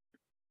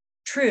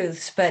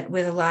truths, but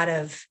with a lot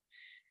of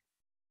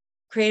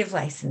creative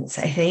license,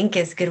 I think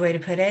is a good way to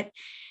put it.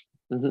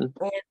 Mm-hmm.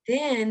 And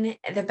then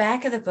the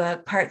back of the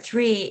book, part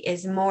 3,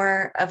 is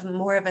more of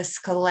a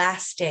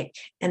scholastic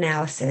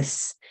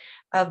analysis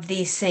of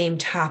these same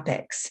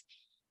topics.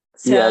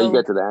 So, Yeah, you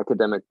get to the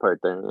academic part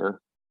there. Yeah.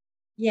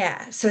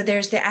 Yeah. So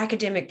there's the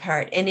academic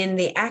part. And in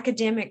the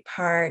academic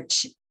part,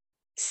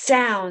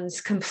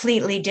 sounds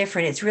completely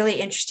different. It's really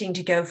interesting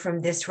to go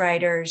from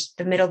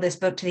the middle of this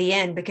book to the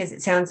end, because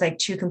it sounds like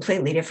 2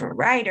 completely different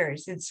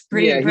writers. It's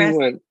pretty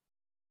impressive.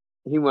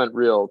 He went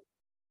real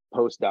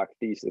postdoc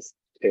thesis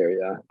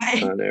area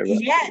on there.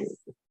 But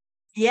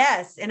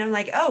Yes. And I'm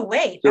like, oh,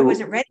 wait, so I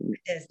wasn't ready for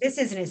this. This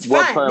isn't as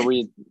what fun. part were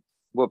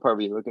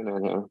you looking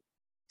at here?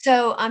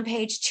 So on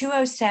page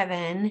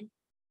 207,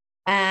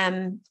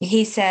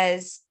 he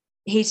says,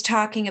 he's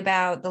talking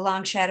about the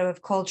long shadow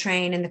of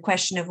Coltrane and the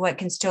question of what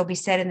can still be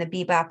said in the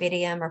bebop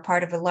idiom or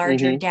part of a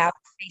larger Mm-hmm. doubt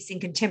facing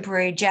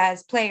contemporary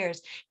jazz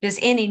players. Does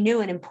any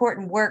new and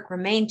important work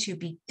remain to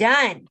be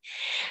done?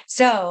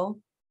 So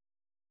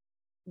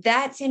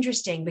that's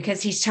interesting,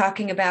 because he's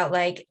talking about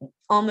like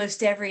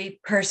almost every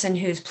person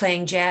who's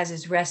playing jazz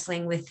is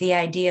wrestling with the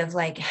idea of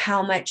like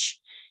how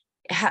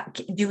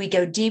do we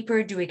go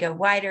deeper? Do we go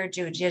wider?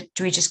 Do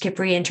we just keep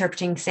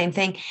reinterpreting the same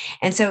thing?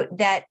 And so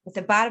that at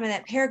the bottom of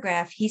that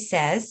paragraph, he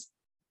says,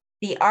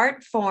 the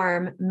art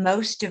form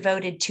most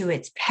devoted to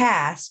its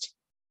past,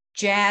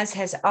 jazz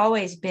has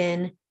always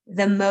been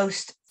the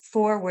most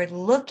forward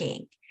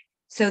looking,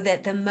 so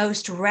that the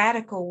most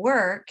radical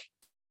work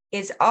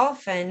is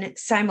often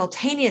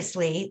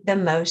simultaneously the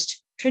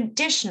most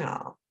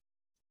traditional.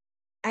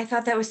 I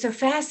thought that was so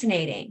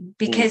fascinating,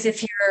 because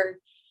if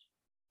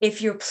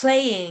you're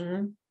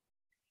playing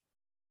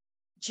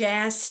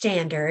jazz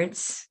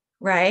standards,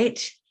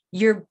 right,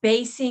 you're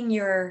basing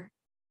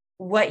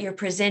what you're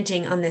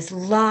presenting on this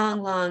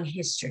long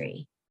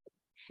history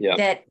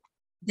that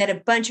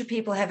a bunch of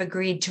people have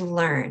agreed to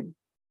learn.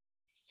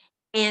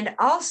 And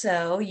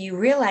also you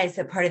realize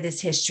that part of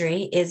this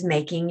history is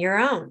making it your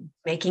own.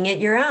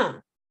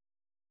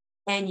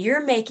 And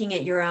you're making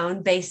it your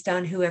own based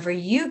on whoever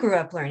you grew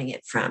up learning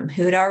it from,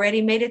 who'd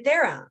already made it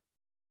their own.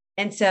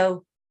 And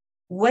so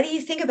what do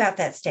you think about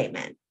that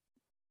statement?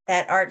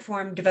 That art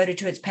form devoted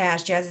to its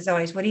past, jazz is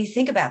always, what do you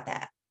think about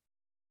that?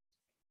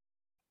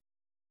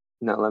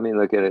 Now let me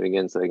look at it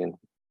again a second.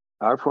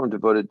 Art form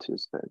devoted to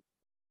its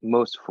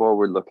most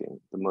forward-looking,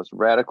 the most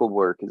radical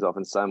work is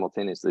often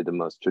simultaneously the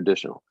most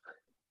traditional.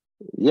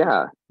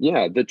 Yeah,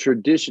 the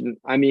tradition,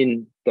 I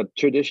mean, the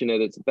tradition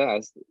at its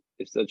best,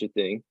 if such a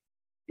thing,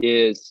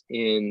 is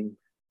in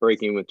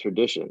breaking with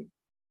tradition.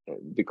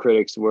 The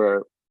critics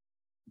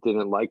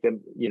didn't like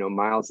them.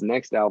 Miles'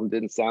 next album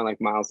didn't sound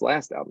like Miles'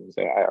 last album.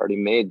 So I already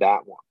made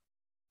that one.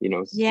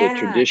 The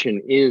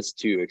tradition is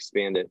to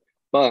expand it,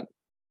 but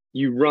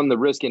you run the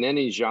risk in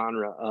any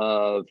genre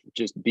of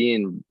just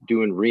doing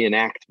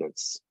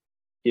reenactments,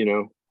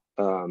 and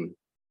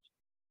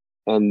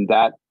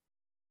that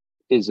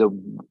is a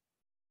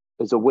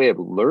way of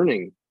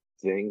learning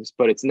things,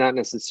 but it's not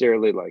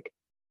necessarily like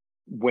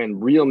when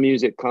real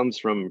music comes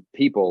from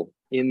people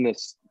in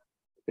this,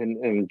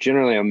 and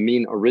generally I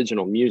mean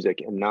original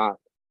music and not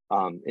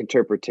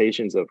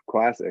interpretations of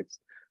classics,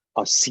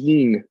 a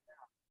scene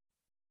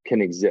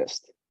can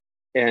exist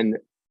and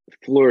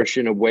flourish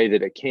in a way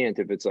that it can't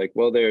if it's like,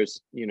 well,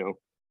 there's,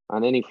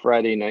 on any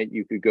Friday night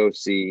you could go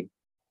see,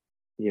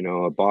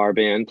 a bar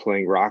band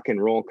playing rock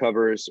and roll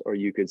covers, or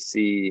you could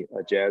see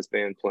a jazz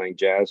band playing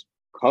jazz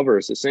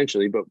covers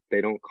essentially, but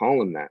they don't call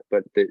them that,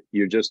 but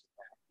you're just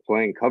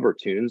playing cover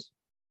tunes.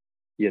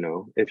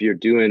 If you're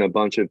doing a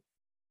bunch of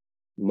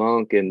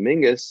Monk and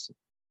Mingus,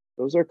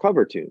 those are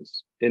cover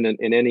tunes in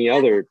any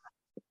other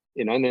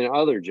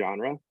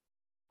genre.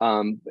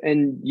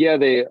 And yeah,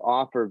 they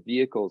offer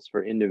vehicles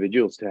for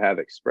individuals to have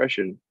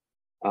expression.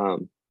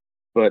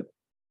 But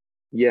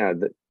yeah,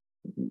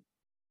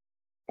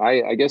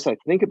 I guess I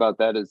think about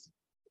that as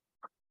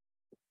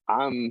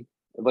I'm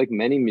like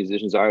many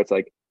musicians are. It's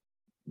like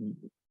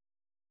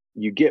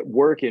you get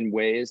work in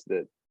ways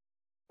that,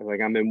 like,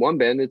 I'm in one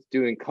band that's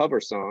doing cover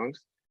songs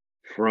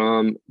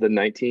from the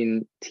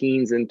 19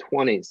 teens and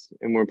 20s,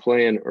 and we're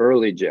playing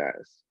early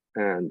jazz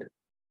and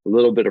a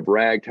little bit of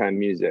ragtime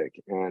music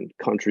and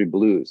country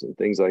blues and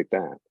things like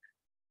that.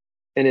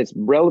 And it's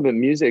relevant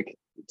music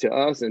to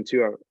us and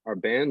to our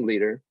band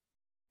leader,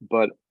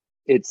 but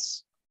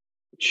it's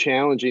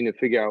challenging to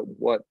figure out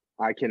what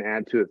I can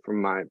add to it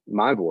from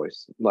my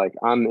voice. Like,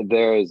 I'm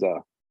there as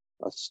a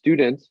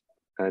student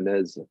and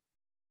as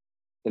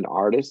an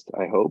artist,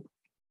 I hope.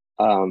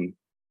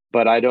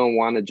 But I don't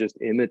want to just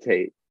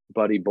imitate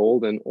Buddy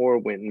Bolden or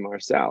Wynton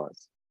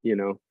Marsalis.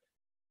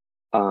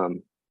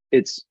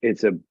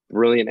 It's a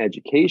brilliant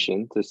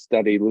education to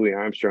study Louis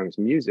Armstrong's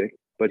music,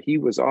 but he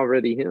was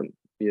already him.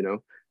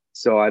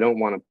 So I don't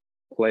want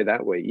to play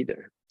that way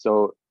either.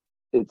 So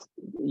it's,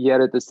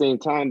 yet at the same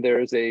time,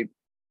 there's an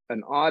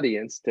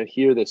audience to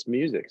hear this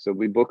music. So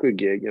we book a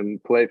gig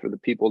and play for the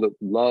people that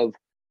love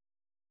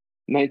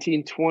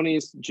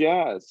 1920s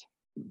jazz,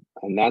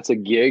 and that's a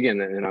gig.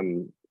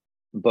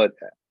 But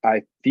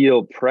I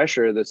feel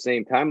pressure at the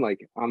same time.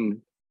 Like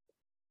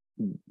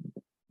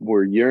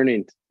we're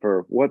yearning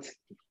for what's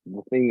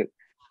the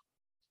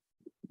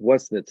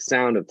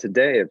sound of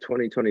today, of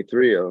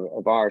 2023,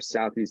 of our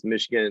Southeast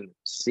Michigan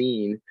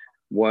scene.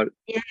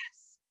 Yes.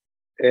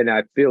 And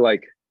I feel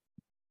like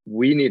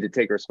we need to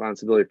take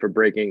responsibility for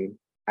breaking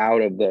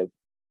out of the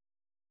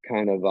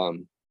kind of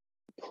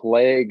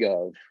plague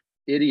of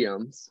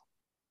idioms.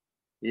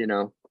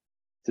 I'm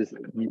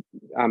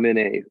in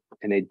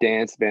a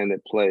dance band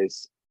that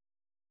plays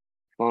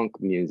funk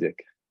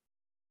music,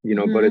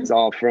 but it's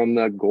all from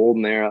the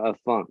golden era of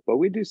funk. But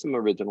we do some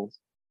originals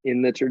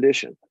in the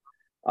tradition.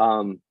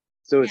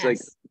 So it's like,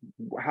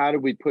 how do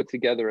we put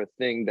together a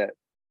thing that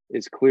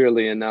is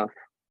clearly enough?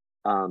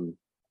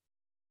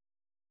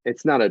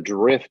 It's not a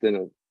drift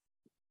and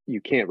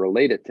you can't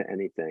relate it to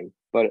anything,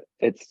 but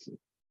it's,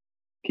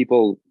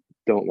 people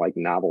don't like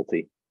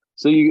novelty.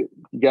 So you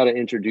got to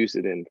introduce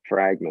it in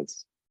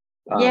fragments.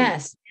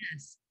 Yes.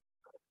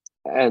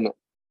 And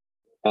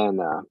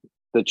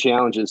the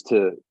challenge is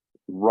to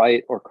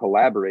write or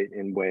collaborate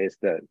in ways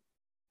that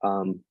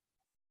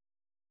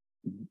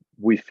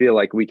we feel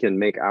like we can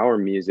make our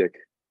music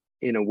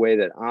in a way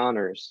that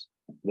honors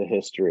the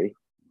history,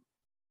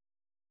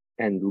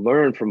 and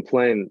learn from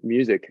playing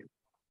music,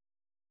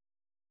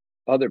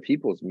 other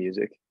people's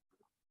music,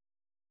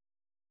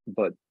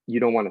 but you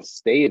don't want to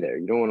stay there.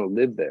 You don't want to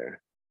live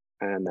there.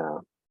 And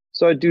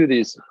so I do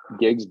these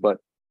gigs, but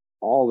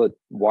all the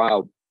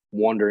while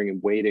wondering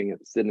and waiting and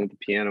sitting at the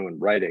piano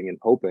and writing and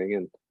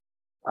hoping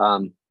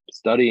and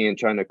studying and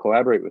trying to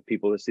collaborate with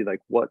people to see like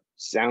what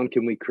sound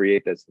can we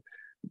create that's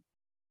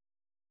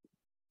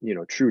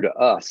true to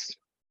us.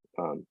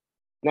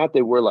 Not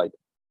that we're like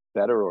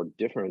better or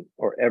different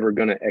or ever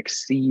going to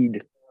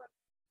exceed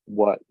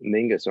what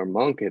Mingus or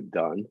Monk have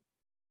done,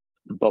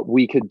 but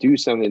we could do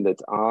something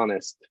that's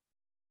honest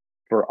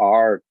for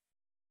our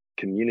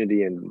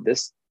community in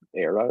this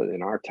era,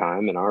 in our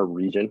time, in our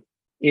region,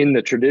 in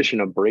the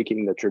tradition of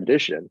breaking the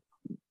tradition.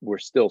 We're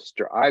still,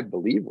 I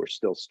believe we're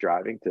still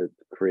striving to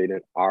create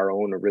our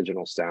own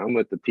original sound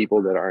with the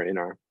people that are in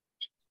our,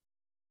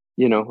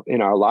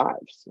 in our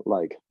lives.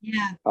 Like,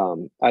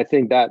 I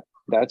think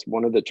that's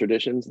one of the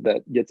traditions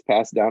that gets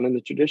passed down in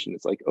the tradition.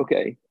 It's like,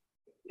 okay,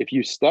 if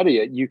you study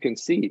it, you can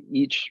see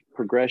each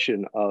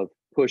progression of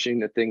pushing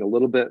the thing a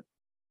little bit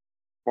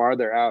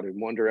farther out in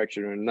one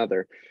direction or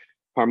another,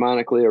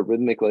 harmonically or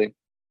rhythmically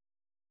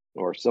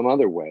or some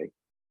other way,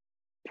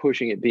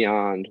 pushing it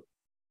beyond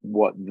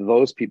what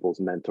those people's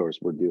mentors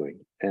were doing.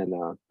 And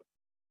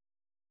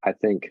I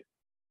think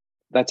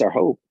that's our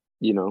hope,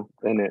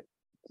 and it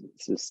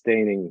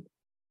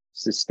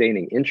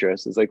sustaining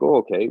interest. It's like, oh,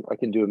 okay, I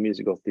can do a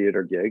musical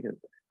theater gig. And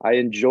I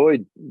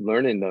enjoyed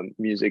learning the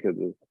music of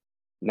the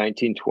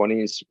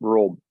 1920s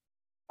rural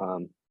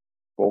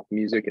folk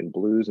music and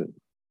blues and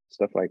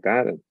stuff like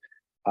that. And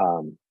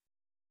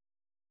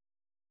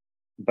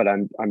but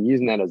I'm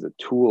using that as a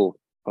tool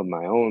of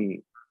my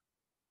own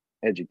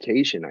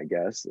education, I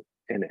guess,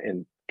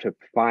 and to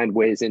find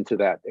ways into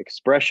that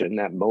expression,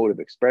 that mode of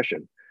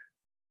expression.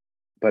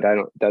 But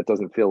that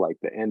doesn't feel like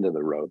the end of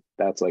the road.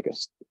 That's like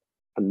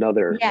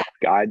another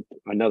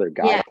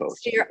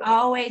guidepost. So you're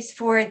always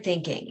forward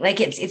thinking. Like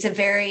it's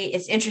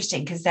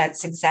interesting because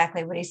that's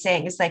exactly what he's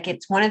saying. It's like,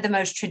 it's one of the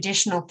most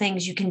traditional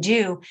things you can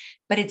do,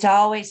 but it's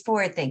always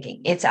forward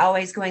thinking. It's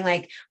always going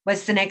like,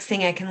 what's the next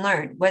thing I can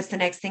learn? What's the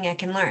next thing I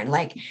can learn?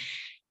 Like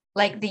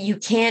you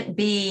can't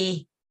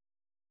be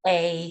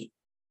a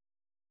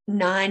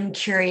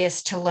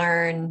non-curious to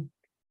learn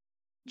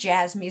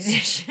jazz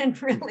musician,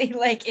 really.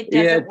 Like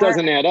it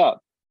doesn't add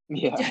up.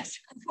 It doesn't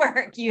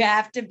work. You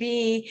have to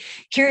be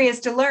curious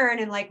to learn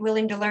and like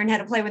willing to learn how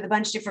to play with a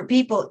bunch of different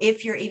people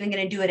if you're even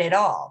going to do it at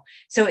all.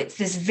 So it's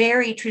this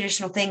very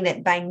traditional thing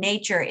that by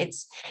nature,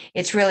 it's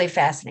really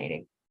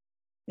fascinating.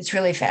 It's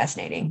really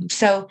fascinating.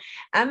 So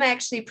I'm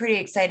actually pretty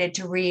excited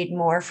to read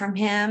more from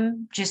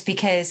him just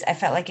because I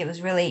felt like it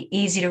was really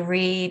easy to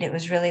read. It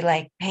was really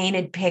like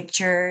painted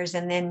pictures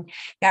and then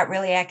got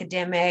really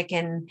academic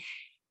and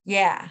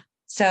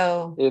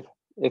So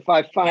if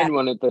I find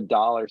one at the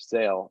dollar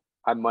sale,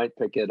 I might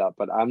pick it up,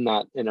 but I'm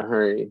not in a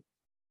hurry.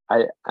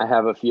 I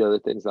have a few other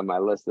things on my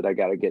list that I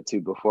got to get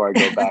to before I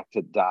go back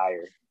to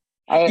Dyer.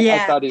 I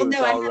thought he was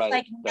all right. I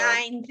have like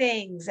 9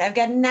 things. I've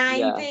got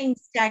 9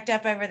 things stacked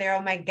up over there.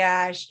 Oh my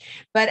gosh.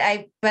 But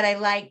I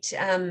liked,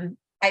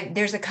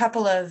 there's a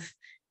couple of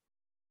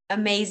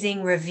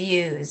amazing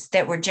reviews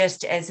that were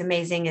just as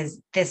amazing as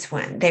this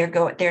one.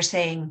 They're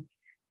saying,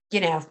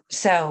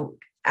 so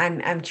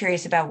I'm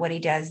curious about what he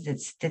does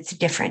that's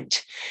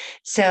different.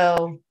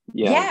 So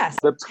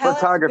the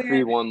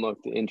photography one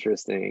looked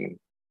interesting.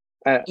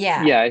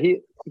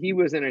 He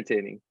was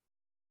entertaining.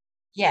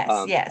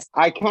 Yes.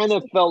 I kind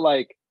of felt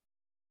like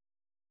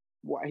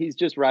he's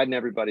just riding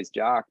everybody's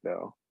jock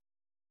though.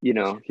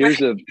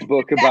 Here's a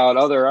book about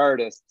Exactly. other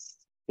artists.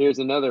 Here's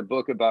another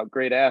book about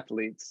great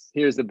athletes.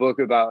 Here's a book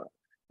about,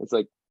 it's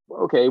like,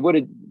 okay,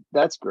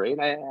 that's great.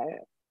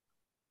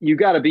 You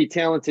got to be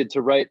talented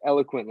to write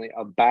eloquently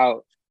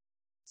about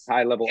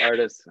high level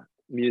artists,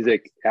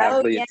 music, Oh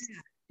yeah. athletes.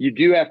 You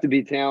do have to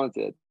be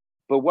talented.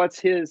 But what's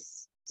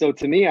his? So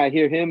to me, I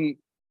hear him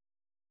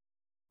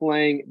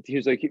playing. He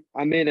was like,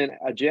 I made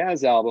a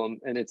jazz album,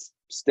 and it's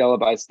Stella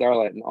by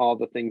Starlight, and All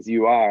the Things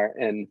You Are,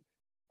 and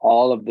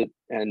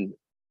and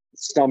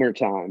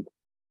Summertime.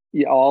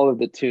 Yeah, all of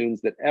the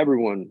tunes that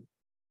everyone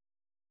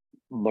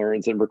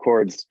learns and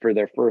records for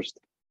their first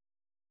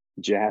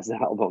jazz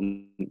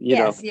album.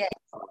 Yes, yes.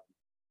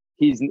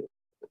 He's.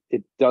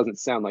 It doesn't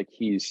sound like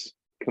he's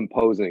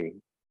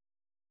composing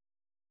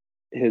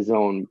his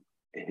own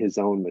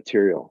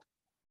material.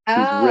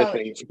 Oh,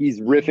 He's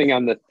riffing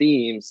on the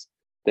themes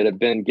that have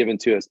been given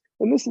to us.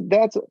 And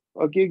that's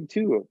a gig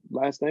too.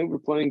 Last night we're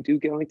playing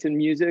Duke Ellington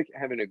music,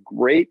 having a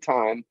great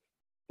time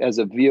as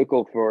a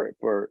vehicle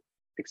for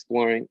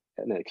exploring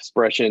an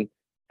expression,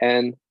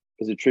 and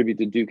as a tribute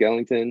to Duke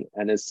Ellington,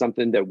 and as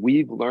something that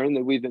we've learned,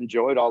 that we've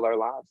enjoyed all our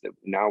lives, that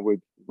now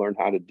we've learned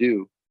how to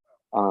do.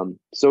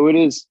 So it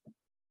is,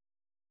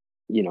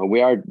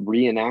 we are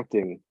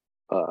reenacting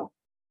a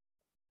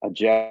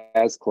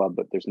jazz club,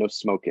 but there's no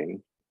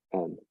smoking.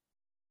 And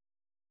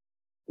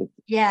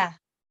yeah,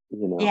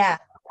 yeah,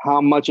 how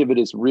much of it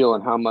is real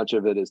and how much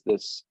of it is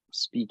this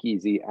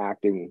speakeasy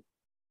acting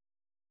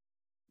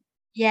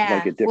like yeah.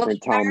 a Well,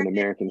 different time in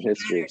American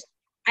history.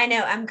 I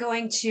know. I'm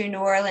going to New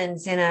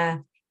Orleans in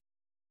a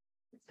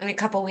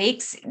couple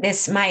weeks.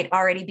 This might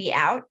already be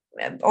out,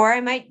 or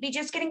I might be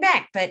just getting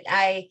back. But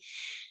I'm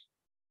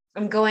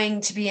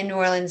going to be in New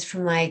Orleans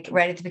from like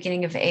right at the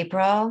beginning of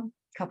April,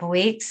 a couple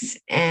weeks,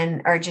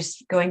 or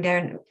just going there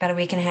in about a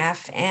week and a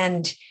half.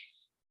 And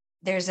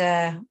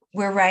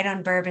we're right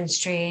on Bourbon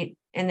Street,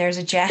 and there's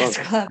a jazz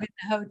club in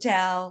the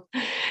hotel,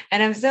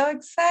 and I'm so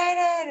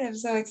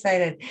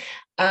excited.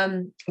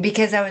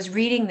 Because I was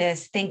reading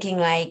this thinking,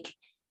 like,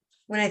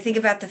 when I think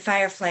about the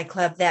Firefly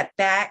Club, that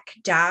back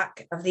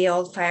dock of the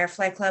old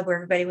Firefly Club where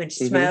everybody went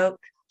to smoke.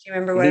 Do you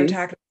remember what I'm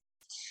talking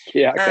about?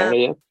 Yeah, kind of,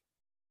 yeah.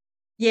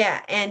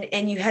 Yeah,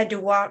 and you had to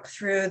walk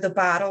through the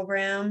bottle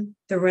room,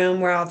 the room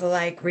where all the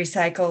like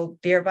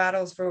recycled beer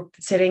bottles were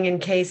sitting in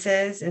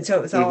cases. And so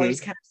it was always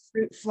kind of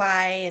fruit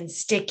fly and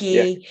sticky.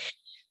 Yeah.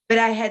 But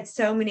I had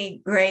so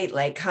many great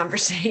like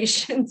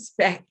conversations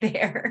back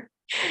there.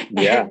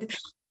 Yeah.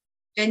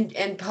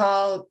 And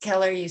Paul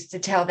Keller used to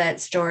tell that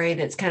story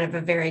that's kind of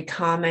a very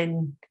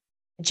common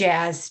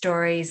jazz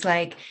stories.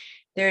 Like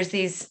there's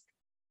these,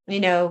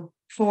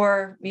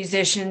 4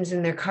 musicians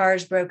and their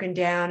car's broken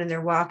down and they're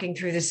walking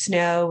through the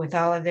snow with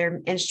all of their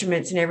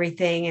instruments and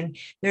everything. And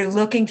they're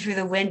looking through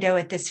the window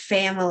at this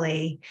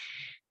family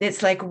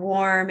that's like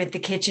warm at the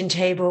kitchen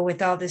table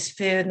with all this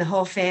food and the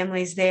whole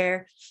family's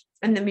there.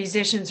 And the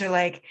musicians are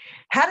like,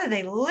 how do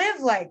they live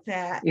like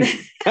that?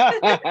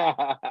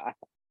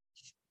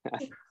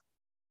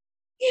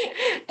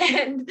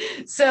 And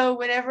so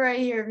whenever I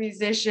hear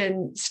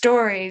musician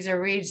stories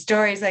or read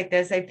stories like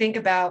this, I think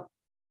about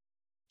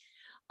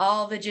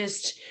all the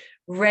just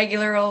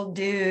regular old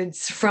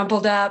dudes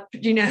frumpled up,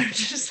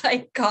 just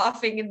like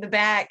coughing in the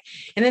back.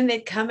 And then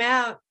they'd come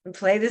out and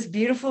play this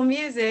beautiful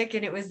music.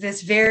 And it was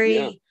this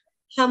very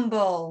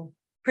humble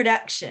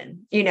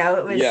production. It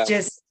was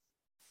just,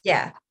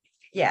 yeah.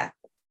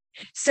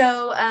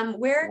 So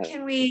where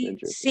can we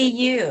see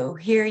you,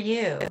 hear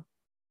you?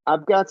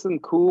 I've got some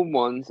cool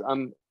ones.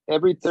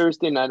 Every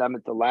Thursday night, I'm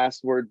at the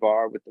Last Word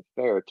Bar with the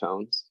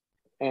Ferratones.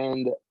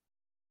 And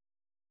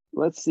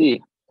let's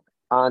see,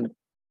 on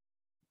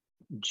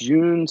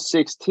June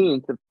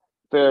 16th, the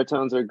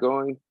Ferratones are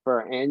going for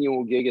our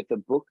annual gig at the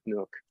Book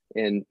Nook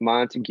in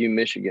Montague,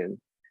 Michigan.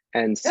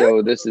 And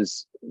so this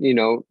is,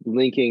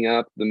 linking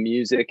up the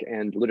music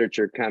and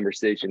literature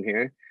conversation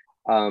here.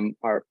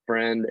 Our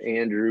friend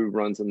Andrew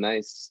runs a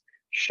nice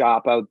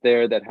shop out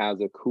there that has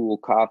a cool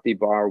coffee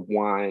bar,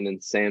 wine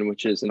and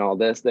sandwiches and all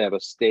this. They have a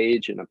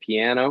stage and a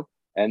piano,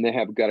 and they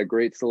have got a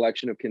great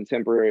selection of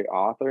contemporary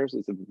authors.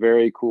 It's a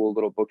very cool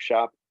little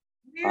bookshop.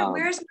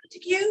 Where's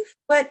Montague?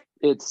 What?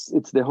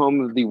 It's the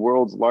home of the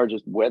world's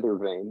largest weather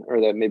vane, or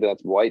maybe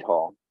that's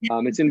Whitehall.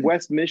 It's in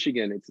West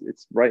Michigan.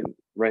 It's right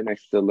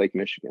next to Lake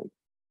Michigan.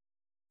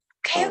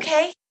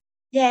 Okay.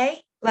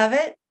 Yay, love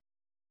it.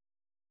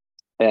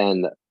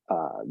 And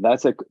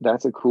that's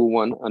a cool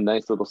one, a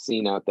nice little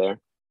scene out there.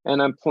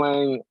 And I'm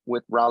playing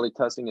with Raleigh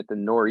Tussing at the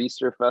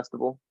Nor'easter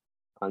Festival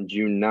on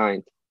June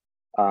 9th.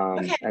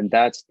 And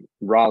that's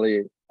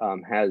Raleigh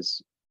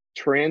has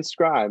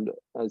transcribed,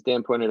 as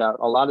Dan pointed out,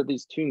 a lot of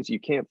these tunes you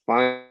can't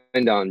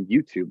find on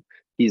YouTube.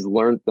 He's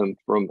learned them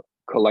from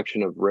a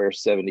collection of rare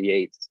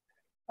 78s.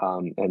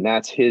 And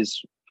that's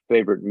his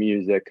favorite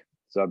music.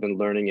 So I've been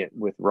learning it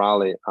with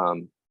Raleigh.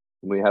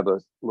 We have a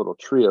little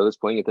trio that's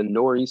playing at the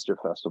Nor'easter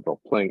Festival,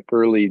 playing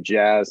early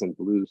jazz and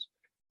blues.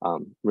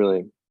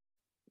 Really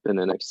been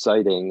an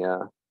exciting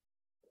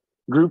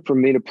group for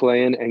me to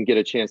play in and get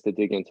a chance to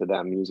dig into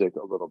that music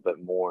a little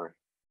bit more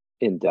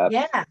in depth.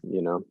 Yeah.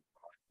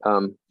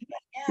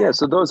 Yeah,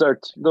 so those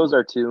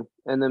are two,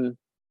 and then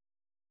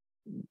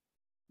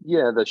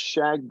yeah, the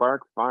Shagbark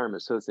Farm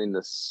is hosting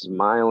the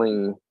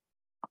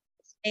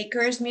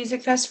Acres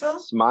Music Festival.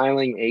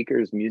 Smiling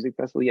Acres Music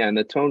Festival. Yeah, and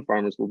the Tone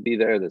Farmers will be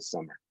there this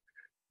summer.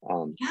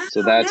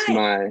 So Oh, that's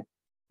nice.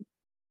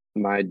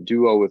 my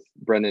duo with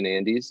Brendan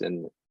Andes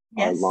and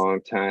our Yes.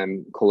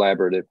 longtime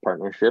collaborative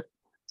partnership.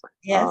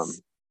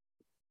 Yes.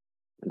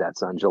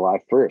 That's on July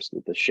 1st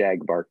with the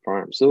Shagbark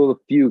Farm. So a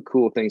few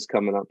cool things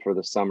coming up for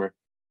the summer.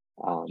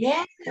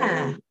 Yeah.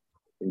 And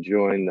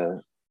enjoying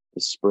the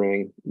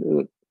spring.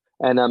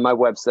 And on my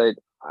website,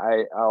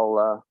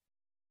 I'll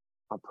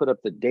put up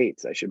the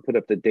dates. I should put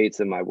up the dates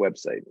on my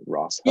website,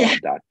 Yeah.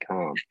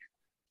 rosshub.com.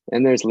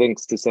 And there's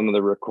links to some of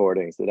the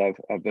recordings that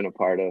I've been a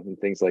part of and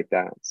things like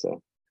that.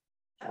 So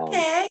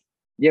Okay.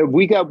 yeah,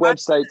 we got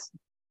websites.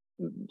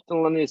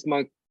 Thelonious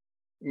Monk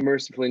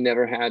mercifully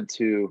never had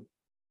to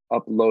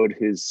upload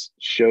his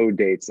show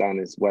dates on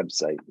his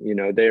website.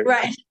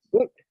 Right.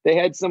 They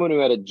had someone who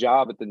had a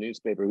job at the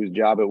newspaper whose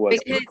job it was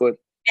to Because put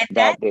at that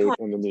that date point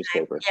in the in time,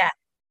 newspaper. yeah,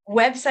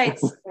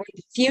 websites were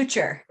the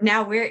future.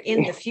 Now we're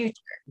in the future.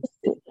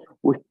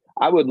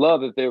 I would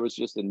love if there was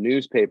just a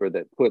newspaper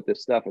that put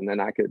this stuff, and then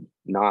I could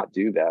not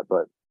do that.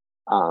 But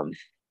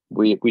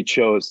we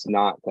chose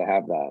not to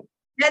have that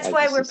That's as a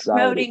why we're society.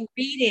 promoting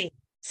reading.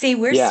 See,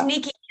 we're Yeah,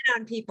 sneaking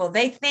in on people.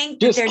 They think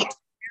that just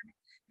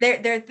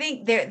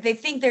they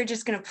think they're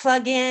just going to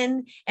plug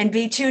in and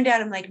be tuned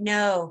out. I'm like,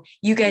 no,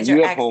 you guys you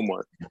are have actually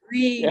homework.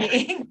 Yeah,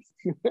 reading.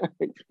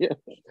 yeah,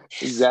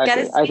 Got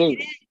exactly. to I sneak think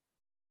it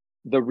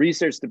the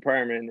research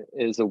department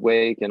is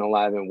awake and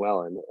alive and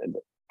well, and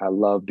I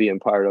love being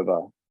part of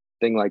a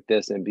thing like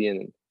this and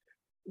being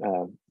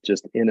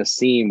just in a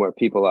scene where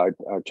people are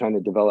trying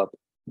to develop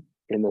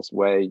in this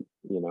way,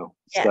 in.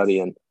 Yes.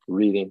 studying,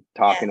 reading,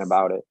 talking Yes.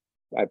 about it.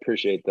 I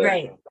appreciate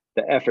Great.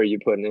 the effort you're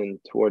putting in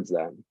towards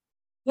that.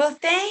 Well,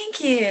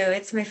 thank you.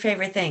 It's my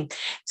favorite thing.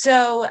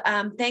 So,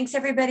 thanks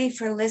everybody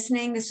for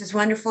listening. This was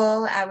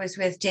wonderful. I was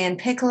with Dan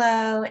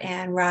Piccolo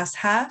and Ross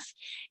Huff,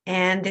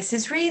 and this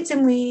is Reads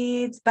and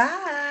Weeds.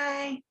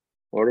 Bye.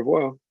 Au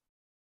revoir.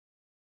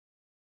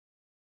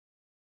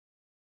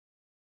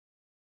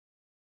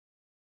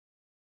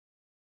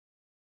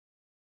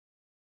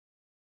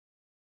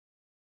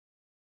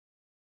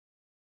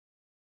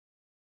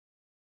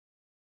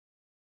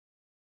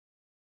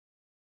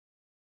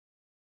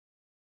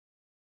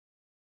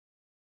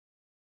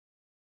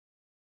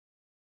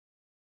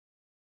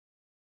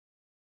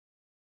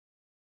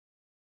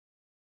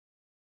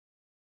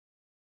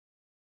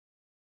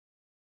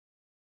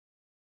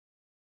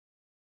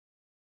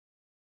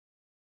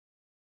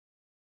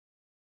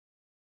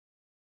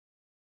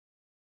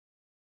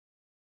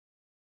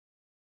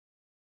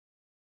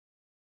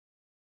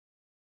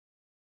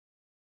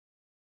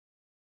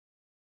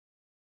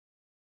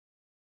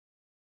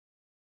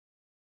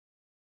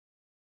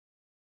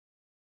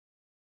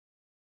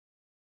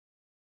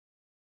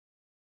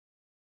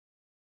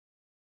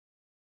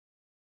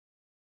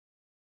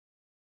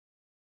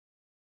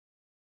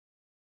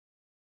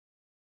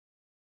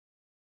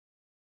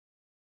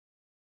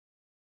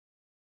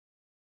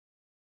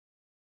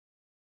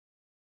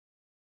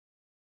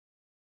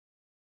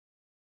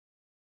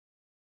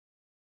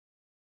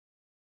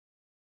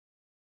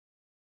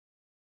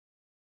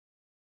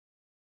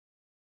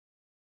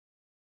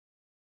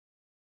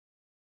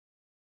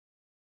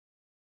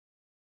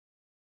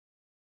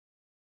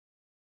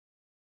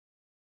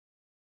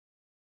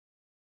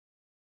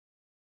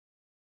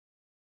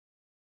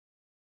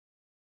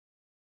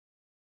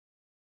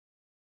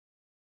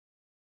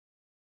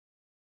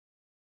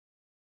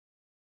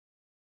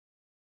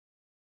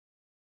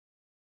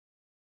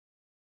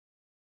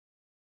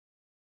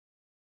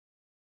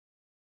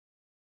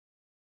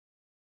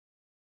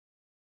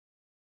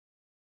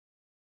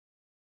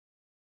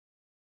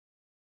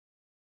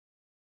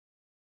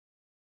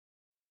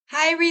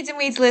 Hi, Reads and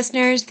Weeds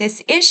listeners.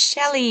 This is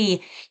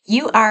Shelley.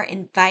 You are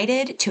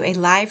invited to a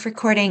live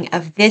recording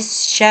of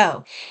this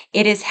show.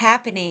 It is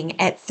happening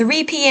at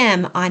 3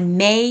 p.m. on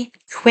May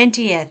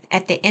 20th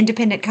at the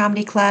Independent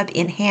Comedy Club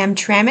in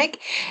Hamtramck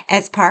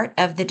as part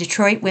of the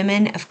Detroit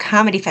Women of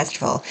Comedy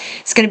Festival.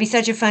 It's going to be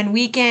such a fun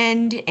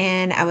weekend,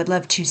 and I would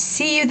love to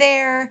see you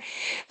there.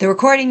 The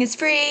recording is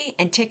free,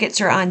 and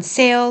tickets are on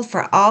sale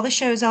for all the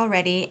shows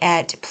already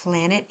at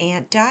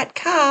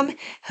planetant.com.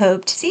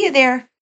 Hope to see you there.